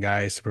fucking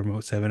guys to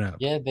promote Seven Up.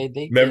 Yeah, they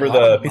did a Remember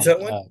lot of the them. Pizza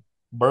Like Hut one?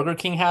 Burger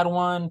King had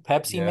one.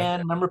 Pepsi Yeah. Man,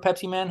 remember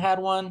Pepsi Man had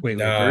one. Wait,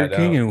 Nah, I Burger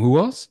King don't. and who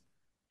else?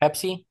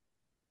 Pepsi.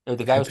 The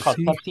guy was called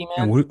Pepsi. Pepsi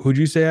And Man. who'd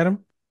you say,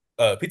 Adam?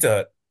 Pizza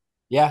Hut.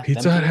 Yeah, them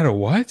Pizza Hut two. had a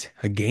what?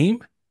 A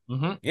game?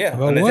 Hmm. Yeah,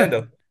 About on what?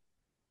 Nintendo.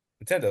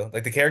 Nintendo.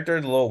 Like the character,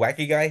 the little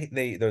wacky guy,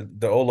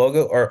 the old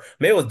logo, or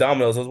maybe it was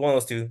Domino's. It was one of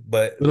those two.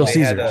 But Little they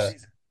had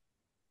Caesars.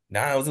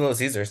 nah, it was Little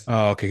Caesars.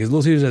 Oh, okay. Because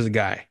Little Caesars has a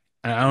guy.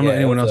 I don't know Yeah,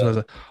 it anyone was else who has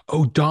a.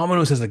 Oh,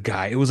 Domino's has a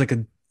guy. It was like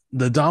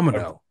the a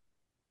domino,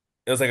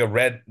 it was like a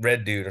red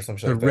dude or some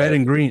shit the like red that.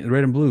 and green,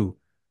 red and blue,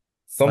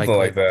 Something like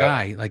like that.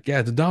 guy. Like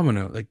yeah, the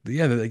domino. Like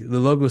yeah, the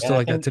logo is And still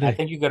like that I today.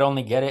 think you could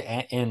only get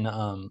it in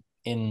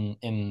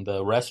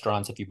the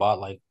restaurants if you bought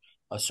like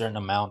a certain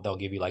amount. They'll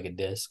give you like a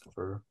disc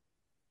for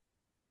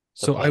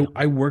to So play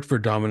I on. worked for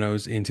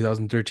Domino's in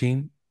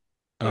 2013.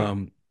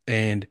 Hmm.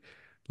 And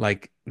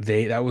like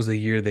that was the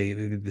year they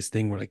did this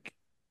thing where like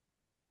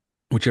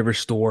whichever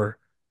store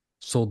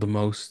sold the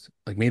most,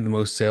 like made the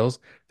most sales,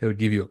 they would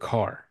give you a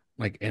car.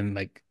 Like and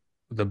like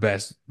the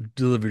best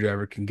delivery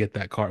driver can get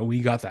that car.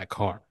 We got that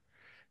car.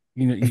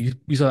 You know,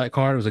 you saw that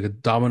car. It was like a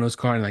Domino's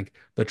car, and like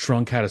the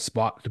trunk had a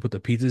spot to put the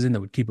pizzas in that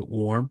would keep it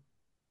warm.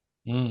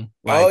 Mm.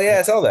 Oh Like yeah,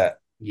 I saw that.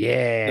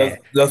 yeah.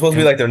 That was supposed to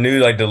be And like their new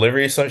like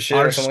delivery shit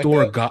or something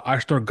like that.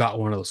 our store got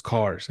one of those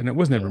cars, and it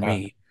was never Yeah. Uh,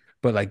 me,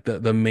 but like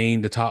the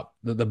main, the top,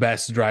 the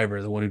best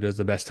driver, the one who does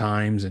the best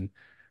times and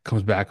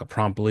comes back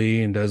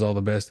promptly and does all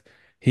the best.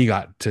 He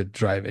got to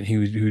drive it. And he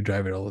would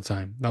drive it all the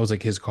time. That was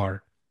like his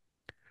car.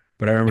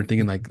 But I remember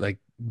thinking like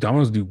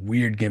Domino's do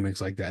weird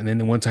gimmicks like that. And then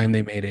the one time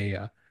they made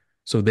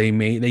so they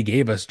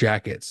gave us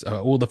jackets.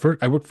 Well, the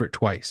first I worked for it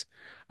twice.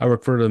 I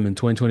worked for them in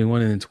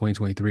 2021 and then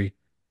 2023.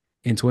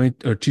 In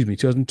 20 or excuse me,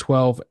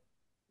 2012,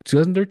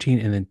 2013,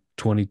 and then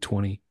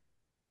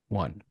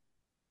 2021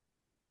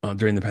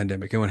 during the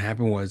pandemic. And what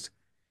happened was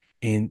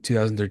in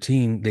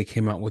 2013, they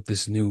came out with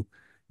this new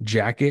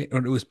jacket,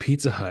 or it was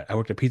Pizza Hut. I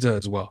worked at Pizza Hut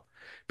as well.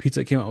 Pizza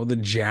Hut came out with a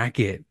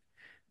jacket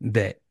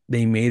that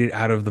they made it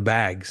out of the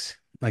bags.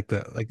 Like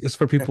it's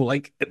for people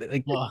like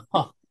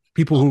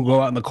people who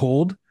go out in the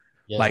cold,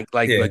 Yeah.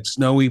 yeah. like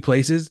snowy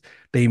places.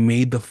 They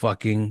made the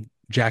fucking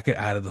jacket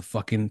out of the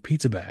fucking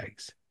pizza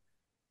bags.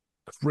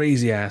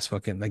 Crazy ass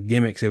fucking like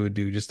gimmicks they would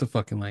do just to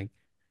fucking like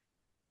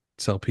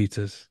sell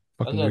pizzas. That's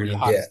Fucking gonna be weirdos.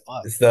 hot Yeah. as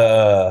fuck. It's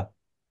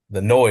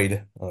the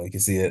Noid. Oh, you can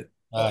see it.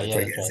 I Yeah,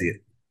 probably that's can't right. see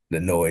it. The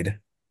Noid.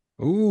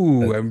 Ooh,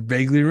 The, I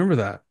vaguely remember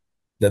that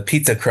the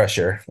Pizza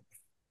Crusher.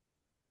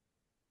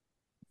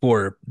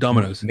 for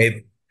Domino's.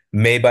 Made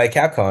made by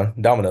Capcom,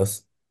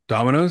 Domino's.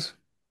 Domino's?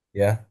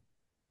 Yeah.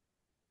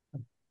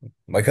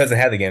 My cousin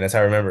had the game, that's how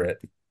I remember it.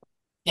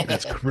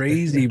 That's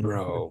crazy,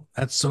 bro.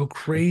 That's so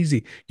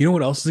crazy. You know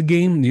what else is a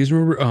game? Do you guys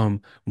remember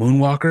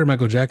Moonwalker,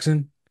 Michael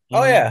Jackson? Oh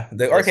Hmm. yeah,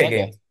 the The arcade Sega.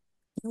 game.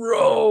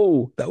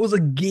 Bro, that was a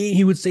game.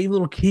 He would save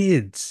little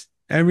kids.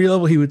 Every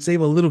level, he would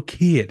save a little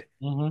kid.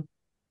 Hmm.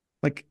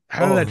 Like,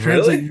 how did Oh, that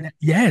translate? really?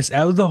 Yes,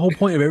 that was the whole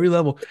point of every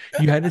level.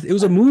 You had this, it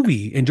was a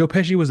movie, and Joe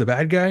Pesci was the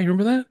bad guy.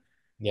 Remember that?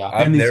 Yeah.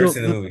 I've And never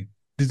seen the movie.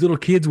 these little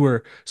kids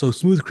were so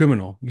Smooth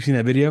Criminal. You seen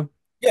that video?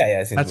 Yeah, yeah,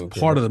 I've seen the That's movie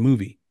part of Criminal. the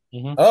movie.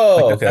 Hmm. Like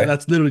Oh, okay.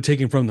 that's literally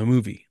taken from the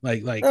movie.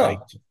 Oh,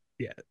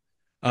 Yeah.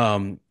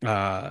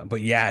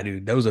 But yeah,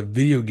 dude, that was a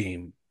video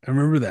game. I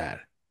remember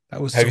that.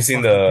 That was Have you so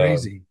seen fucking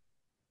crazy.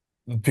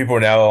 people are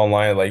now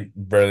online like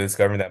barely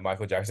discovering that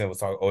Michael Jackson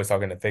was always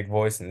talking in a fake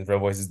voice and his real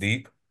voice is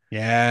deep?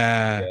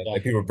 Yeah. Yeah, Yeah.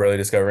 like people are barely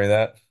discovering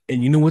that.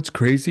 And you know what's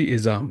crazy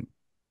is um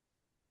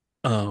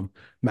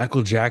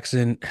Michael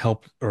Jackson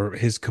helped, or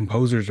his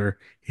composers or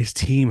his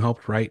team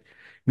helped write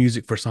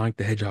music for Sonic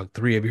the Hedgehog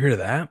 3. Have you heard of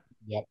that?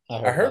 Yep. I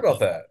I heard heard about about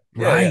that. that.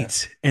 Yeah, yeah,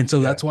 Right. And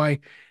so yeah. that's why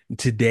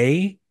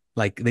today,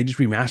 like they just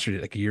remastered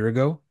it like a year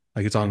ago.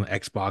 Like it's on Mm, the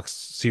Xbox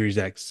Series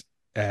X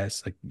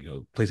S, like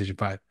PlayStation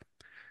 5,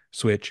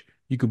 Switch.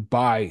 You could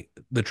buy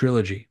the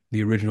trilogy,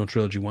 the original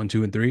trilogy, one,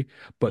 two, and three,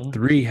 but Mhm.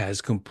 three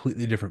has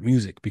completely different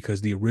music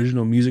because the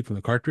original music from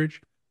the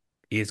cartridge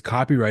is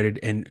copyrighted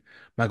and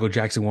Michael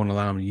Jackson won't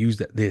allow him to use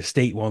that. The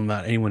estate won't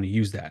allow anyone to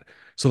use that.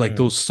 So like mm,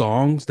 those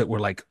songs that were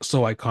like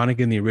so iconic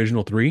in the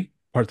original three,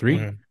 part three,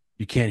 mm.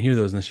 you can't hear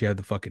those unless you have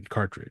the fucking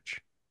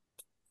cartridge.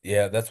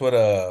 Yeah, that's what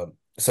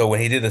so when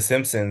he did The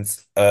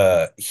Simpsons,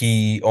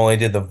 he only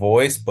did the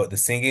voice, but the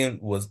singing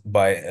was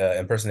by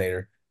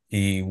impersonator.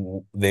 They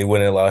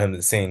wouldn't allow him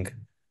to sing.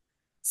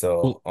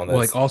 So on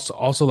Like this.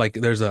 also like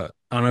there's a,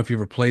 I don't know if you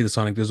ever played the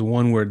Sonic. There's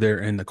one where they're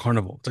in the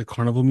carnival. It's like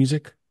carnival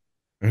music.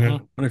 Hmm. Mhm. I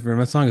don't know if you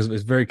remember that song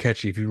is very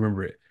catchy if you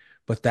remember it.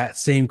 But that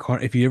same car,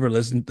 if you ever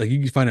listen, like you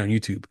can find it on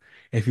YouTube.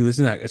 If you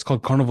listen to that, it's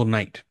called Carnival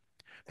Night,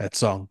 that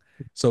song.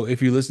 So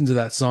if you listen to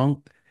that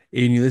song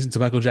and you listen to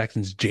Michael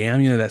Jackson's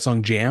Jam, you know that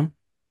song Jam,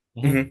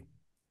 Mhm. Hmm.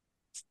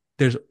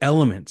 there's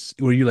elements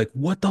where you're like,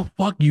 what the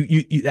fuck?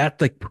 You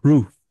that's like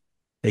proof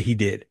that he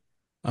did.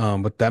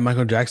 But that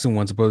Michael Jackson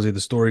one, supposedly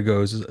the story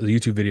goes, is a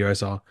YouTube video I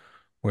saw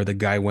where the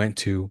guy went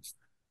to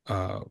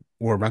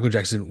where Michael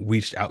Jackson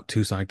reached out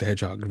to Sonic the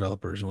Hedgehog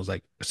developers and was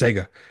like,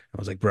 Sega. I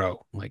was like,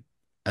 bro, like,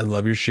 I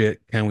love your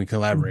shit. Can we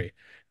collaborate?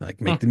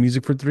 Like, make Hmm. the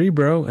music for three,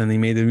 bro. And they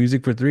made the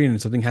music for three,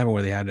 and something happened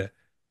where they had to,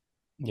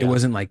 it Yeah.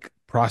 wasn't like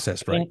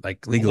I processed right, think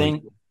like I legally.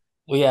 think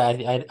well yeah,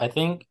 I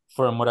think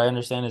from what I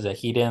understand is that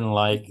he didn't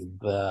like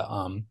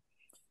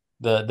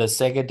the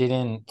Sega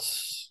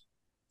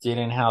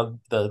didn't have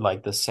the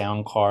like the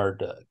sound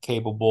card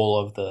capable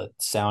of the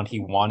sound he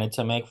wanted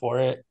to make for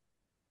it.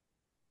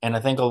 And I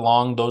think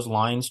along those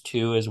lines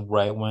too is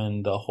right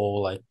when the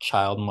whole like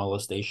child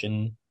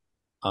molestation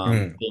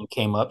Hmm. thing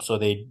came up, so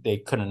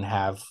they couldn't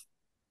have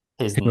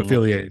his Him name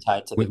affiliated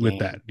tied to the with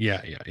that. game.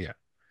 Yeah, yeah, yeah.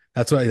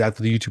 That's what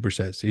the YouTuber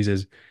says. He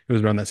says it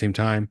was around that same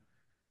time.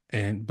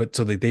 And but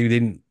so they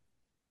didn't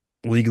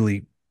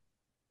legally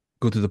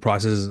go through the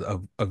process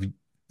of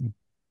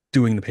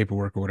doing the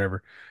paperwork or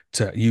whatever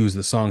to use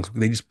the songs.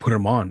 They just put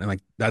them on, and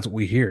like that's what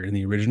we hear in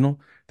the original.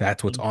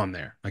 That's what's Mhm. on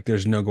there. Like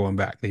there's no going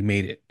back. They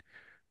made it,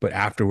 but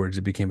afterwards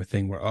it became a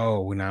thing where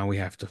oh, well, now we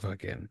have to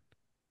fucking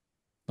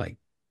like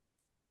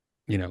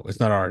it's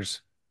not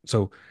ours.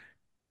 So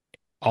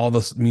all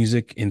the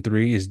music in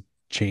three is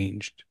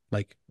changed,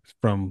 like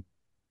from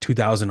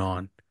 2000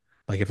 on.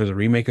 Like if there's a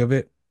remake of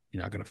it,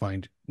 you're not gonna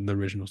find the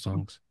original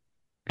songs.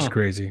 It's Huh.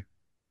 crazy.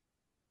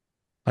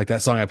 Like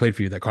that song I played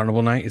for you, that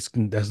Carnival Night,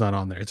 that's not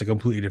on there. It's a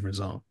completely different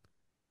song.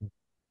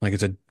 Like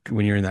it's a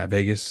when you're in that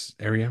Vegas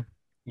area,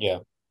 Yeah.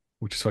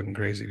 which is fucking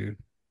crazy, dude.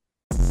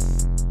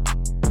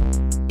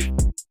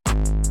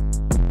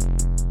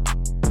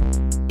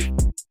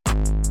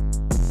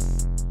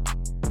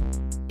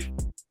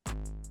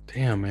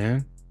 Damn,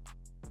 man.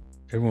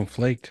 Everyone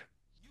flaked.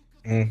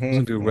 I was Hmm.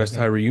 gonna do a Rest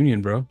Hmm. High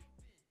reunion, bro.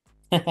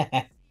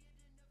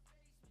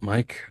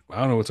 Mike, I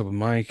don't know what's up with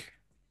Mike.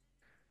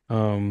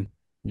 Um,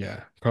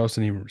 yeah, Carlos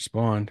didn't even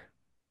respond.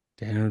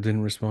 Daniel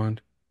didn't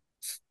respond.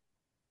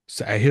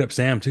 So I hit up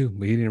Sam too,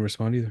 but he didn't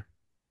respond either.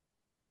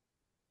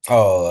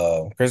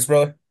 Oh, Chris'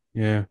 brother?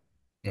 Yeah,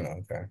 Oh,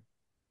 okay.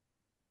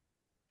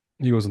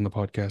 he was on the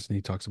podcast and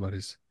he talks about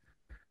his.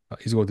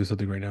 He's going through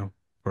something right now.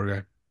 Poor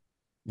guy.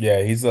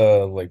 Yeah, he's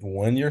like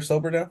 1 year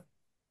sober now.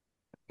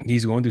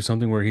 He's going through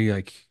something where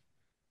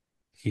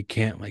he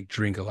can't like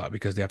drink a lot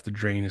because they have to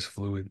drain his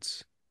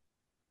fluids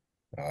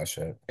Oh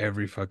shit.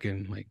 every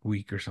fucking like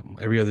week or something,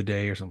 every other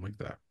day or something like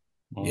that.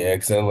 Yeah, Mm.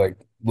 because like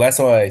last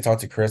time I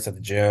talked to Chris at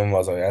the gym, I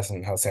was like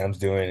asking how Sam's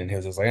doing, and he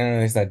was just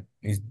like,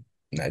 he's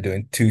not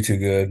doing too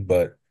good,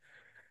 but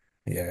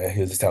yeah,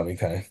 he was just telling me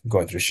kind of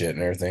going through shit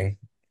and everything.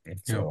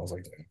 And so Yeah, I was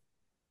like,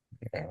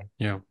 yeah,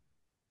 yeah,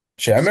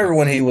 shit. I remember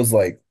when sucks. he was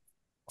like,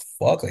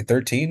 fuck, like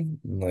 13,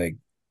 like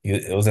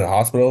it was in the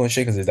hospital and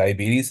shit because of his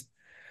diabetes.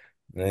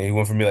 And then he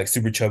went from being like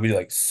super chubby to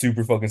like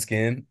super fucking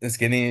skinny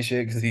and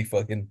shit because he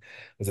fucking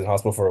was in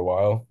hospital for a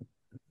while.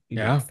 He been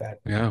Yeah, fat.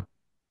 yeah.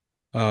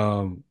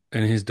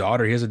 And his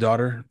daughter, he has a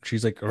daughter.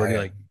 She's like Oh already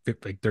yeah,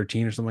 like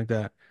 13 or something like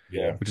that,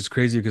 yeah. which is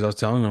crazy because I was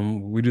telling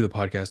him we do the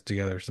podcast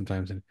together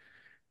sometimes, and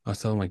I was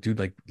telling him like, dude,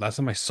 like last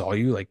time I saw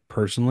you like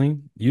personally,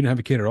 you didn't have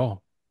a kid at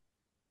all,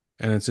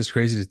 and it's just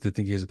crazy to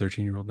think he has a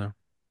 13-year-old now.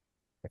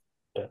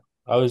 Yeah.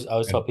 I always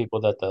tell And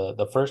people that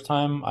the first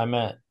time I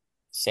met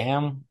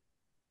Sam,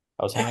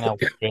 I was hanging out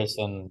with Chris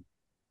and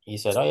he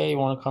said, "Oh yeah, you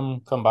want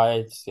to come by?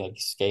 It's like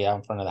skate out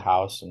in front of the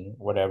house and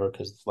whatever."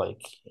 Because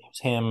like it was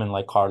him and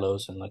like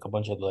Carlos and like a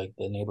bunch of like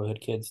the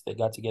neighborhood kids that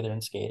got together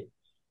and skate.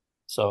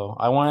 So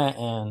I went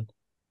and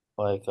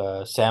Like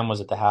Sam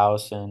was at the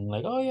house and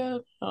like, oh yeah,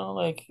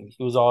 like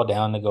he was all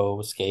down to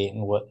go skate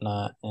and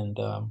whatnot. And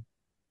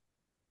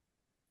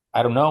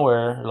out of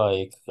nowhere,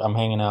 like I'm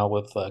hanging out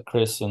with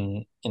Chris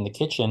in the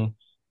kitchen,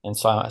 and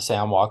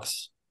Sam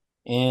walks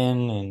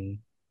in and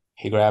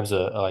he grabs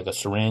a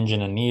syringe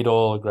and a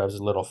needle, grabs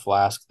a little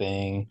flask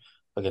thing,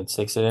 fucking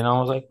sticks it in. I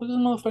was like, "What is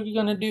this motherfucker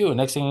gonna do?"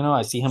 Next thing you know,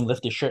 I see him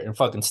lift his shirt and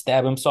fucking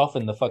stab himself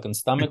in the fucking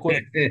stomach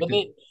with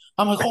it.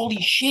 I'm like,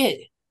 "Holy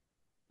shit!"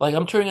 Like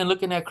I'm turning and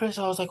looking at Chris.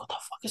 I was like, "What the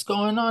fuck is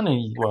going on?"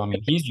 And well, I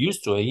mean, he's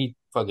used to it. He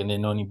fucking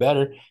didn't know any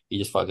better. He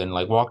just fucking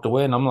like walked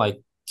away, and I'm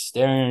like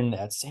staring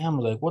at Sam,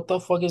 like, "What the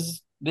fuck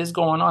is this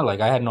going on?"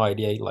 Like I had no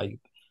idea, like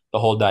the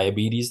whole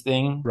diabetes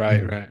thing.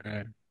 Right, right,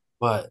 right.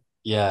 But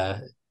yeah,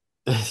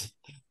 it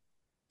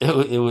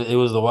was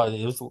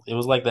it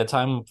was like that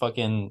time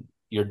fucking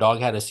your dog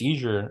had a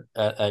seizure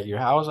at your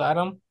house,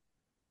 Adam.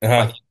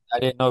 Like Uh-huh. I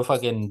didn't know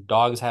fucking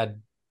dogs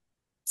had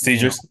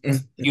Seizures.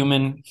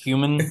 human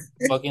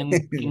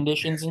fucking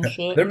conditions and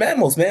shit. They're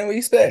mammals, man. What do you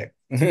expect?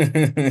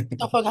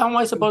 The fuck? How am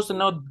I supposed to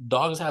know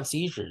dogs have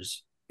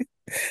seizures?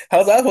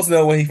 How's I supposed to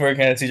know when he first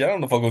had a seizure? I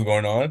don't know what the fuck was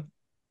going on.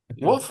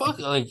 What fuck?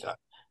 Like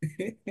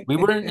we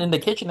were in the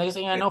kitchen. Next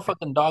thing I know,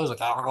 fucking dogs like,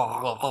 I'm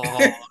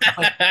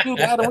like,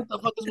 dude, Adam, what the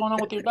fuck is going on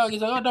with your dog?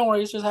 He's like, oh, don't worry,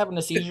 he's just having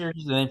a seizure.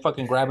 And then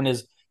fucking grabbing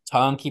his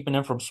tongue, keeping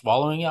him from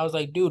swallowing it. I was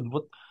like, dude,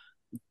 what?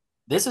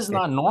 This is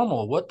not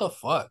normal. What the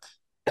fuck?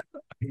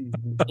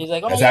 He's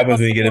like, oh That yeah, happens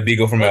when you get a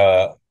beagle from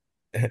but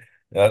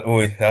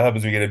that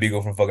happens when you get a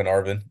beagle from fucking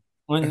Arvin.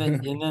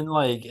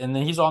 and then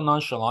he's all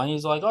nonchalant.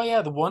 He's like, oh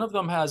yeah, the one of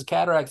them has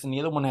cataracts and the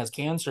other one has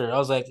cancer. I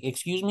was like,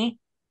 excuse me,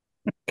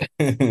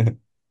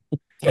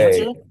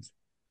 cancer?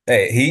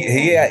 Hey, hey,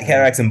 he Oh got man.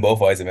 cataracts in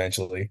both eyes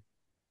eventually.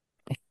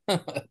 I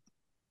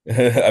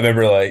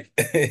remember like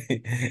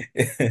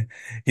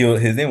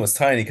his name was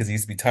Tiny because he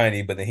used to be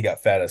tiny, but then he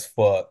got fat as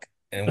fuck.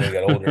 And when he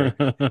got older,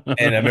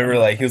 and I remember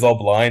like he was all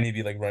blind, he'd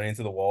be like running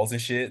into the walls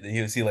and shit. Then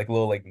he would see like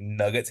little like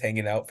nuggets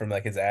hanging out from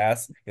like his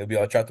ass. He'll be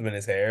all trapped up in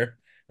his hair.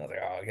 I was like,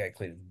 oh, I gotta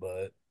clean his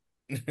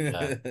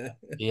Yeah. butt.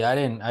 Yeah, I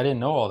didn't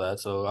know all that.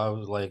 So I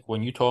was like,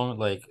 when you told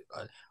me like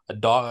a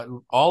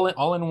dog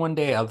all in one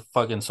day, I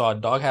fucking saw a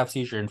dog have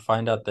seizure and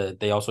find out that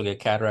they also get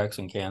cataracts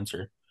and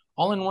cancer.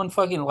 All in one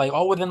fucking like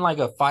all within like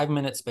a 5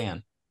 minute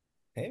span.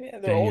 Hey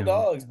man, they're old Damn.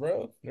 dogs,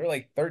 bro. They're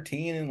like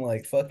 13 and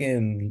like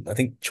fucking I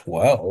think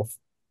 12.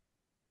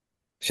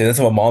 Shit, that's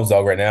my mom's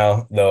dog right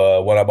now.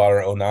 The one I bought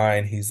her in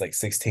 '09, he's like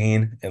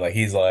 16 and like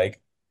he's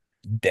like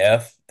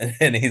deaf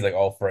and he's like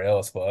all frail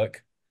as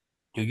fuck.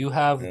 Do you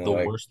have And the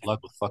like, worst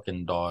luck with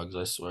fucking dogs,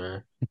 I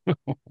swear.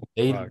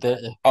 They Fuck. they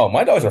oh,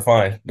 my dogs are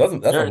fine. That's my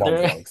they're mom's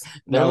they're dogs.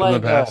 they're That was in the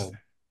like past.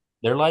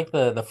 they're like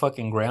the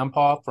fucking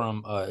grandpa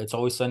from It's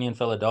Always Sunny in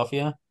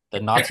Philadelphia, the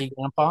Nazi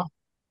grandpa.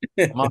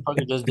 The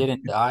motherfucker just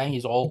didn't die.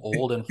 He's all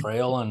old and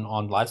frail and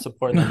on life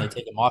support, and then they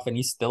take him off and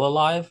he's still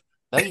alive.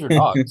 That's your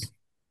dogs.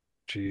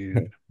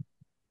 Jeez.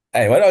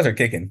 Hey, my dogs are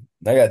kicking.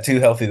 I got two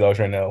healthy dogs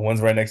right now.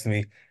 One's right next to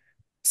me,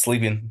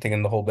 sleeping,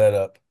 taking the whole bed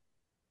up.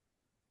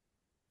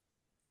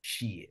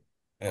 Shit.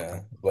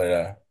 Yeah,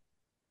 but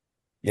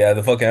yeah,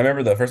 the fucking. I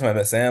remember the first time I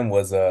met Sam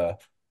was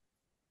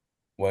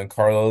when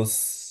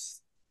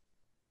Carlos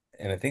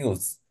and I think it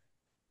was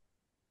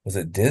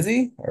it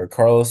Dizzy or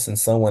Carlos and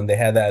someone they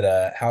had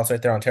that house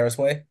right there on Terrace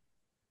Way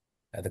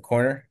at the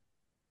corner.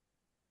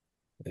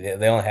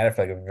 They only had it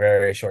for like a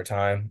very short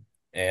time,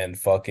 and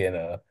fucking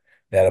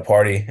they had a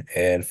party,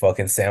 and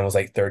fucking Sam was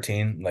like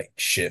 13, like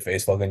shit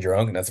face fucking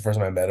drunk, and that's the first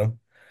time I met him.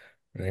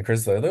 And then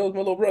Chris was like, that was my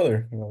little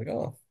brother. And I'm like,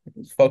 oh,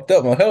 he's fucked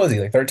up. Well, how was he?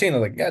 Like 13. I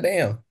was like, God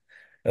damn.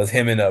 That was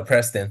him and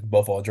Preston,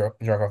 both all drunk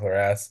off their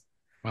ass.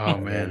 Oh I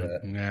remember man.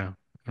 that. Yeah.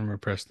 I remember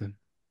Preston.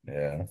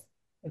 Yeah.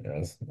 It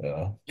was, good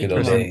old Speaking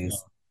of Preston.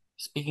 days.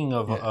 speaking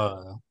of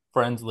Yeah.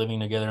 friends living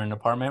together in an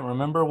apartment,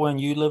 remember when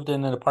you lived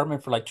in an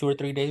apartment for like 2 or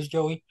 3 days,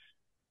 Joey,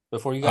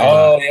 before you guys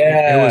Uh Oh, it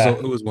yeah.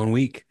 was 1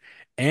 week.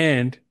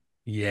 And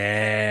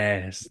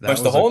yes, that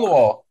Punched the was a hole in the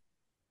wall.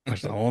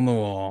 punched a hole in the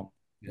wall.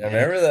 Yeah, I Yeah.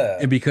 remember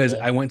And that. because yeah,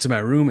 I went to my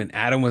room and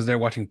Adam was there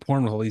watching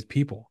porn with all these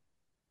people.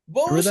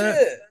 Remember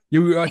that? Bullshit.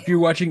 You're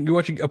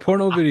watching a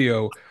porno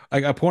video,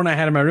 like a porn I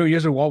had in my room. You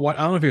guys were I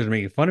don't know if he was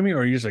making fun of me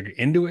or you just like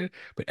into it,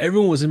 but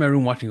everyone was in my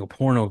room watching a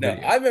porno No,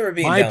 video. I remember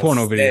being My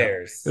porno video.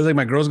 It was downstairs. like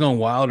my girl's gone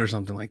wild or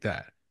something like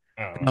that.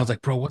 I don't And I was know.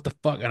 like, bro, what the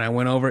fuck? And I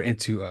went over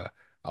into I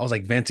was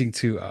like venting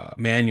to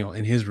Manuel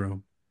in his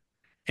room.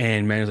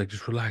 And Manuel's like,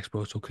 just relax,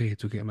 bro. It's okay.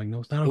 It's okay. I'm like,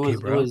 no, it's not it okay,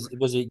 was it bro. was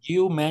was it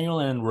you, Manuel,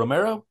 and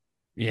Romero?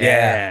 Yeah.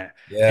 Yeah.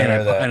 Yeah, I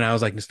remember And that. I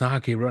was like, it's not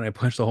okay, bro. And I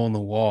punched a hole in the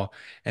wall.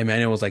 And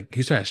Manuel was like,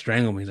 he's trying to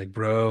strangle me. He's like,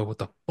 bro, what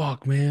the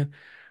fuck, man?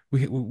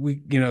 It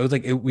was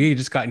like we had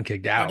just gotten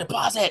kicked Your out.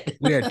 deposit.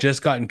 We had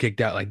just gotten kicked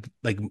out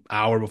like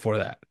hour before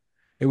that.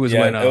 It was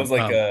Yeah, when it was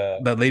like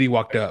the lady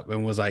walked up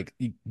and was like,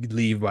 you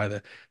leave by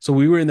the. So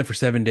we were in there for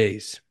 7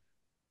 days.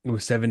 It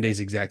was 7 days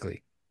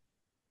exactly.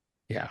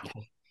 Yeah.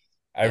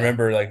 I Yeah.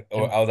 remember like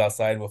And I was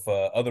outside with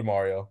other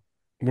Mario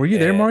Were you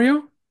there, and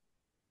Mario?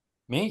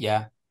 me,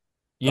 yeah.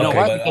 You know okay,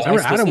 Okay. why? but Because I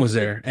remember Adam was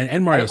there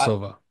and Mario I,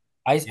 Silva.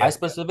 I yeah,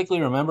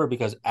 specifically remember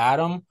because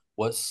Adam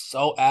was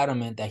so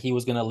adamant that he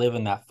was gonna live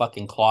in that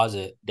fucking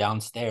closet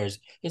downstairs.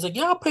 He's like,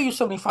 "Yeah, I'll pay you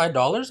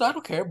 $75. I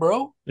don't care,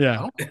 bro. I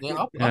Yeah. don't.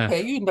 Yeah, I'll Yeah.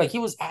 pay you." Like he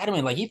was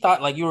adamant. Like he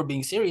thought like you were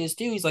being serious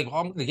too. He's like, "Oh,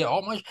 I'm gonna get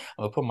all my. I'm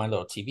gonna put my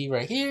little TV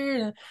right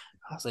here."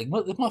 I was like,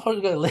 "This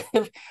motherfucker's gonna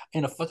live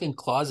in a fucking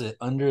closet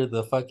under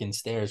the fucking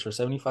stairs for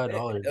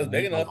 $75." It was And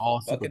big he's like enough.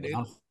 all super Fucking dude.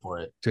 down for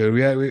it.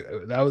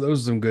 Dude, that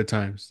was some good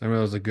times. I mean,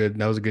 that was a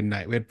good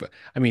night. We had,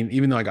 I mean,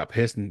 even though I got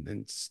pissed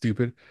and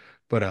stupid,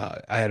 but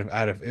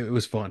it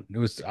was fun. It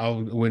was I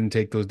wouldn't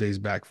take those days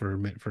back for a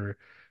minute. For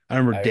I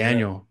remember I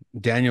remember.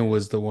 Daniel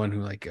was the one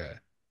who like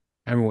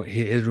I remember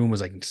his room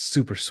was like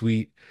super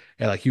sweet,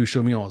 and like he would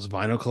show me all his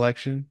vinyl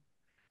collection,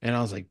 and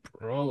I was like,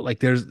 bro, like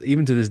there's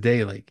even to this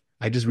day, like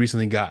I just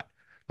recently got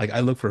like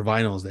I look for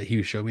vinyls that he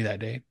would show me that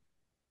day.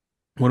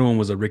 One of them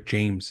was a Rick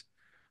James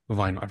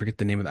vinyl. I forget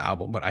the name of the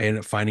album, but I ended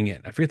up finding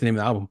it. I forget the name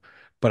of the album,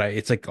 but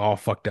it's like all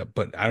fucked up.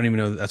 But I don't even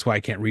know. That's why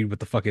I can't read what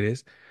the fuck it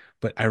is.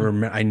 But I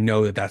remember, I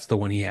know that that's the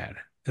one he had.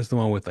 That's the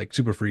one with like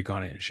Super Freak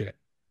on it and shit.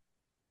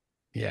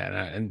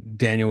 Yeah, and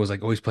Daniel was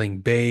like always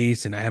playing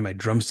bass, and I had my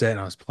drum set and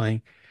I was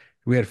playing.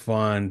 We had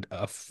fun,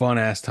 a fun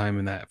ass time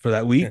in that. For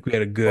that week, we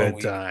had a Fun good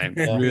week. time.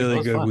 Yeah, it Really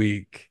was good fun.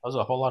 week. That was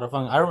a whole lot of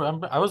fun. I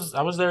remember I was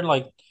there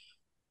like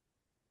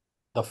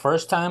the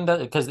first time that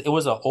because it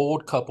was an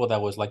old couple that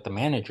was like the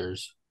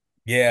managers.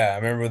 Yeah, I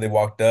remember they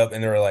walked up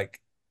and they were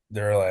like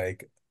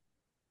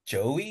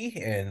Joey,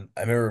 and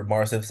I remember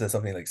Marcel said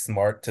something like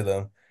smart to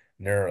them,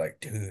 and they were like,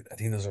 "Dude, I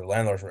think those are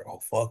landlords." We're like, "Oh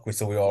fuck!"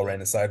 So we all Yeah.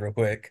 ran inside real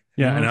quick.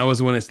 Yeah, and I was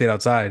the one that stayed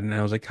outside, and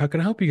I was like, "How can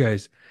I help you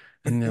guys?"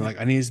 And they're like,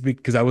 "I need to speak,"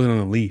 because I wasn't on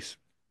the lease.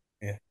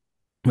 Yeah.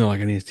 They're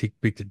like, "I need to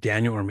speak to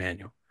Daniel or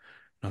Manuel."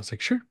 And I was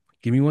like, "Sure,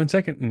 give me 1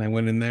 second." And I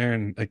went in there,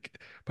 and like,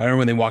 but I remember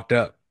when they walked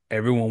up,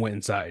 everyone went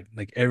inside.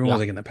 Like everyone was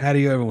Yeah. like in the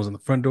patio, everyone was on the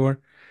front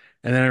door.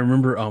 And then I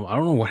remember, I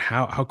don't know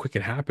how quick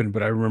it happened,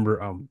 but I remember,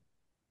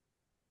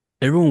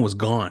 everyone was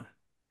gone.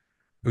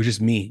 It was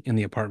just me in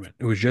the apartment.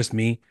 It was just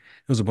me.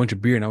 It was a bunch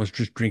of beer, and I was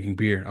just drinking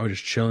beer. I was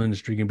just chilling,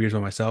 just drinking beers by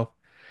myself.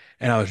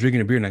 And I was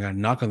drinking a beer, and I got a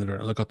knock on the door.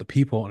 I look out the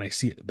people, and I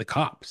see the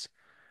cops.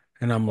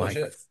 And Oh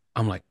shit.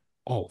 I'm like,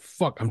 oh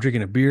fuck, I'm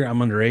drinking a beer. I'm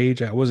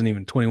underage. I wasn't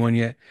even 21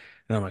 yet.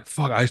 And I'm like,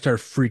 fuck, I start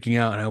freaking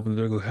out. And I open the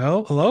door, and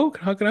go, hello,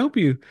 how can I help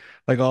you?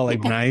 Like all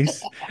like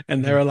nice.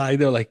 And they're like,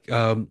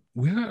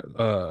 we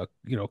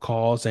got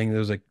call saying there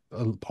was like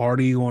a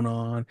party going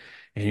on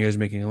and you guys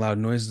making loud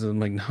noises. I'm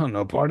like,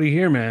 no party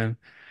here, man.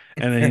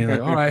 And then he's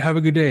like, all right, have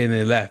a good day. And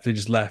they left. They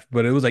just left.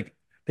 But it was like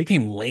they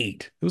came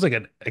late. It was like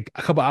a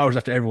couple hours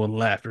after everyone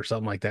left or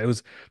something like that. It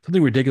was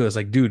something ridiculous.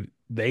 Like, dude,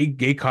 they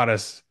caught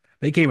us.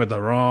 They came at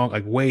the wrong,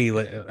 like way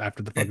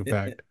after the fucking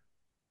fact.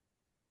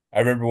 I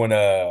remember when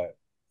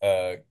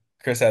uh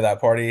Chris had that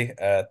party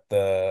at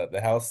the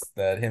house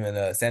that him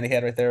and Sandy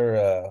had right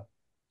there,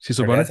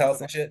 Cecil her dad's Brunner?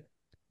 house and shit.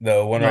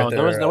 The one right No,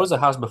 there was there, there was a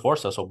house before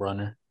Cecil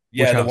Brunner.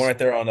 Which yeah, the one house? right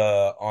there on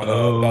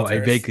Oh, Bell I Terrace,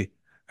 vaguely.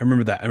 I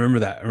remember that. I remember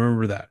that. I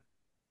remember that.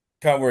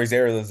 kind of where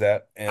Xavier lives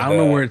at, I and don't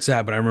know where it's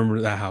at, but I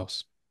remember that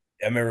house.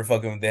 I remember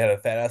fucking they had a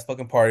fat ass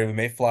fucking party. We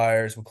made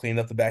flyers, we cleaned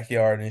up the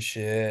backyard and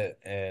shit,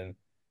 and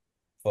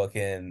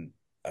fucking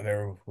I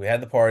remember we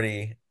had the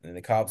party and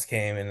the cops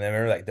came and I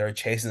remember like they were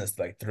chasing us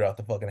like throughout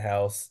the fucking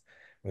house.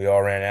 We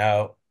all ran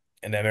out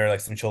and I remember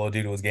like some cholo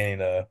dude was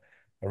getting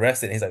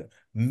arrested and he's like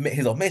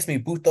mace me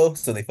puto,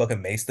 so they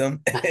fucking maced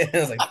him. And I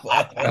was like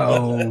fuck.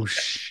 Oh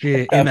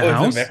shit! In I the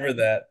always house? remember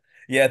that.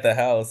 Yeah, at the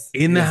house.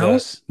 In He the was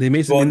house? They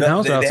made some well in the no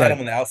house or they had him outside?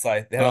 on the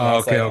outside. They had him on the Oh,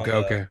 okay, outside okay, on the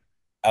okay.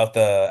 out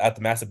the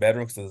master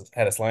bedroom because it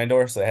had a sliding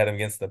door, so I had him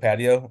against the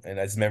patio, and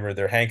I just remember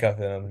they're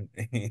handcuffing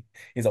him.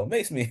 He's all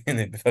mace me, and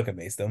they fucking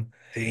maced him.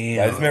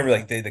 But I just Damn. remember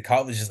like the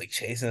cop was just like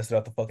chasing us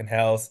throughout the fucking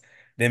house.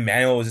 Then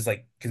Manuel was just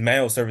like, because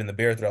Manuel was serving the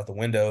beer throughout the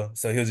window,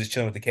 so he was just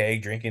chilling with the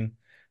keg, drinking.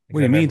 What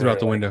Because do I you mean throughout remember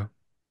the like, window?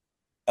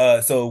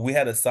 so we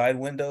had a side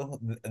window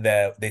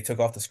that they took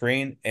off the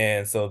screen,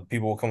 and so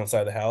people would come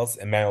inside the house,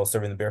 and Manuel was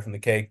serving the beer from the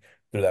keg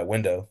through that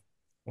window.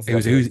 So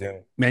that's what he was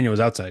doing. Manuel was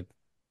outside,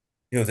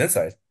 He was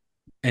inside.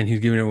 and he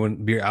was giving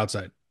everyone beer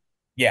outside.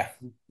 Yeah,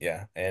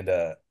 yeah, and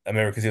I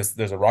remember because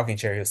there's a rocking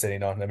chair he was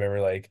sitting on. And I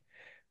remember like,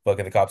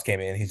 fucking the cops came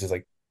in. He's just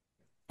like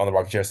on the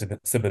rocking chair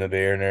sipping a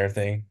beer and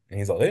everything. And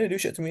he's like, they didn't do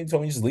shit to me. He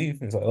told me to just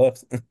leave. And so I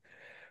left. And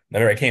I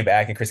remember I came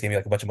back and Chris gave me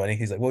like a bunch of money.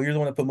 He's like, well, you're the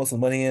one that put most of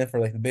the money in for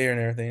like the beer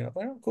and everything. And I was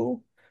like, oh,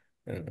 cool.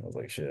 And I was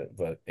like, shit.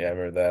 But yeah, I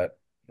remember that.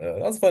 That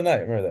was a fun night.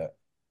 I remember that.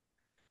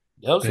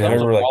 But I That yeah,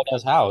 was a remember like, wild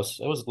ass house.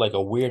 It was like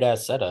a weird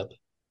ass setup.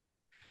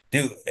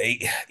 dude,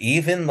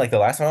 even like the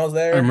last time I was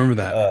I there, remember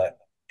that.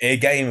 it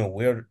got even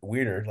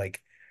weirder.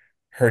 Like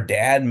her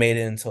dad made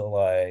it into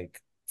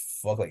like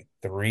fuck like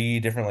three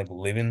different like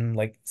living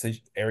like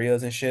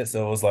areas and shit.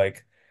 So it was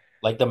like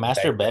Like the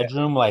master back then.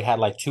 bedroom, like had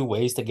like two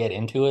ways to get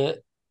into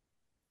it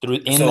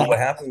through in So the what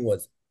happened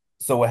was,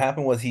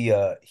 he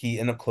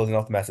ended up closing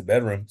off the master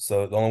bedroom.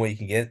 So the only way you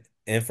can get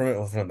in from it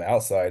was from the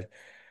outside.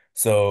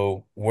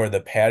 So where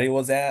the patio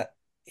was at,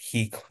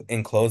 he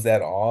enclosed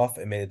that off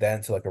and made that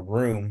into like a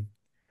room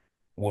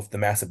with the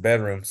master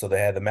bedroom. So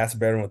they had the master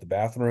bedroom with the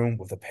bathroom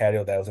with the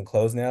patio that was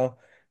enclosed now.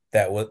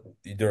 That was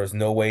there was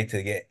no way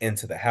to get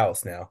into the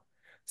house now.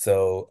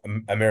 So I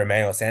remember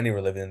Emmanuel and Sandy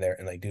were living in there,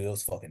 and like, dude, it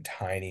was fucking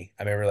tiny.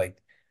 I remember like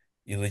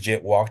you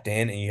legit walked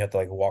in and you had to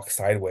like walk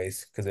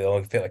sideways because it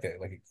only fit like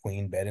a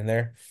queen bed in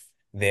there.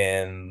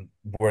 Then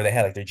where they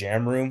had like their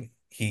jam room,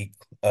 he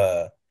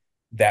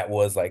that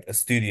was like a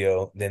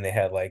studio. Then he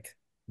had like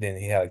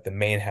the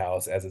main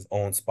house as his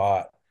own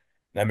spot.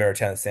 And I remember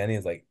telling Sandy,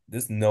 is like,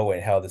 there's no way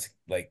in hell this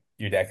like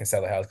your dad can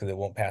sell the house because it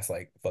won't pass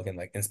like fucking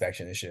like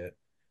inspection and shit.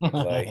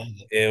 Like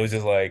it was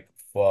just like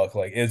fuck,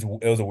 like it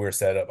was a weird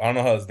setup. I don't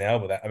know how it's now,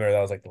 but I remember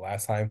that was like the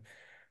last time,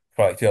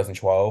 probably like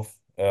 2012.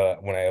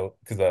 When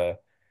because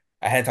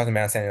I hadn't talked to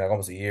Mount Sandy in like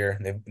almost a year.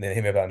 And they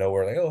hit me up out of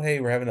nowhere, like, oh hey,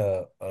 we're having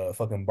a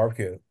fucking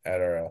barbecue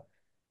at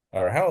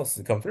our house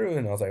to come through,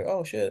 and I was like,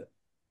 oh shit.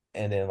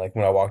 And then like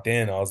when I walked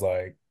in, I was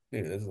like,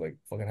 dude, this is like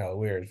fucking hella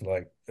weird.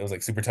 Like it was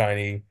like super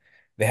tiny.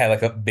 They had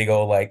like a big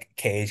old like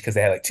cage because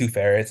they had like two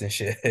ferrets and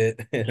shit,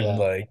 and Yeah.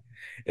 like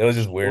it was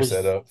just It weird was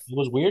setup. it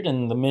was weird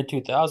in the mid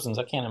 2000s.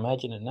 I can't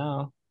imagine it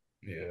now.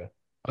 Yeah,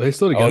 Are they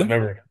still I always together?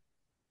 remember.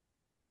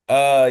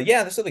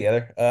 Yeah, they're still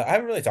together. I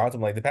haven't really talked to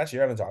him. Like the past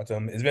year, I haven't talked to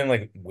him. It's been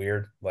like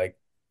weird. Like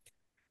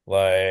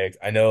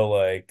I know,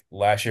 like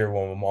last year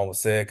when my mom was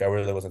sick, I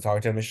really wasn't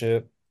talking to him and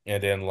shit.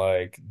 And then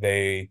like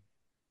they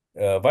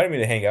invited me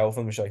to hang out with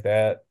them and shit like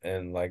that.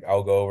 And like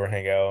I'll go over and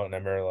hang out. And I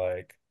remember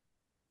like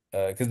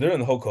because during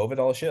the whole COVID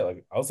all the shit,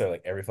 like I was there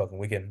like every fucking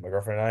weekend. My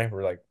girlfriend and I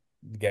were like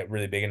get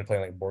really big into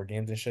playing like board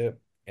games and shit.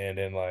 And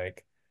then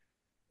like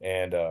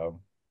and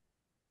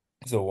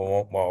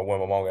so when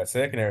my mom got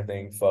sick and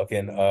everything,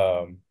 fucking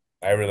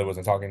I really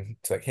wasn't talking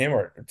to like him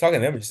or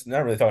talking to them, just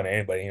not really talking to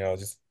anybody,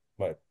 just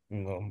my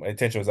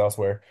attention was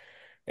elsewhere.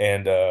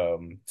 And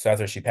so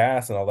after she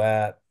passed and all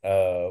that,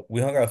 we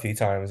hung out a few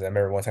times. I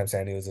remember one time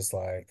Sandy was just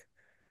like,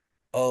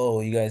 oh,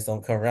 you guys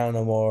don't come around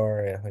no more,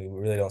 and like, we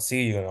really don't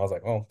see you. And I was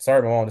like, oh,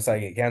 sorry, my mom decided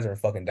to get cancer and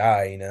fucking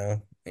die,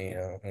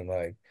 and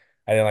like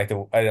I didn't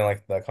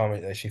like the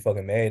comment that she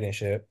fucking made and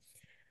shit.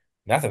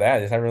 And after that, I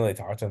just haven't really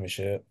talked to him and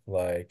shit.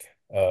 Like,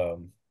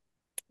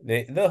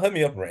 they'll hit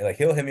me up like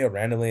he'll hit me up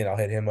randomly and I'll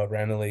hit him up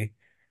randomly.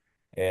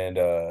 And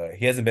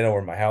he hasn't been over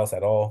at my house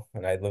at all.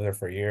 And I lived there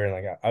for a year and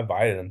like I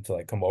invited him to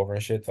like come over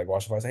and shit to like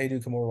watch the fights. Hey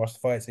dude, come over watch the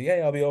fight. So yeah,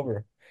 I'll be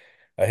over.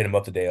 I hit him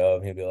up the day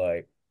of, and he'll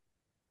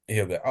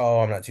be like, oh,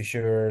 I'm not too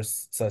sure,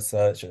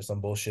 such or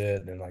some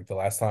bullshit. And then like the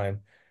last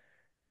time,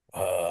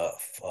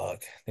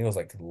 fuck, I think it was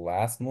like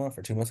last month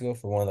or 2 months ago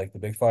for one of like the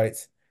big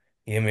fights.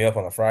 He hit me up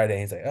on a Friday.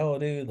 He's like, "Oh,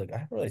 dude, like I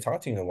haven't really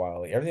talked to you in a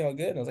while. Like everything all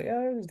good?" And I was like, "Yeah,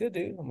 everything's good,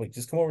 dude." I'm like,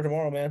 "Just come over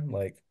tomorrow, man.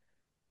 Like,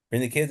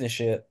 bring the kids and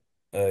shit.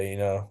 Bring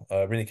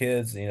the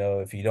kids.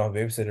 If you don't have a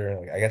babysitter,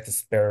 like I got the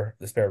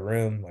spare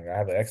room. Like I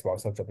have an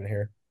Xbox hooked up in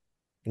here.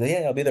 He's like,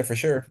 yeah, I'll be there for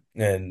sure.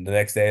 And the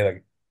next day,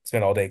 like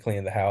spent all day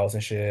cleaning the house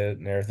and shit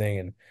and everything.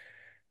 And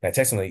I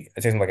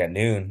texted him like at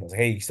noon. I was like,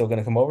 hey, you still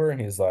gonna come over? And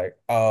he's like,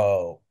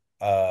 oh,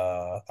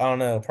 I don't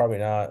know, probably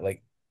not.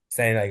 Like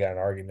saying I got an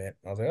argument.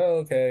 I was like, oh,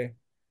 okay.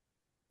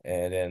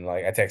 And then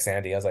like I text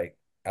Sandy. I was like,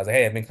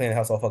 hey, I've been cleaning the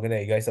house all fucking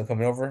day. You guys still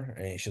coming over?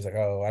 And she's like,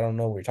 oh, I don't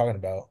know what you're talking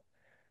about.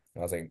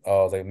 And I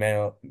was like,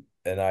 man,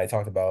 and I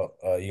talked about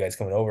you guys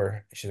coming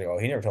over. She's like, oh,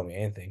 he never told me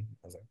anything.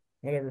 I was like,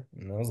 whatever.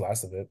 And that was the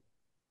last of it.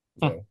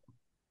 So,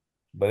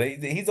 but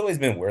he's always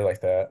been weird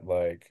like that.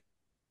 Like,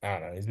 I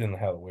don't know, he's been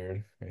hella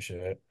weird and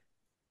shit.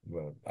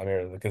 But I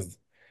mean, because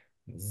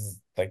this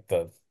is like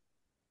the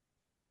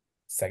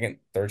second,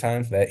 third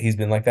time that he's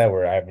been like that,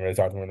 where I haven't really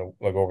talked to him in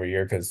like over a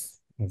year because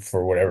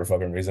for whatever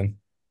fucking reason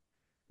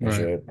and Right.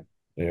 shit.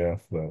 Yeah,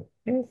 but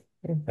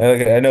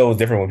I know it was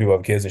different when people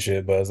have kids and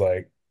shit, but it's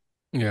like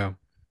Yeah.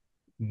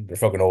 they're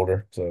fucking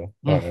older, so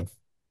I don't know.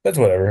 That's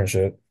whatever and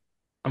shit.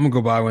 I'm gonna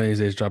go by one of these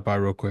days, drop by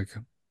real quick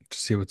to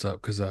see what's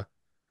up. Cause I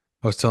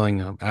was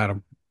telling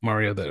Adam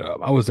Mario that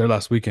I was there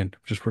last weekend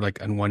just for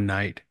like on one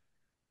night.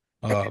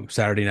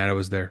 Saturday night I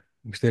was there.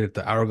 We stayed at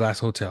the Hourglass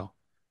Hotel,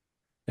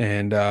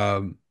 and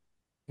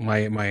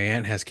my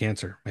aunt has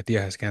cancer. My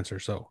tia has cancer,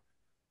 so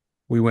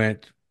we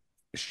went.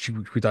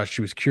 We thought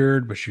she was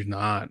cured, but she's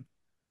not.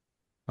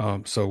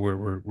 So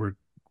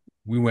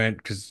we went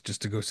because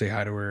just to go say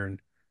hi to her,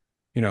 and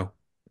you know,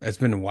 it's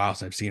been a while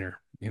since I've seen her.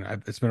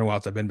 It's been a while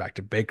since I've been back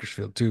to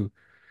Bakersfield too.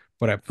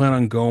 But I plan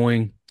on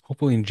going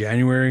hopefully in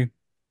January,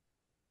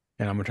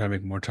 and I'm gonna try to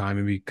make more time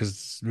maybe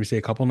because we stay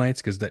a couple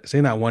nights because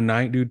saying that one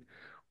night, dude,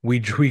 we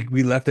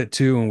left at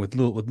 2 and with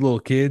little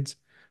kids,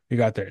 we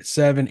got there at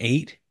 7,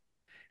 8,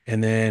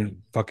 and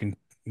then fucking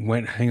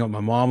went hang out with my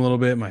mom a little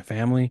bit, my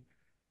family,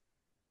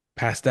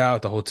 passed out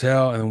at the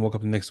hotel, and then woke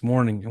up the next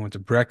morning and went to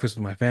breakfast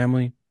with my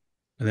family,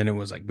 and then it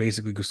was like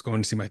basically just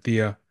going to see my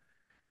tia,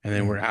 and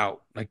then we're Mhm.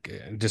 out like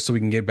just so we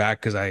can get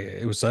back because I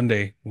it was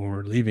Sunday when we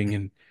were leaving,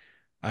 and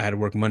I had to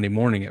work Monday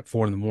morning at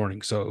 4 in the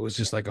morning, so it was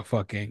just like a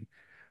fucking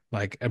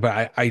like,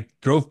 but I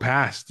drove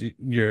past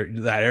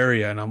that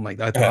area and I'm like,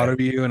 I thought Okay. of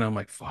you and I'm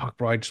like, fuck,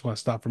 bro, I just want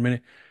to stop for a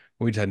minute.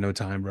 We just had no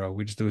time, bro.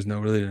 There was no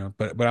really no,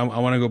 but I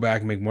want to go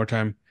back and make more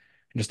time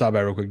and just stop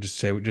by real quick, just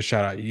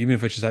shout out, even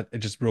if it's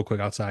just real quick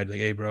outside, like,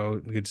 hey, bro,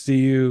 good to see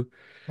you.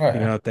 All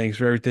right. Thanks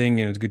for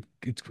everything. And it's good.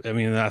 I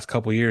mean, in the last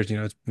couple of years,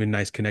 it's been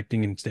nice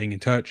connecting and staying in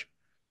touch.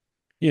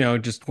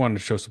 Just wanted to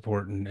show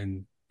support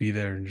and be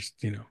there and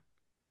just, you know,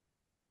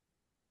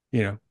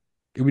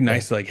 it'd be Yeah.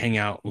 nice to like hang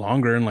out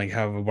longer and like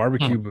have a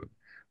barbecue, Hmm. but,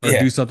 or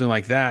do Yeah. something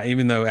like that.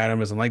 Even though Adam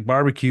doesn't like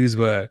barbecues,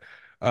 but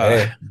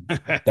Hey,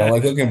 don't I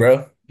like cooking,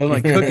 bro. don't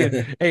like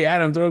cooking. Hey,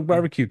 Adam, throw a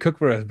barbecue, cook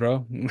for us,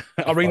 bro.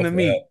 I'll bring the Fuck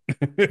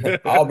that.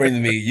 meat. I'll bring the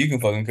meat. You can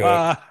fucking cook.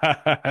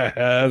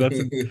 That's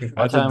a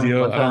One time,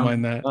 deal. one I don't time,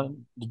 mind that.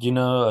 did you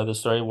know the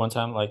story? One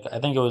time, like I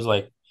think it was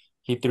like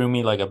he threw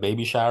me like a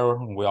baby shower,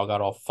 and we all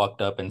got all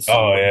fucked up and Oh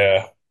sunburned.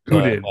 yeah. Who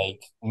But did?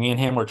 like me and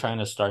him were trying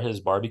to start his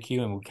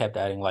barbecue, and we kept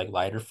adding like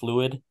lighter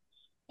fluid,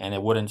 and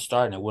it wouldn't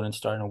start, and it wouldn't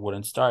start, and it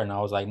wouldn't start. And I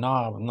was like,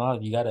 no, no,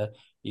 you gotta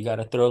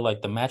throw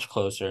like the match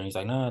closer. And he's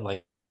like, no,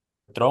 like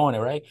throwing it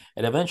right.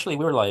 And eventually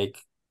we were like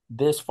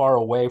this far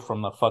away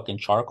from the fucking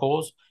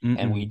charcoals,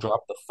 and we Mm-mm.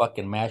 dropped the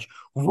fucking match.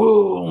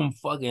 Boom!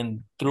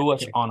 Fucking threw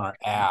us on our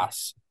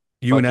ass.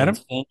 You and Fucking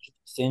Adam?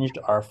 singed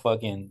our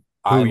fucking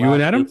Who, you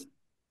and Adam? eyelashes.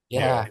 Yeah.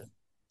 Yeah.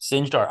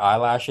 Singed our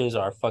eyelashes,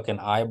 our fucking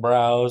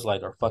eyebrows,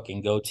 like our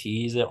fucking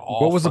goatees. It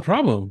all What was the fucking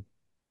problem?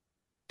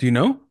 Do you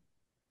know?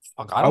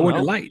 fuck. I Why don't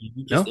wouldn't know. it light?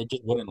 You just No? it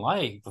just wouldn't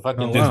like Oh,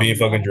 fucking. Just wow. being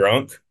fucking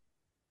drunk.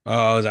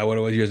 Oh, is that what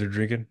it was? You guys were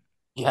drinking?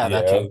 Yeah,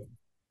 that Yeah. too.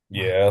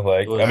 Yeah. It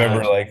Like I was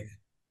remember like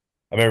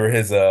I remember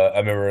his I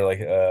remember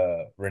like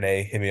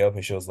Renee hit me up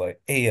and she was like,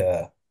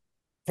 hey,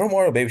 throw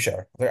more a baby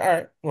shower. I was like, all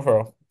right, no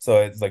problem. So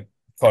it's like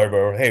call her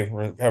bro, hey,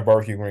 we're gonna have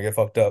barbecue, we're gonna get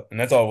fucked up. And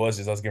that's all it was,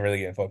 just us getting really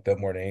getting fucked up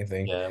more than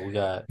anything. yeah. We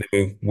got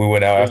We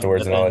went out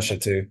afterwards but and all that then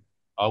shit too.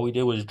 all we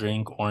did was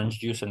drink orange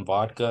juice and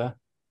vodka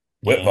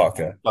Whip and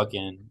vodka.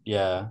 fucking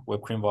yeah,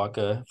 whipped cream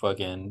vodka.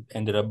 Fucking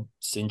ended up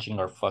singeing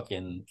our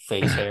fucking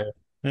face hair,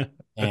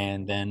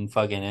 and then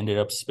fucking ended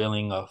up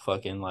spilling a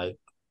fucking like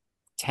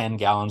 10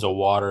 gallons of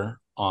water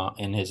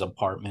in his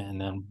apartment, and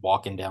then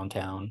walking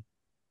downtown.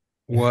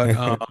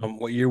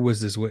 What year was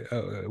this?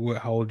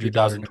 How old is your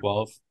daughter now?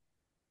 2012.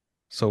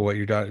 So what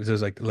your daughter, this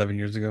is like 11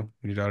 years ago.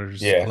 Your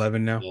daughter's Yeah.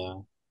 11 now.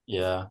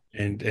 Yeah,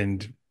 yeah,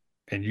 And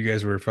you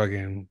guys were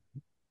fucking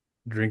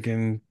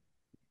drinking,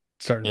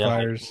 starting yeah. Like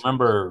fires. I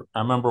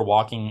remember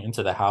walking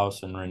into the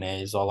house, and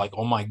Renee's all like,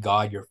 "Oh my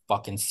God, you're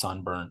fucking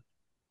sunburned."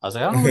 I was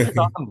like, "I don't know what you're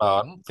talking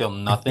about. I don't feel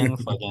nothing."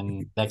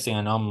 Fucking next thing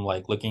I know, I'm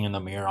like looking in the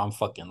mirror. I'm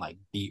fucking like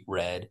beet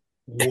red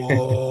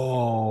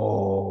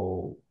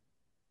Whoa.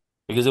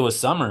 because it was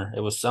summer.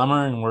 It was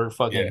summer, and we're Yeah.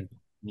 fucking,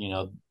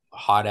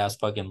 hot ass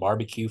fucking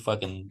barbecue.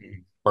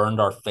 Fucking burned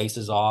our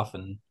faces off,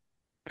 and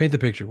Paint the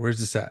picture. Where's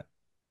this at?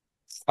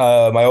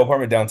 My old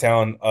apartment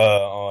downtown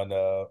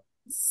on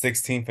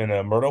 16th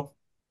and Myrtle.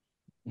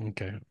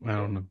 Okay. I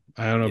don't know.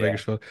 I don't know Yeah.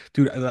 Bakersfield.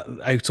 Dude,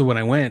 so when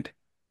I went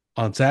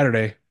on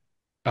Saturday,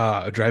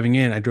 driving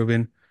in, I drove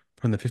in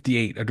from the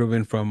 58. I drove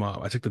in from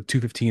I took the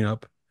 215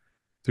 up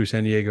through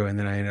San Diego, and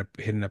then I ended up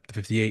hitting up the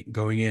 58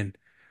 going in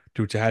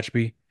through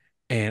Tehachapi.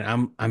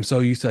 And I'm so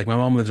used to, like, my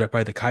mom lives right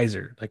by the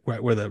Kaiser, like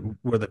right where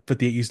the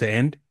 58 used to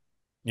end.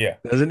 Yeah.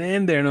 Doesn't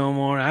end there no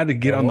more. I had to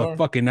get No on the more.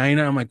 fucking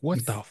 99. I'm like,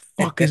 what the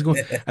fuck is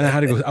going? And I had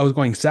to go. I was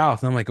going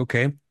south, and I'm like,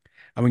 okay, I'm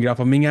gonna get off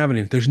on Ming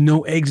Avenue. There's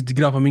no exit to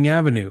get off on Ming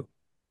Avenue.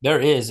 there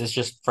is. It's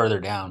just further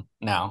down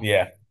now.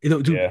 Yeah.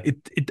 Dude, Yeah. It's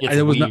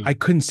I was not. I weird.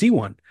 couldn't see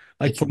one.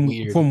 Like It's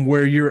weird. from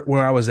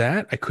where I was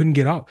at, I couldn't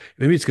get off.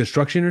 Maybe it's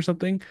construction or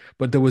something,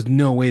 but there was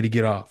no way to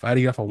get off. I had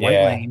to get off a white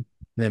Yeah. lane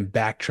and then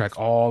backtrack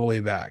all the way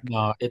back,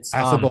 No, it's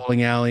past the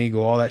bowling alley,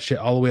 go all that shit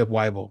all the way up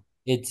Weibel.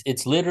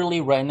 it's literally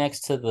right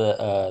next to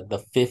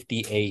the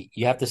 58.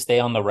 You have to stay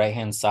on the right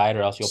hand side,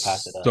 or else you'll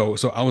pass it up.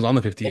 So I was on the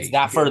It's 58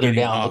 that further getting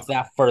down. It's off.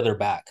 that further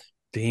back.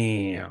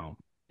 Damn.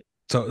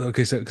 So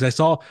okay, so because I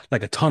saw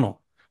like a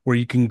tunnel where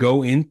you can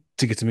go in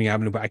to get to Ming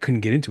Avenue, but I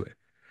couldn't get into it.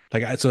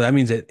 So that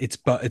means that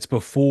it's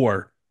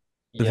before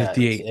the Yeah, it's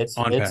 58 it's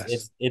on it's pass.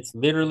 it's it's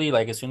literally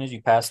like as soon as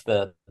you pass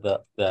the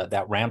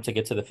that ramp to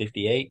get to the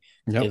 58,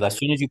 Yep, as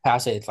soon as you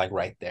pass it, it's like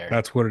right there.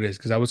 that's what it is.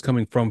 Because I was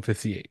coming from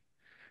 58,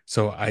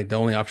 so I the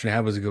only option I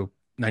had was to go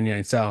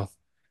 99 South,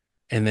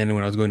 and then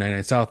when I was going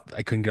 99 South,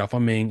 I couldn't get off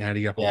on Main. I had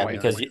to get off on Yeah,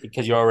 White.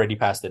 because you already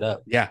passed it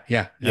up. Yeah,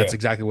 yeah, that's Yeah.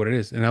 exactly what it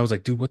is. And I was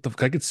like, dude, what the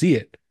fuck? I could see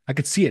it. I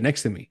could see it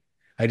next to me.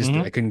 I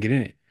Hmm. couldn't get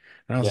in it.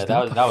 And I was Yeah, like, dude, that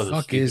what was the that was a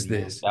fuck stupid is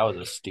move. this? That was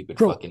a stupid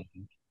Bro, fucking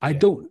I Yeah.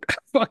 don't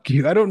fuck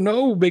you. I don't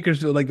know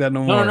Bakersfield like that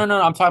no no no no more.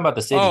 no. I'm talking about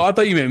the Oh, I city.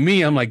 thought you meant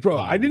me. I'm like, bro,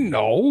 I No, didn't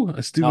know.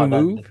 A stupid no,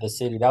 that move. the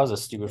city. That was a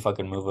stupid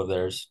fucking move of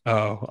theirs.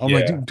 Oh, I'm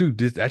like, Yeah. dude,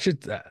 that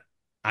shit.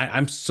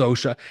 I'm so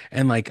shocked.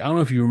 And like, I don't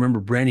know if you remember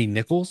Brandy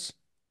Nichols.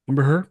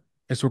 Remember her?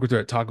 I used to work with her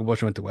at Taco Bell.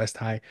 She went to West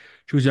High.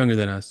 She was younger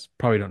than us.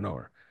 Probably don't know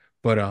her,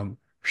 but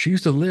she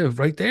used to live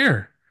right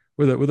there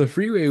where the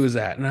freeway was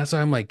at. And that's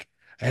why I'm like,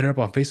 I had her up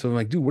on Facebook. I'm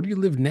like, dude, where do you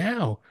live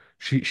now?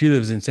 She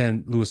lives in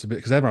San Luis Obispo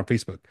because I have her on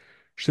Facebook.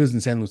 She lives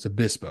in San Luis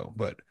Obispo,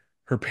 but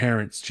her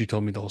parents. She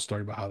told me the whole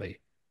story about how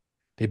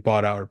they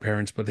bought out her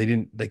parents, but they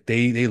didn't like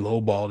they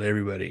lowballed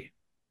everybody.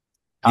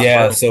 At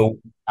Yeah. first, So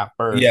at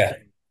first. yeah.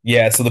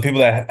 Yeah. So the people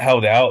that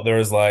held out, there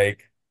was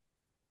like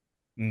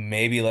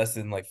maybe less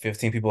than like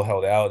 15 people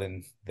held out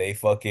and they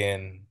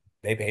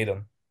paid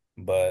them.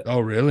 But Oh,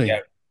 yeah, really? yeah,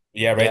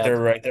 Yeah,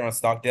 right there on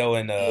Stockdale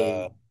and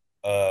they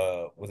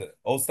was it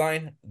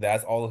Oldstein?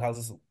 That's all the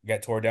houses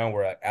got tore down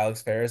where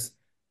Alex Ferris.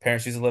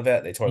 parents used to live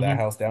at. They tore that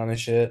Hmm. house down and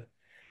shit.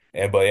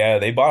 And but yeah,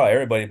 they bought out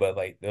everybody, but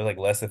like there's like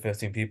less than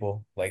 15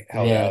 people like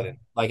held out. Yeah, And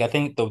like I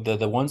think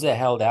the ones that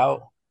held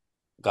out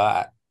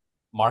got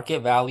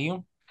market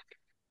value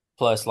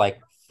plus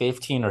like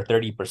 15 or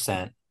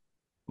 30%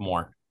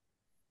 more.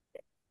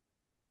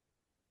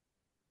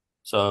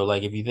 So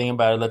like if you think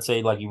about it, let's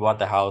say like you bought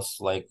the house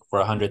like for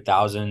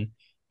 100,000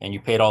 and you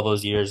paid all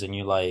those years and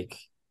you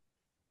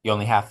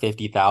only have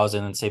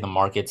 50,000 and say the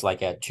market's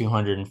like at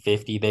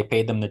 250, they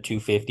paid them the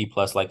 250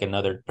 plus like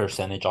another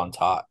percentage on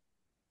top.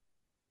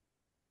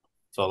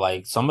 So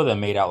like some of them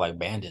made out like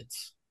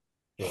bandits.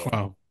 yeah,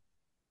 Wow.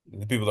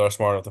 the people that are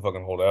smart enough to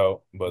fucking hold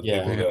out, but the Yeah.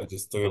 people Damn. that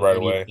just took it The right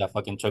idiots away, that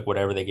fucking took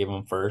whatever they gave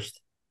them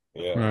first.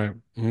 yeah, Right.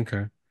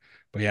 Okay.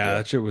 But yeah,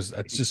 yeah,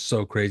 that's just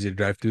so crazy to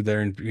drive through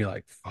there and be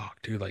like,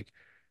 fuck, dude, like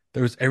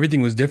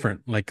everything was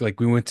different. Like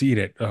we went to eat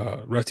at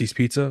Rusty's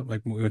Pizza,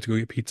 like we went to go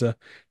get pizza,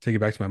 take it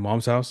back to my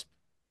mom's house.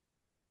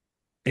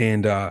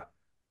 And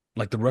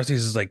like the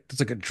Rusty's is like it's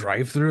like a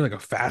drive-through, like a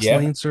fast yeah.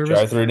 lane service.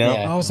 Drive through now.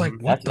 Yeah. I was like,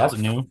 Hmm. what the That's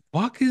new.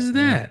 fuck is Yeah.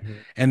 that?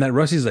 And that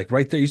Rusty's like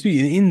right there. It used to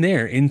be in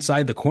there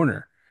inside the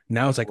corner.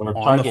 Now it's like Where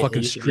on the Target, it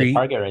fucking used to be a street.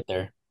 Target right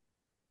there.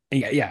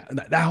 And yeah, yeah.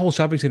 That whole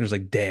shopping center is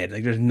like dead.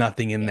 Like there's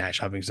nothing in Yeah. that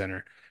shopping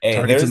center. Hey,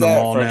 Target's in there's the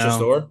that mall furniture now.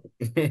 store.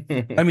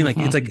 I mean, like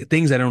it's like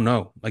things I don't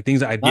know, like things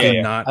that I Yeah, do Not,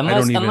 yeah, not, I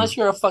unless don't unless even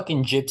you're a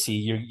fucking gypsy,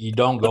 you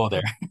don't go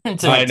there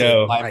right, I to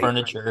know. buy right.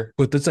 furniture.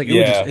 But it's like it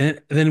was just, Yeah.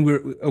 and then we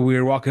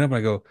were walking up, and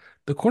I go,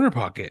 the corner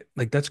pocket,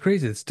 like that's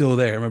crazy. It's still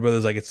there. My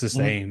brother's like, it's the Mhm.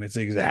 same. It's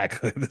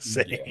exactly the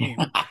Yeah. same.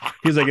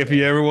 He's like, if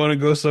you ever want to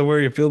go somewhere,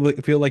 you feel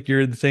like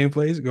you're in the same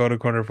place, go to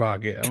corner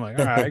pocket. I'm like,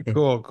 all right,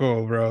 cool,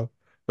 cool, bro.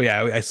 But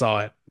yeah, I saw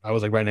it. I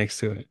was like right next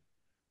to it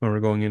when we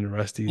are going into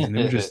Rusty's, and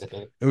it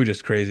was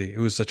just crazy. It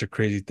was such a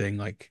crazy thing,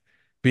 like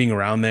being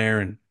around there,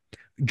 and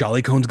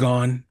Jolly Cone's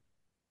gone.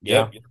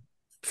 Yeah. Yep. Hmm.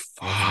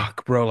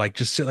 Fuck, bro. Like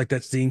just shit like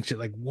that, seeing shit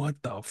like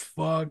what the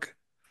fuck?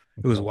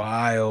 It was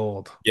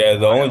wild. Yeah,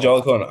 the only Wild.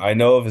 Jolly Cone I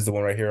know of is the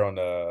one right here on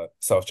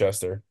South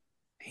Chester.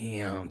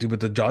 Damn, dude, but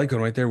the Jolly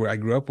Cone right there where I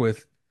grew up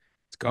with,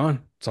 it's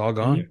gone. It's all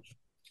gone.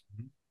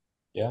 Hmm.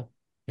 Yeah.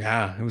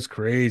 Yeah, it was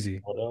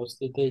crazy. What else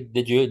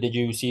did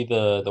you see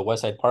the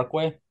West Side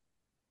Parkway?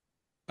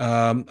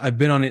 I've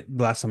been on it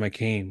the last time I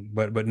came,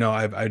 but no,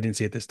 I didn't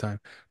see it this time.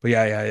 But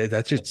yeah, yeah,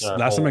 that's just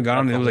last time I got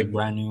on That's it, a whole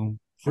brand new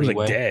it was like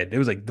freeway. dead. It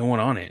was like no one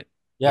on it.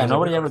 I Yeah, was like,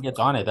 what nobody the ever gets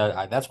fuck? on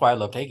it. That's why I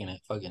love taking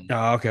it. Fucking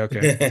Oh, okay,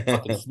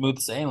 okay. smooth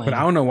But I sailing.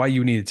 don't know why you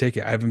would need to take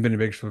it. I haven't been to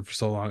Bakersfield for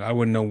so long. I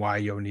wouldn't know why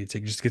you would need to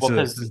take it. Just get Well, to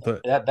because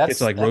get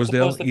to like that's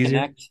Rosedale supposed to easier.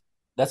 connect.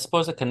 That's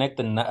supposed to connect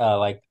the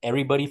like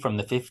everybody from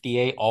the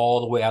 58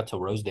 all the way out to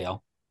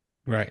Rosedale.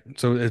 Right.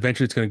 So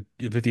eventually it's gonna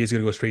 58 is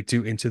gonna go straight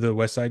to into the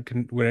West Side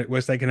Yeah,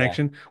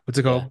 Connection. What's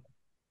it yeah, call?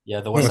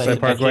 yeah. The West West Side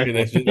Side West Side Connection Parkway. with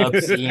Connection. Dub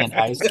C and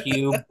Ice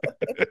Cube.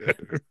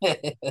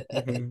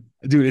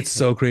 Dude, it's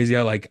so crazy.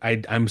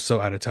 I'm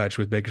so out of touch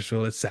with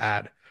Bakersfield. It's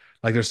sad.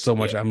 Like there's so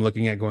much Yeah. I'm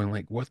looking at going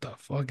like, what the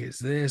fuck is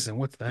this? And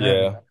what's that? And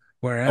Yeah.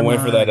 where I'm am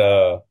waiting for that I?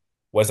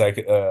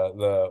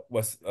 the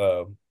West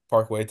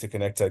Parkway to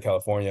connect to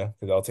California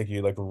because I'll take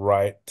you like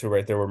right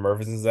there where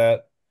Mervis is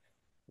at.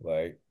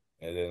 Like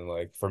and then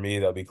like for me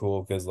that'll be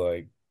cool because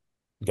like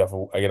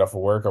I get off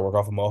of work, I work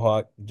off of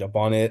Mohawk, jump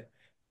on it,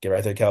 get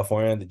right there to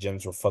California. The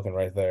gyms were fucking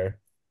right there.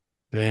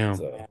 Damn.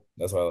 So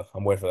that's why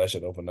I'm waiting for that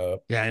shit to open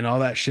up. Yeah, and all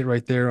that shit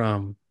right there.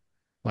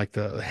 Like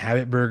the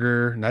Habit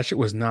Burger, and that shit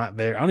was not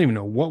there. I don't even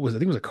know what was. I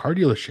think it was a car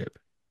dealership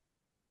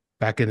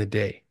back in the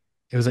day.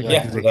 It was like Yeah, it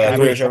Yeah, was like three-way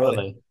Three-Way Habit. Chevrolet.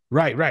 Chevrolet.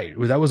 Right, right.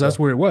 Well, that was Yeah. that's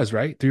where it was,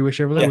 right? Three-way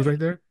Chevrolet Yeah. was right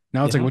there.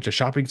 Now it's like a Hmm. bunch of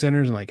shopping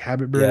centers and like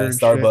Habit Yeah. Burger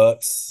and shit.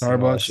 Starbucks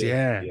and all that Starbucks, shit.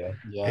 yeah. Yeah.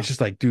 It's Yeah.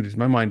 just like, dude,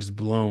 my mind is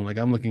blown. Like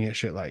I'm looking at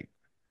shit like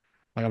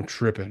I'm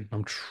tripping.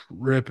 I'm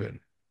tripping.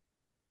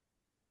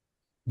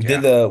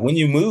 Did Yeah. when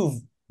you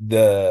move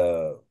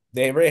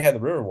they already had the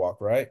Riverwalk,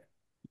 right?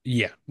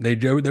 Yeah. They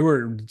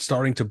were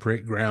starting to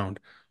break ground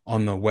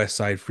on the West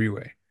Side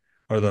Freeway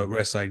or the Mm.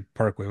 West Side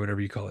Parkway,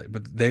 whatever you call it.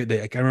 But they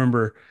like I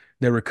remember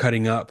they were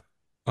cutting up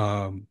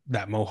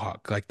that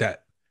Mohawk, like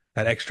that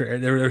extra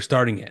they were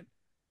starting it.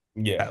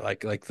 Yeah. At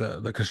like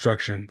the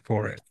construction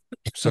for it.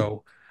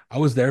 So I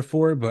was there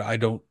for it, but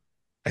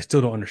I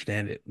still don't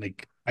understand it.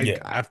 Like Yeah.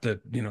 I have to,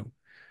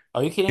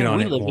 Are you get kidding? on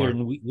We it live here more.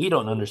 and we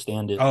don't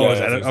understand it. Oh, Yeah, is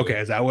that that's it? what I Okay?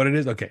 said. Is that what it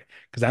is? Okay,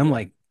 because I'm Yeah.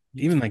 like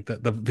even like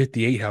the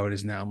 58 how it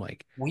is now. I'm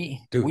like,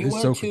 dude, We this is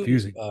went so to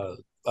confusing.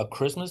 a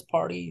Christmas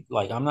party,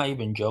 like I'm not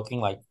even joking,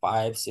 like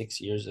 5, 6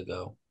 years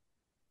ago,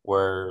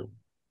 where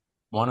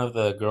one of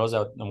the girls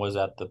that was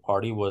at the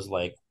party was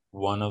like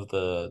one of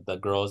the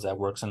girls that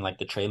works in like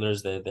the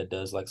trailers that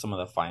does like some of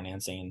the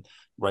financing and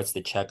writes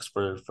the checks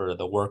for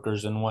the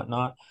workers and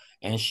whatnot.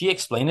 And she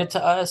explained it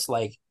to us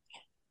like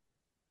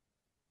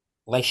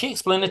she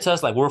explained it to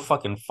us like we're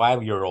fucking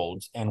 5 year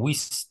olds and we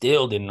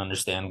still didn't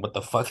understand what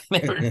the fuck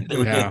they were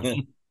Yeah,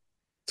 doing.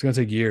 it's gonna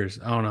take years.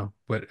 I don't know,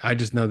 but I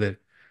just know that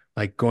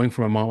like going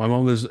from my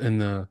mom lives in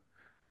the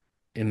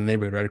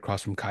neighborhood right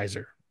across from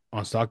Kaiser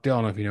on Stockdale. I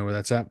don't know if you know where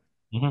that's at.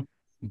 Mhm.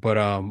 But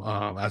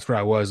that's where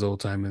I was the whole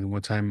time. And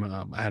one time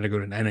I had to go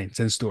to 99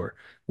 cent store,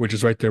 which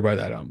is right there by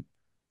that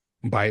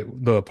by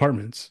the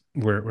apartments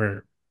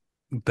where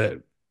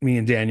that me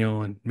and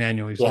Daniel and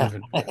Manuel used to Yeah. live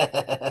in.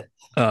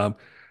 Um,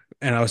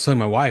 and I was telling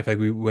my wife, like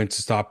we went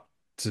to stop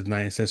to the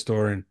 99 cent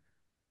store and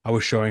I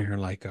was showing her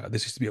like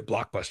this used to be a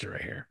Blockbuster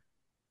right here.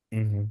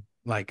 Hmm.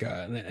 Like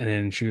and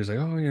then she was like,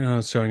 oh, I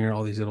was showing her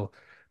all these little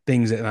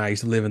things that and I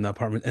used to live in the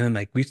apartment. And then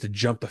like we used to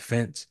jump the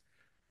fence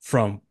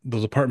from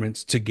those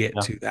apartments to get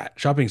Yeah. to that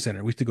shopping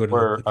center. We used to go to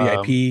the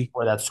VIP.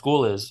 Where that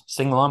school is,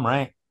 Singlum,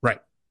 right? Right.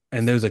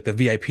 And there's like the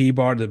VIP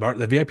bar, the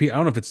VIP. I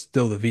don't know if it's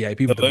still the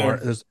VIP, Still but the bar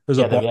there? there's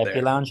a Yeah, the bar VIP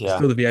there. lounge. It's Yeah.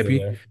 still the Still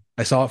VIP. there.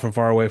 I saw it from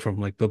far away from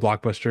like the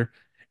Blockbuster,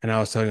 and I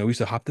was telling her we used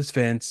to hop this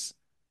fence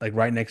like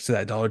right next to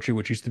that Dollar Tree,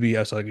 which used to be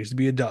us. Like it used to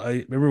be a dollar.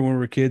 Remember when we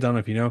were kids? I don't know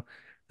if you know,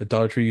 the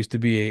Dollar Tree used to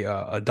be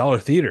a dollar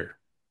theater.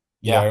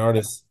 Yeah, Yeah. an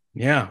artist.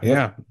 Yeah, Yep.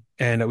 yeah.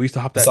 And we used to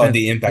hop I that saw fence,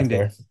 Deep Impact find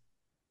it. there.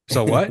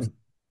 So what?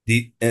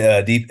 Deep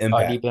Deep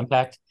Impact.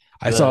 Impact.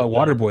 I saw a The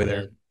water boy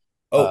there. the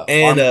Oh,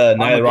 and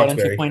Night Armageddon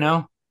Roxbury.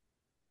 2.0.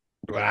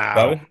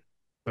 Wow. Better?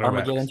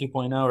 Armageddon Throwbacks.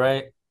 2.0,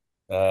 right?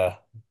 Uh,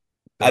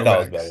 I thought it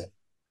was Throwbacks. better.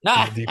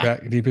 Nah. Deep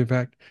impact. Deep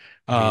Impact.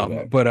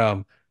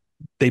 But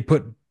they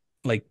put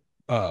like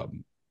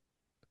um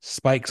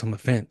spikes on the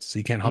fence, so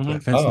you can't hop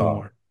that Hmm. fence no Oh,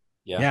 more.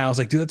 Yeah. Yeah, I was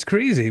like, dude, that's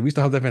crazy. We used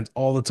to hop that fence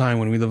all the time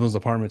when we lived in those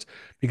apartments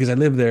because I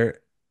lived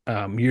there.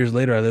 Years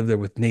later, I lived there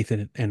with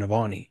Nathan and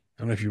Avani. I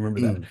don't know if you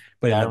remember that, mm.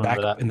 but Yeah, I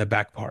remember that. in the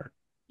back part,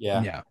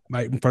 Yeah. yeah,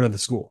 right in front of the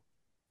school.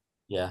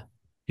 Yeah.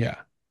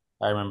 Yeah,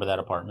 I remember that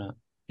apartment.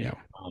 yeah.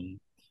 Um,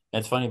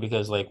 it's funny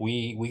because like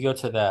we go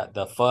to that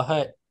the pho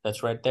hut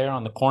that's right there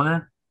on the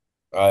corner,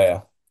 Oh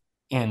yeah.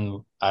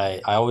 and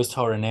I always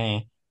tell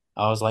Renee,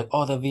 I was like,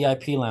 oh, the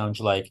VIP lounge.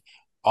 Like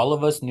all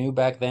of us knew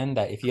back then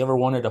that if you ever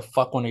wanted to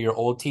fuck one of your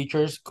old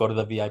teachers, go to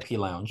the VIP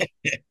lounge.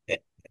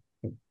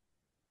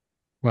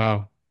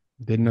 Wow,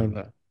 didn't know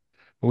that.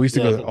 But we used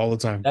to Yeah, go there 'cause all the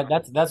time.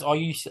 that's all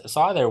you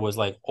saw there was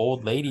like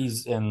old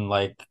ladies and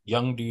like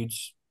young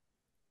dudes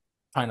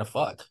trying to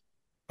fuck.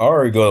 I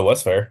already go to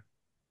West Fair.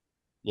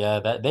 Yeah,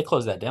 that they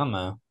closed that down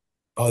though.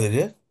 Oh, they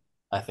did?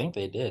 I think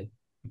they did.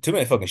 Too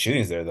many fucking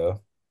shootings there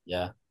though.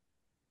 Yeah.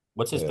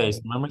 What's his Yeah.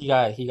 face? Remember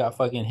he got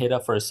fucking hit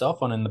up for his cell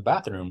phone in the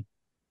bathroom.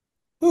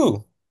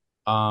 Who?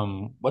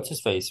 What's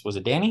his face? Was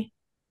it Danny?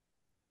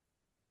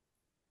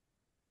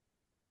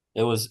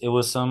 It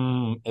was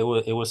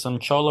some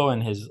cholo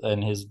and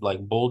his like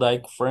bull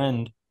dyke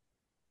friend.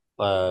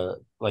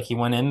 Like he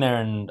went in there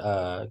and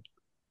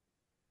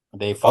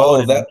they followed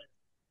Oh, him.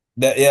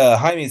 that yeah,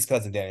 Jaime's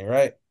cousin Danny,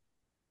 right?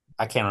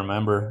 I can't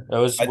remember. It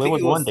I think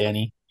was it one was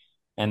Danny,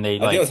 and they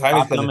I think it like was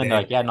Jaime's stopped cousin him and they're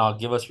Danny. like, yeah, no,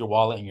 give us your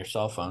wallet and your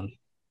cell phone.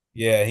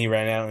 Yeah, he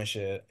ran out and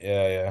shit.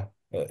 Yeah,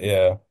 yeah.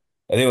 Yeah.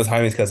 I think it was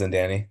Jaime's cousin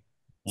Danny.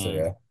 So Mm,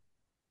 yeah.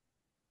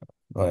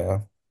 Oh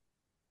yeah.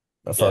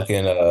 A yeah,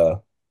 fucking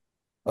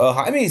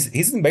Jaime's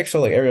he's in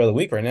Bakersfield like every other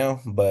week right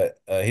now, but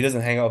he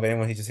doesn't hang out with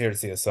anyone. He's just here to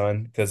see his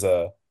son because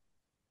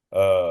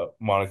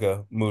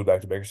Monica moved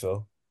back to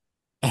Bakersfield.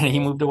 and he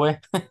So moved away.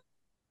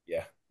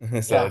 yeah.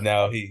 So Yeah,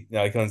 now he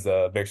comes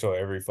to Bakersfield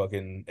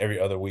every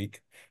other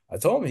week. I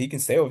told him he can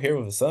stay over here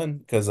with his son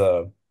because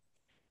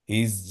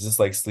he's just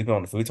like sleeping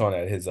on the futon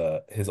at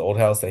his old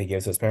house that he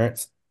gave to his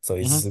parents. So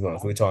he's just hmm sleeping on the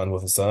futon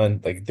with his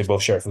son. Like they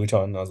both share a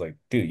futon. And I was like,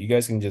 dude, you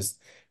guys can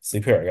just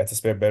sleep here. I got the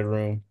spare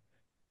bedroom.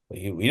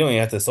 Like you don't even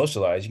have to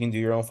socialize. You can do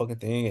your own fucking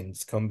thing and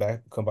just come by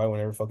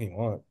whenever fucking you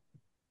want.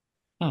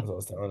 Hmm. That's what I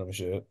was telling him and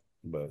shit.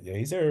 But yeah,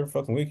 he's there every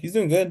fucking week. He's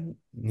doing good.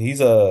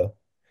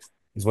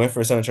 He's waiting for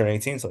his son to turn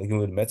 18 so he can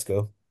move to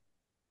Mexico.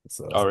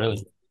 So Oh, that's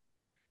really? crazy.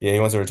 Yeah, he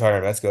wants to retire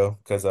in Mexico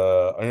because I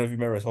don't know if you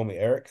remember his homie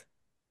Eric.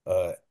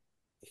 Uh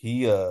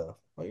he oh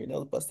your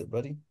nails busted,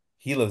 buddy.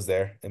 He lives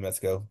there in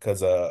Mexico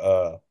because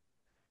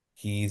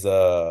he's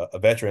a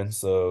veteran,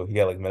 so he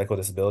got like medical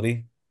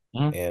disability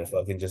Hmm. and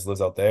fucking just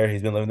lives out there.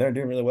 He's been living there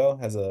doing really well.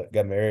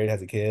 Got married,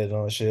 has a kid and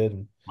all that shit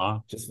and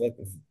Wow. just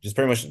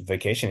pretty much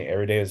vacationing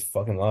every day of his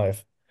fucking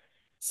life.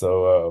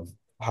 So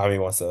Javi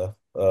wants to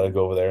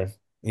go over there.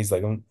 He's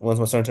like, once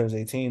my son turns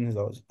 18,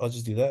 I'll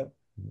just do that.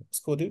 It's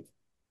cool, dude.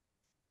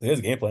 He has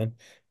a game plan.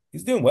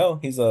 He's doing well.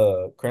 He's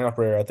a crane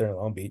operator out there in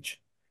Long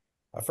Beach.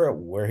 I forgot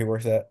where he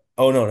works at.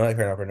 Oh no, not a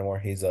crane operator anymore.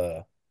 He's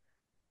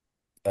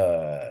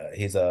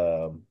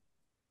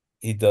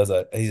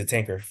he's a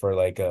tanker for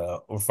like a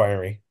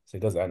refinery. So he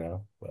does that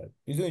now. But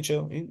he's doing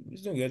chill.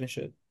 He's doing good and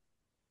shit.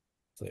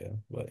 So yeah,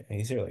 but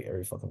he's here like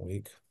every fucking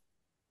week.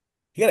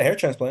 He got a hair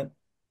transplant.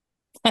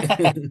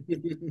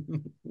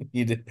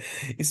 He did.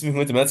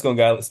 Went to Mexico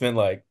and spent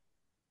like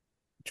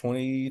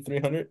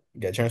 2,300.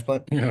 Got a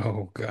transplant.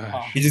 Oh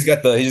Wow. He just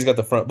got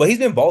the front. But he's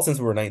been bald since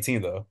we were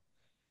 19 though.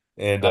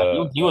 And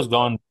He was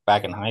going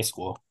back in high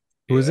school.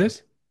 who is yeah.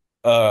 this?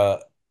 Uh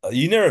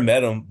you never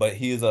met him, but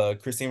he's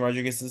Christine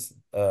Rodriguez's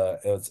it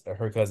was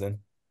her cousin.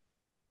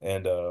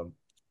 And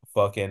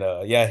fucking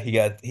yeah,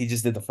 he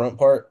just did the front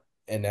part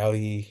and now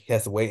he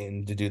has to wait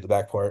and to do the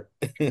back part.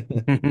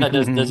 Now,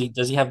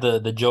 does he have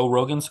the Joe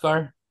Rogan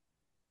scar?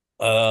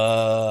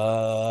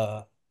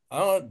 I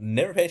don't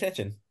never pay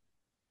attention.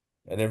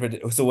 I never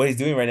did. So what he's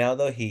doing right now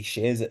though, he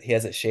has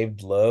it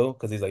shaved low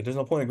because he's like, there's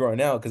no point in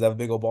growing out because I have a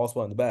big old bald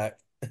spot in the back.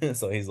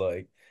 So he's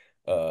like,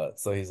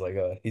 So he's like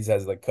he's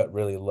has like cut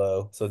really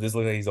low. So this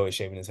looks like he's always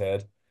shaving his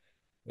head.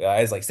 Yeah,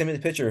 I was like, send me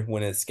the picture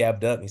when it's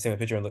scabbed up. And he sent me a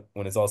picture and look,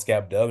 when it's all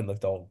scabbed up and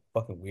looked all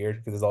fucking weird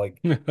because it's all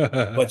like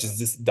a bunch of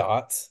just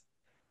dots.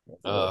 So,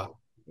 Uh,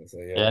 so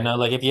yeah, yeah. no,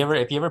 like if you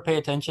ever pay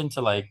attention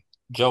to like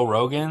Joe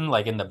Rogan,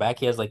 like in the back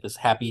he has like this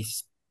happy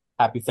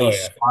Oh face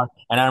yeah. scar.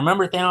 And I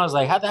remember thinking, I was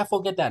like, how'd that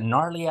fool get that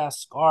gnarly ass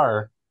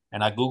scar?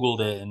 And I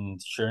Googled it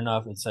and sure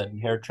enough it said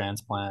hair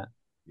transplant.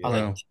 I was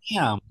like, Yeah. Wow.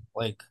 damn,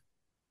 like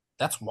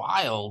that's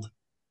wild.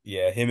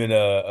 Yeah. Him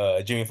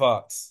and Jimmy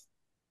Fox.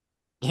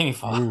 Give me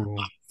five. Ooh.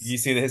 You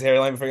see his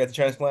hairline before he got the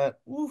transplant?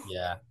 Oof,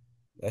 Yeah.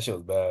 that shit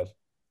was bad.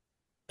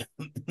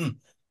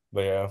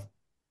 But yeah.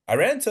 I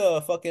ran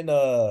to fucking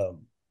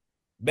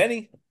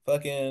Benny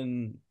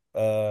fucking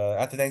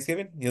after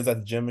Thanksgiving. He was at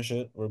the gym and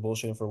shit. We were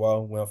bullshitting for a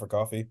while. Went out for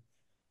coffee.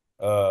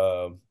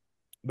 Um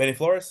Benny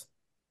Flores,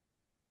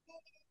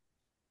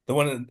 the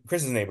one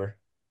Chris's neighbor,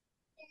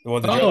 the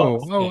one with the Oh,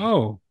 dreadlocks. oh,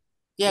 oh.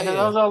 Yeah, because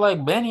I Yeah, was all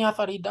like, Benny, I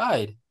thought he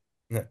died.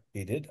 yeah.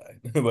 He did die.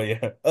 But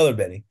yeah, other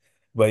Benny.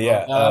 But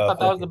Oh, yeah, yeah, I thought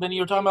that was the fucking Benny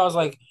you were talking about. I was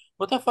like,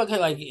 what the fuck?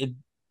 Like,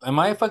 am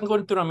I fucking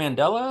going through a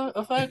Mandela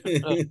effect?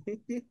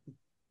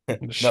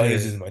 no, he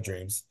was just Shit. in my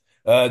dreams.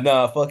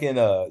 No, fucking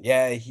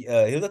yeah, he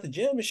was at the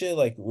gym and shit,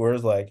 like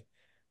where's like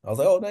I was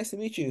like, oh, nice to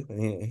meet you.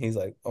 And he's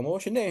like, oh,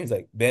 what's your name? He's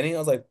like, Benny. I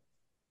was like,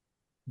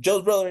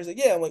 Joe's brother. He's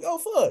like, yeah. I'm like, oh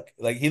fuck.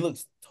 Like he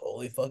looks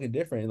totally fucking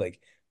different.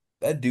 Like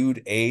that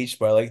dude aged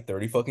by like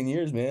 30 fucking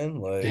years, man.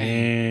 Like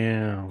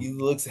Dang. Damn. he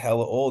looks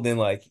hella old. And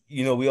like,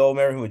 we all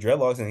remember him with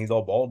dreadlocks and he's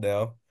all bald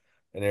now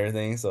and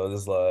everything. So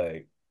it's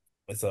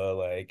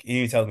like he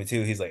even tells me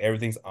too, he's like,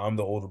 everything's I'm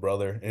the older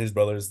brother. And his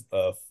brother's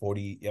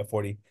 40, yeah,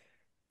 40.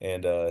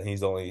 And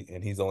he's only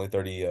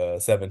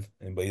 37.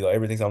 And but he's like,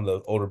 everything's I'm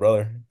the older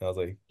brother. And I was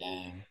like,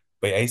 Dang.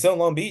 but yeah, he's still in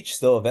Long Beach,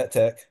 still a vet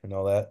tech and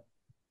all that.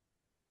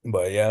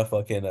 But yeah,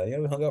 fucking yeah,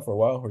 we hung out for a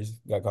while. We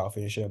just got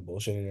coffee and shit and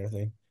bullshit and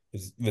everything.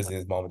 Just visiting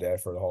his mom and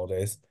dad for the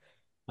holidays.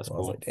 That's So I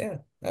was like, cool.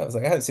 damn. I was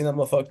like, I haven't seen that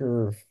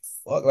motherfucker.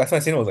 Fuck. Last time I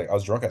seen him was like I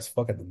was drunk as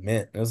fuck at the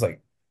Mint. It was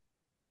like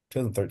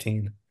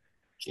 2013.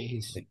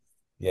 Jeez. Like,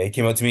 yeah, he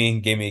came up to me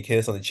and gave me a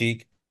kiss on the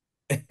cheek.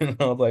 And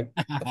I was like,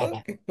 the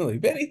fuck? I was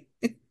like, Betty.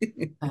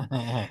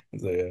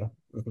 So yeah,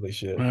 holy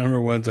I shit.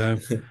 remember one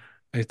time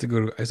I used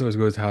to always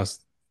go to his house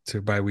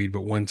to buy weed,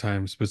 but one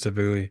time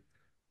specifically,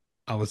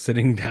 I was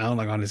sitting down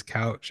like on his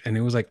couch and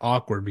it was like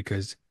awkward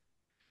because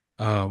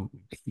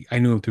I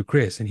knew him through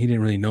Chris and he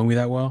didn't really know me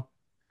that well.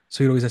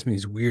 So he'd always ask me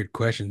these weird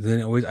questions. And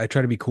then always I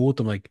try to be cool with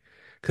him, like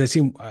because I see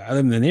him, I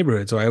live in the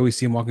neighborhood, so I always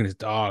see him walking his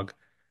dog.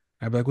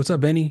 I'd be like, "What's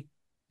up, Benny?"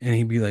 And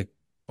he'd be like,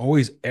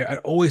 I'd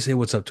always say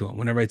what's up to him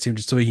whenever I'd see him,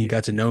 just so he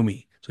got to know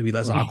me, so it'd be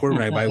less awkward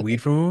when I buy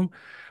weed from him.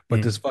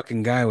 But this Mm.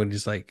 fucking guy would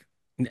just like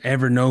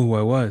never know who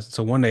I was.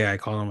 So one day I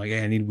call him like,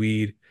 "Hey, I need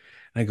weed,"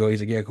 and I go, he's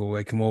like, "Yeah, cool."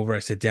 I come over, I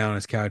sit down on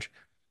his couch.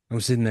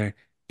 I'm sitting there,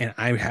 and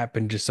I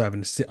happen just so happen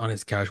to sit on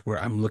his couch where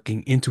I'm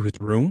looking into his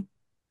room.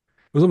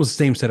 It was almost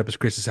the same setup as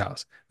Chris's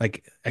house.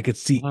 Like I could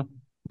see,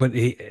 Mhm. but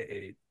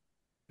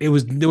it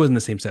wasn't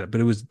the same setup,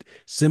 but it was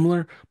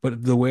similar.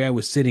 But the way I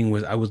was sitting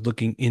was I was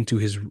looking into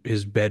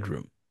his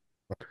bedroom.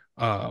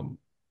 Um,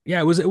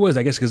 yeah, it was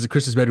I guess because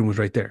Chris's bedroom was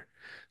right there.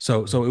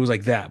 So it was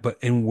like that. But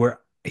and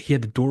where he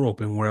had the door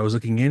open, where I was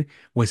looking in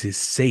was his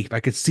safe. I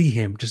could see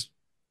him just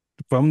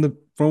from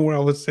where I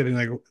was sitting.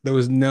 Like there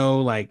was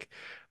no like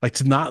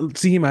to not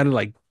see him. I had to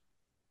like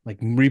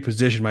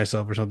reposition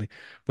myself or something.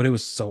 But it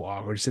was so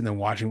awkward sitting there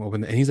watching him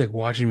open and he's like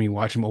watching me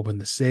watch him open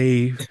the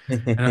safe.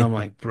 And I'm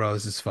like, bro,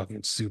 this is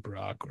fucking super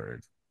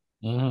awkward.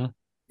 Mhm.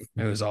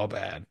 It was all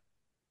bad.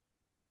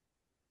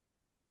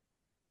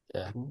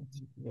 Yeah.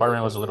 Yeah,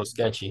 Apartment was a little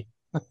sketchy.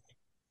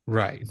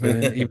 Right. But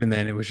then even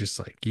then it was just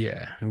like,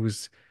 yeah, it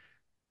was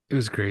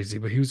crazy.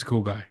 But he was a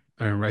cool guy.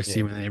 I remember I see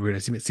yeah. him in the neighborhood. I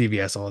see him at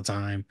CVS all the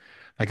time.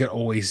 I could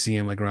always see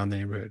him like around the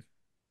neighborhood.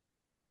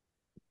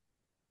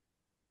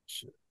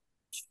 Shit.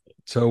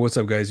 So what's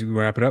up, guys? You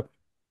wrap it up?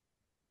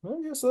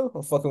 I guess so.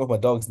 I'm fucking with my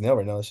dog's nail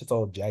right now. This shit's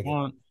all jagged.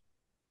 Well,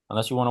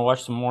 unless you want to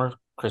watch some more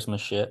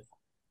Christmas shit.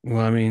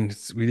 Well, I mean,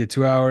 we did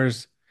 2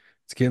 hours.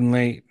 It's getting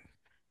late.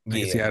 I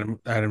can see Yeah.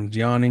 Adam's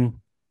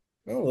yawning.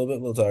 I'm a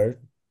little tired.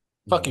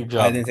 Fuck your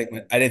I job.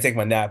 didn't take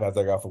my nap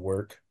after I got off of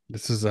work.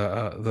 This is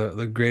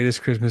the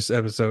greatest Christmas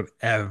episode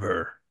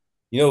ever.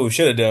 You know what we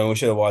should have done? We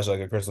should have watched like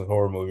a Christmas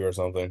horror movie or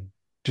something.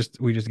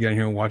 We just get in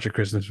here and watch a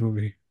Christmas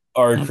movie.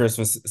 Or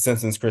Christmas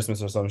Simpsons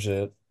Christmas or some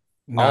shit.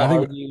 No, I'll I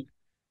think argue.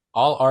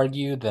 I'll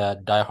argue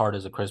that Die Hard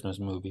is a Christmas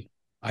movie.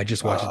 I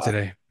just watched it Uh,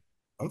 today.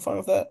 I'm fine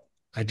with that.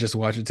 I just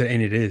watched it today,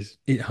 and it is.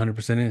 It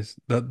 100% is.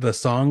 The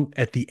song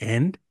at the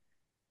end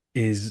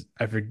is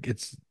I forget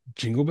it's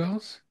Jingle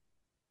Bells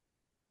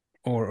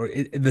or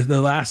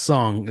the last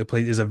song that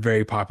plays is a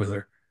very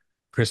popular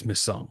Christmas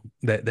song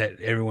that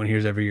everyone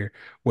hears every year.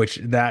 Which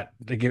that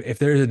like if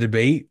there's a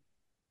debate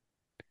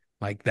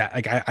like that,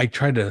 like I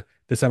tried to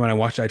this time when I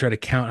watched it, I tried to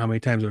count how many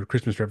times there were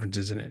Christmas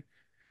references in it,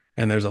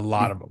 and there's a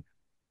lot of them.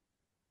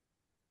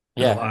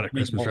 There's a Yeah, lot of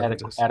Christmas at a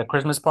references. at a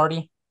Christmas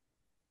party.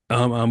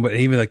 But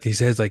even like he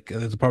says, like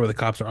there's a part where the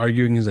cops are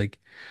arguing. He's like,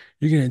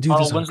 "You're gonna do Carl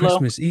this on Winslow.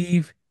 Christmas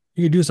Eve.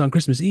 You're gonna do this on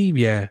Christmas Eve,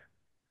 yeah."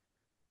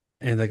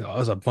 And like, oh,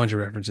 there's a bunch of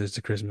references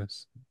to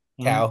Christmas.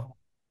 Mhm. Cow.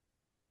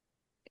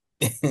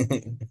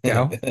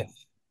 Cow?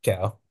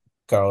 Cow.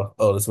 Carl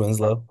Otis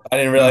Winslow. I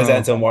didn't realize that Oh,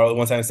 until Marlo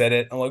one time said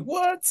it. I'm like,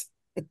 what?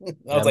 I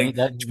Yeah, was like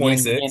me and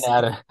 26.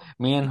 Adam,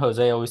 me and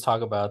Jose always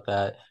talk about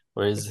that,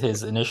 where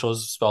his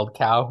initials spelled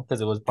cow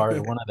because it was part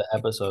of one of the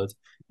episodes.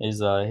 He's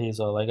like,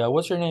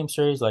 what's your name,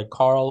 sir? He's like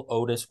Carl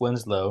Otis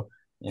Winslow.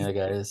 And the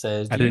guy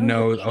says, I do you didn't know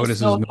your know initials Otis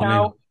is his spell middle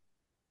name. cow?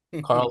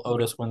 Carl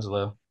Otis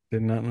Winslow.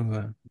 Did not know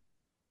that.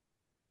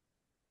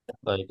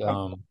 Like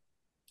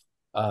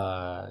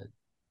uh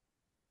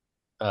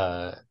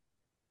uh,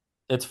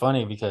 it's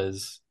funny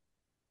because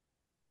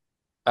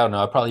I don't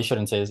know. I probably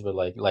shouldn't say this, but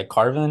like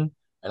Carvin,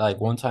 like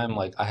one time,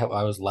 like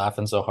I was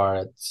laughing so hard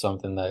at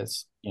something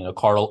that's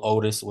Carl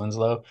Otis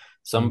Winslow. Mhm.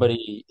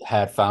 Somebody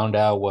had found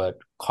out what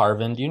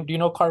Carvin. Do you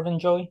know Carvin,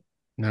 Joey?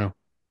 No,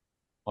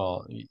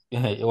 Well,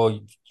 well,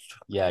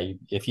 yeah.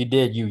 If you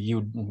did,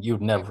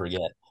 you'd never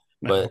forget.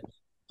 But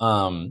no.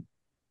 um,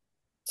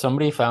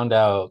 somebody found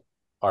out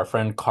our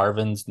friend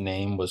Carvin's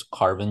name was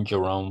Carvin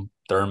Jerome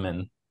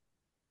Thurman,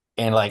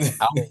 and like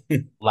out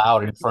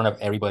loud in front of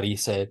everybody he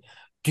said,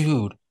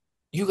 dude,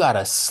 you got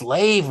a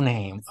slave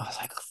name. I was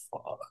like,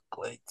 fuck,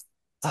 like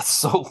that's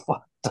so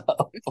fucked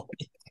up.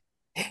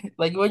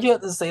 Like, why'd you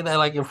have to say that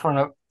like in front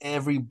of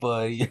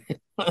everybody?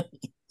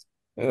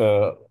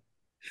 Uh,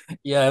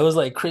 Yeah, it was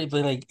like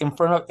creepy, like in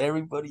front of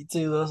everybody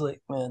too. I was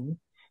like, man,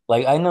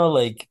 like I know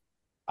like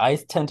I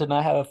tend to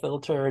not have a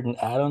filter and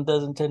Adam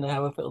doesn't tend to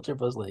have a filter,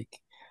 but it's like,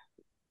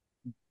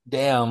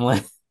 damn,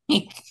 like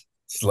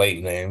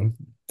slave name.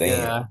 Damn.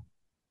 yeah,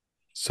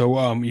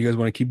 So, you guys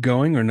want to keep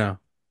going or no?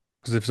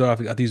 Because if so, I have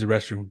to use the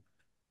restroom.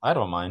 I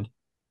don't mind.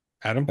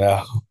 Adam,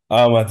 Yeah,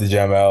 I'm at the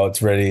gym out.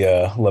 It's ready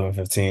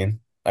 11:15.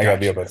 I gotta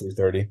be up gotcha. at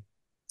 3:30.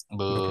 No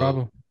Boo,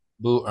 problem.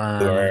 boo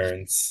Who earns,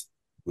 earns?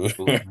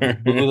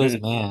 boo this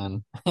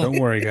man. Don't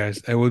worry,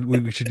 guys.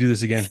 We should do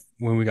this again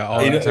when we got all All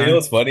that You know right. time.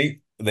 what's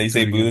funny? They Let's do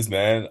say it boo again. this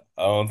man.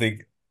 I don't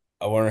think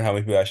I wonder how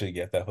many people actually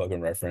get that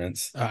fucking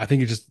reference. I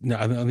think it just no.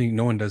 I don't think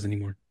no one does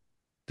anymore.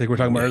 Like we are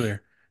talking about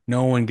earlier,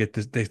 no one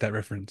gets that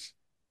reference.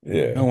 No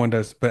Yeah. one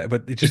does. But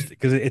it's just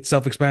because it's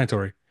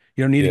self-explanatory.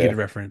 You don't need to get Yeah. a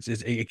reference.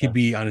 It could Yeah.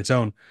 be on its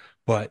own,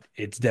 but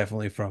it's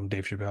definitely from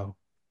Dave Chappelle.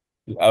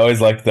 I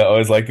always like that. I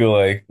always like it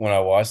like when I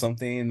watch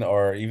something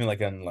or even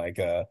like on like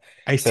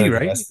Ice say T, like the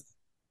right? best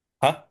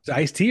huh? Is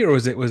Ice T or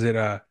was it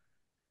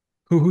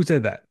who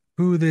said that?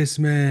 Who this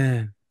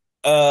man?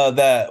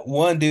 That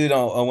one dude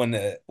on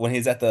when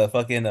he's at the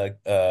fucking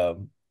like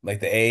the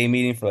AA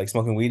meeting for like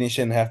smoking weed and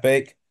shit and half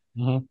baked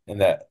Mhm.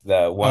 and that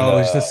one Oh,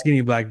 it's the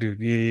skinny black dude.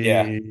 Yeah, yeah,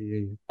 yeah. yeah, yeah,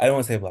 yeah. I don't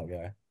want to say black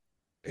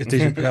It's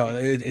Dave guy.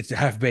 Chappelle. It's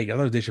half baked. I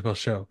thought it was Dave Chappelle's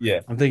show.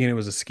 Yeah. I'm thinking it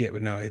was a skit,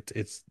 but no,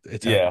 it's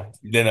half Yeah. baked.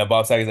 Then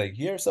Bob Saget's like,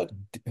 you ever suck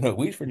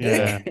weed for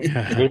Yeah. dick?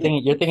 Yeah, yeah,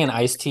 You're thinking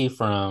Ice-T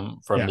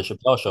from yeah, the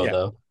Chappelle show yeah.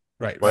 though,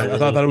 Right, where right. I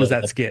thought it was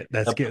that the, skit.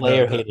 That the skit.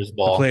 player haters The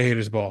ball. play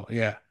haters ball.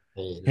 Yeah,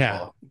 Player haters yeah.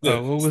 ball. To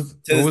What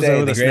this was that day,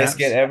 with the the greatest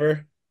skit snaps?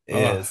 ever Uh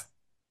is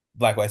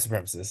Black White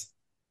Supremacist.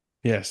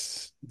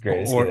 yes.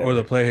 Greatest skit Or the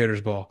ever. play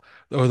haters ball.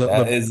 Or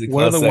That the is a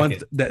one of close the ones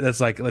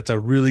second. that's a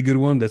really good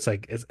one. That's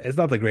like it's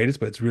not the greatest,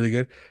 but it's really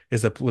good.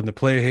 Is the when the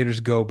player haters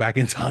go back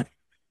in time.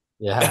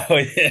 Yeah, Oh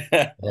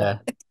yeah. yeah.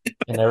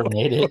 It never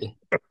made it.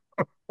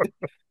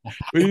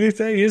 What did he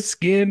say? His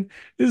skin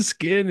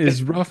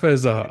is rough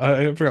as a.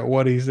 I forgot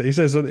what he said. He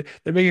says something.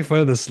 They're making fun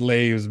of the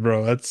slaves,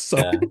 bro. That's so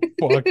Yeah,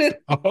 fucked yeah.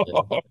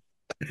 up.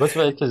 What's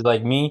funny because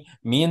like me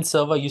and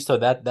Silva used to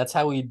that's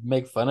how we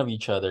make fun of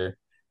each other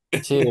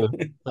too.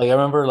 Like I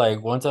remember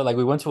like one time like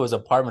we went to his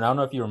apartment. I don't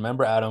know if you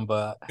remember Adam,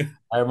 but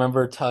I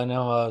remember telling him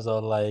I was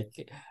all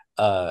like,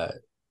 uh,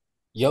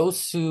 "Yo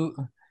suit,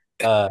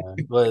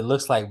 well it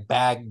looks like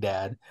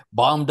Baghdad,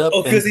 bombed up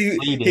Oh, and because he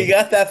depleted."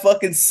 got that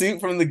fucking suit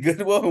from the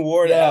Goodwill and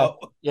wore it Yeah, out.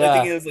 Like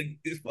thinking yeah, it was like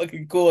it's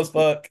fucking cool as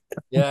fuck.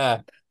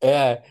 yeah,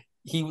 yeah.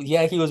 He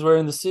was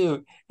wearing the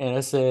suit, and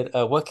I said,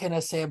 "What can I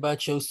say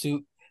about your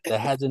suit that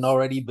hasn't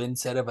already been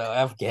said about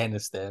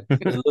Afghanistan?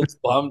 It looks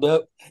bombed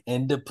up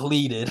and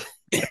depleted."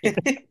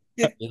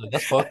 He's like,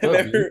 "That's I fucked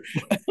up, dude." remember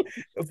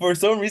for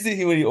some reason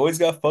when he always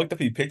got fucked up,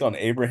 he picked on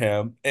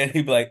Abraham and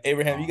he'd be like,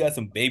 Abraham, Oh, you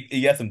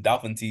got some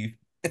dolphin teeth.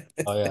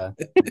 oh yeah,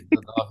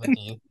 the dolphin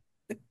teeth.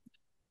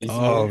 You see,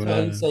 Oh what he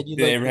man. said?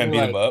 Then Abraham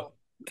beat him up.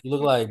 You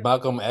look like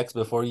Malcolm X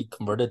before he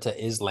converted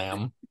to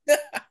Islam.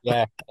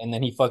 Yeah, and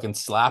then he fucking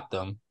slapped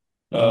him.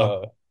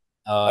 Oh.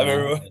 Uh I Oh man,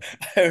 remember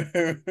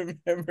I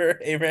remember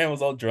Abraham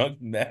was all drunk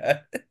and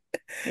mad.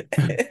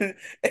 And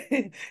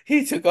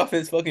he took off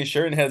his fucking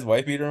shirt and had his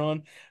wife beater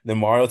on. Then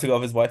Mario took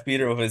off his wife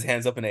beater with his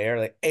hands up in the air,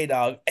 like, hey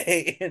dog,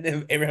 hey, and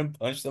then Abraham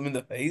punched him in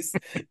the face.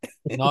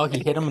 no, he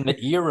hit him in the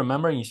ear.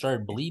 Remember, and he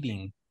started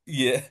bleeding.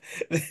 Yeah.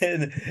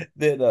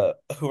 Then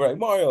we're like,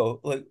 Mario,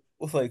 like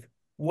was like,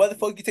 what the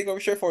fuck you take off your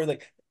shirt for? He's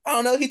like, I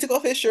don't know, he took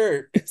off his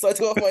shirt. So I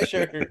took off my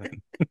shirt.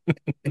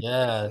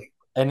 Yeah.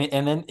 And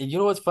then you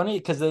know what's funny?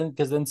 Because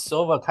then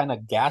Silva kind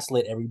of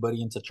gaslit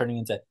everybody into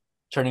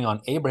turning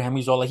on Abraham.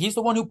 He's all like, he's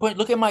the one who put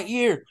look at my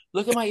ear.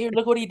 Look at my ear.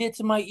 Look what he did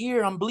to my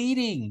ear. I'm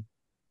bleeding.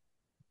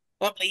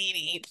 I'm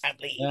bleeding. I'm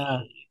Yeah.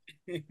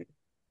 bleeding.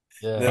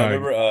 Yeah. Then I All right.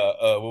 remember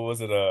what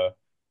was it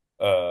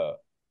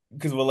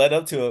because what led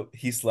up to it,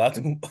 he slapped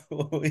him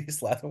he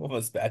slapped him with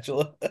a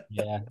spatula.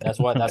 Yeah. That's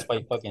why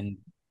he fucking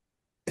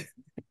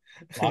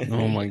locked the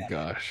Oh shit my out of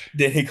him. gosh.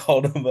 Then he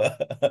called him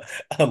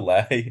a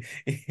lad.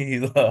 He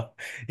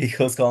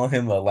was calling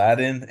him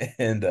Aladdin,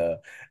 and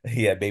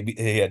he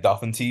had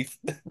dolphin teeth.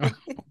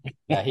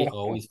 Yeah, he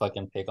always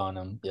fucking pick on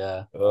him.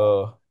 Yeah.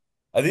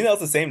 I think that was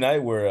the same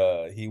night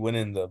where he went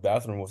in the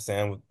bathroom with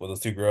Sam with those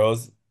two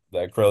girls,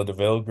 that Cruella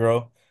DeVille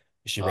girl.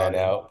 She Oh ran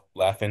yeah. out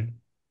laughing.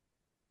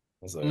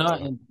 No, So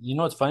and you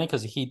know what's funny?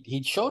 Because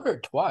he showed her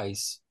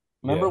twice.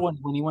 Remember yeah, when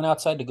he went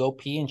outside to go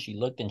pee and she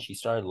looked and she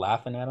started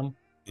laughing at him?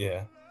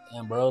 yeah.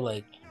 And bro,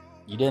 like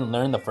you didn't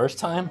learn the first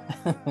time?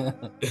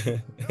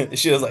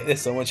 She was like,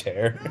 "There's so much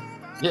hair."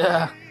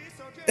 Yeah.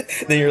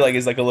 Then you're like,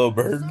 "It's like a little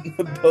bird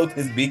poking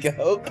his beak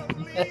out."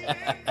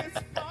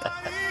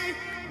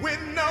 With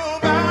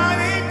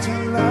nobody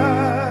to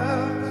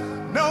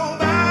love,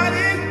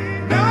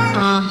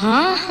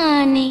 uh-huh,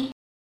 honey.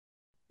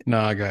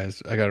 Nah,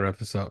 guys, I gotta wrap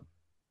this up.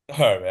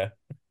 All right,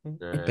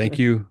 Sure. Thank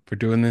you for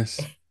doing this.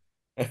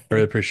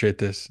 Really man. appreciate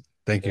this.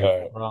 Thank All you.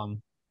 right,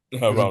 no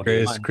This is the problem, It was dude.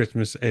 greatest fun.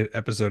 Christmas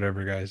episode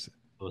ever, guys.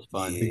 It was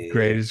fun. The Yeah,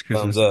 greatest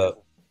thumbs Christmas.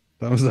 up.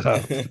 Thumbs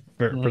up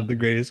for the Mm,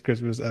 greatest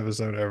Christmas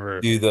episode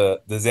ever. Do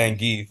the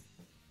Zangief.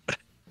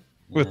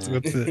 yeah.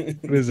 What's it?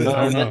 What is it? No,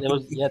 I don't know. it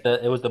was yeah,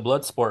 it was the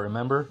blood sport,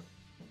 remember?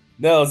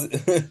 No,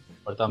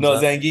 Or thumbs no,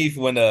 up. Zangief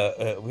when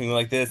he went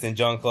like this and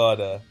John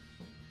Claude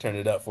turned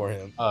it up for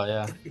him. Oh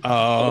yeah.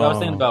 But I was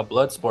thinking Oh, about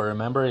blood sport,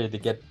 remember? To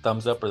get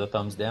thumbs up or the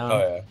thumbs Oh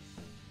down.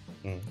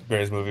 yeah,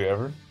 greatest movie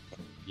ever.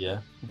 Yeah.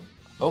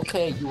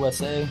 Okay,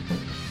 USA.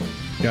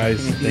 guys,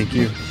 thank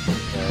you.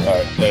 All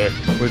right, later.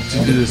 Let's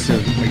do this soon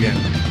again.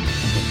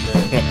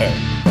 All right,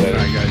 All later.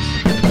 right,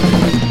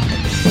 guys.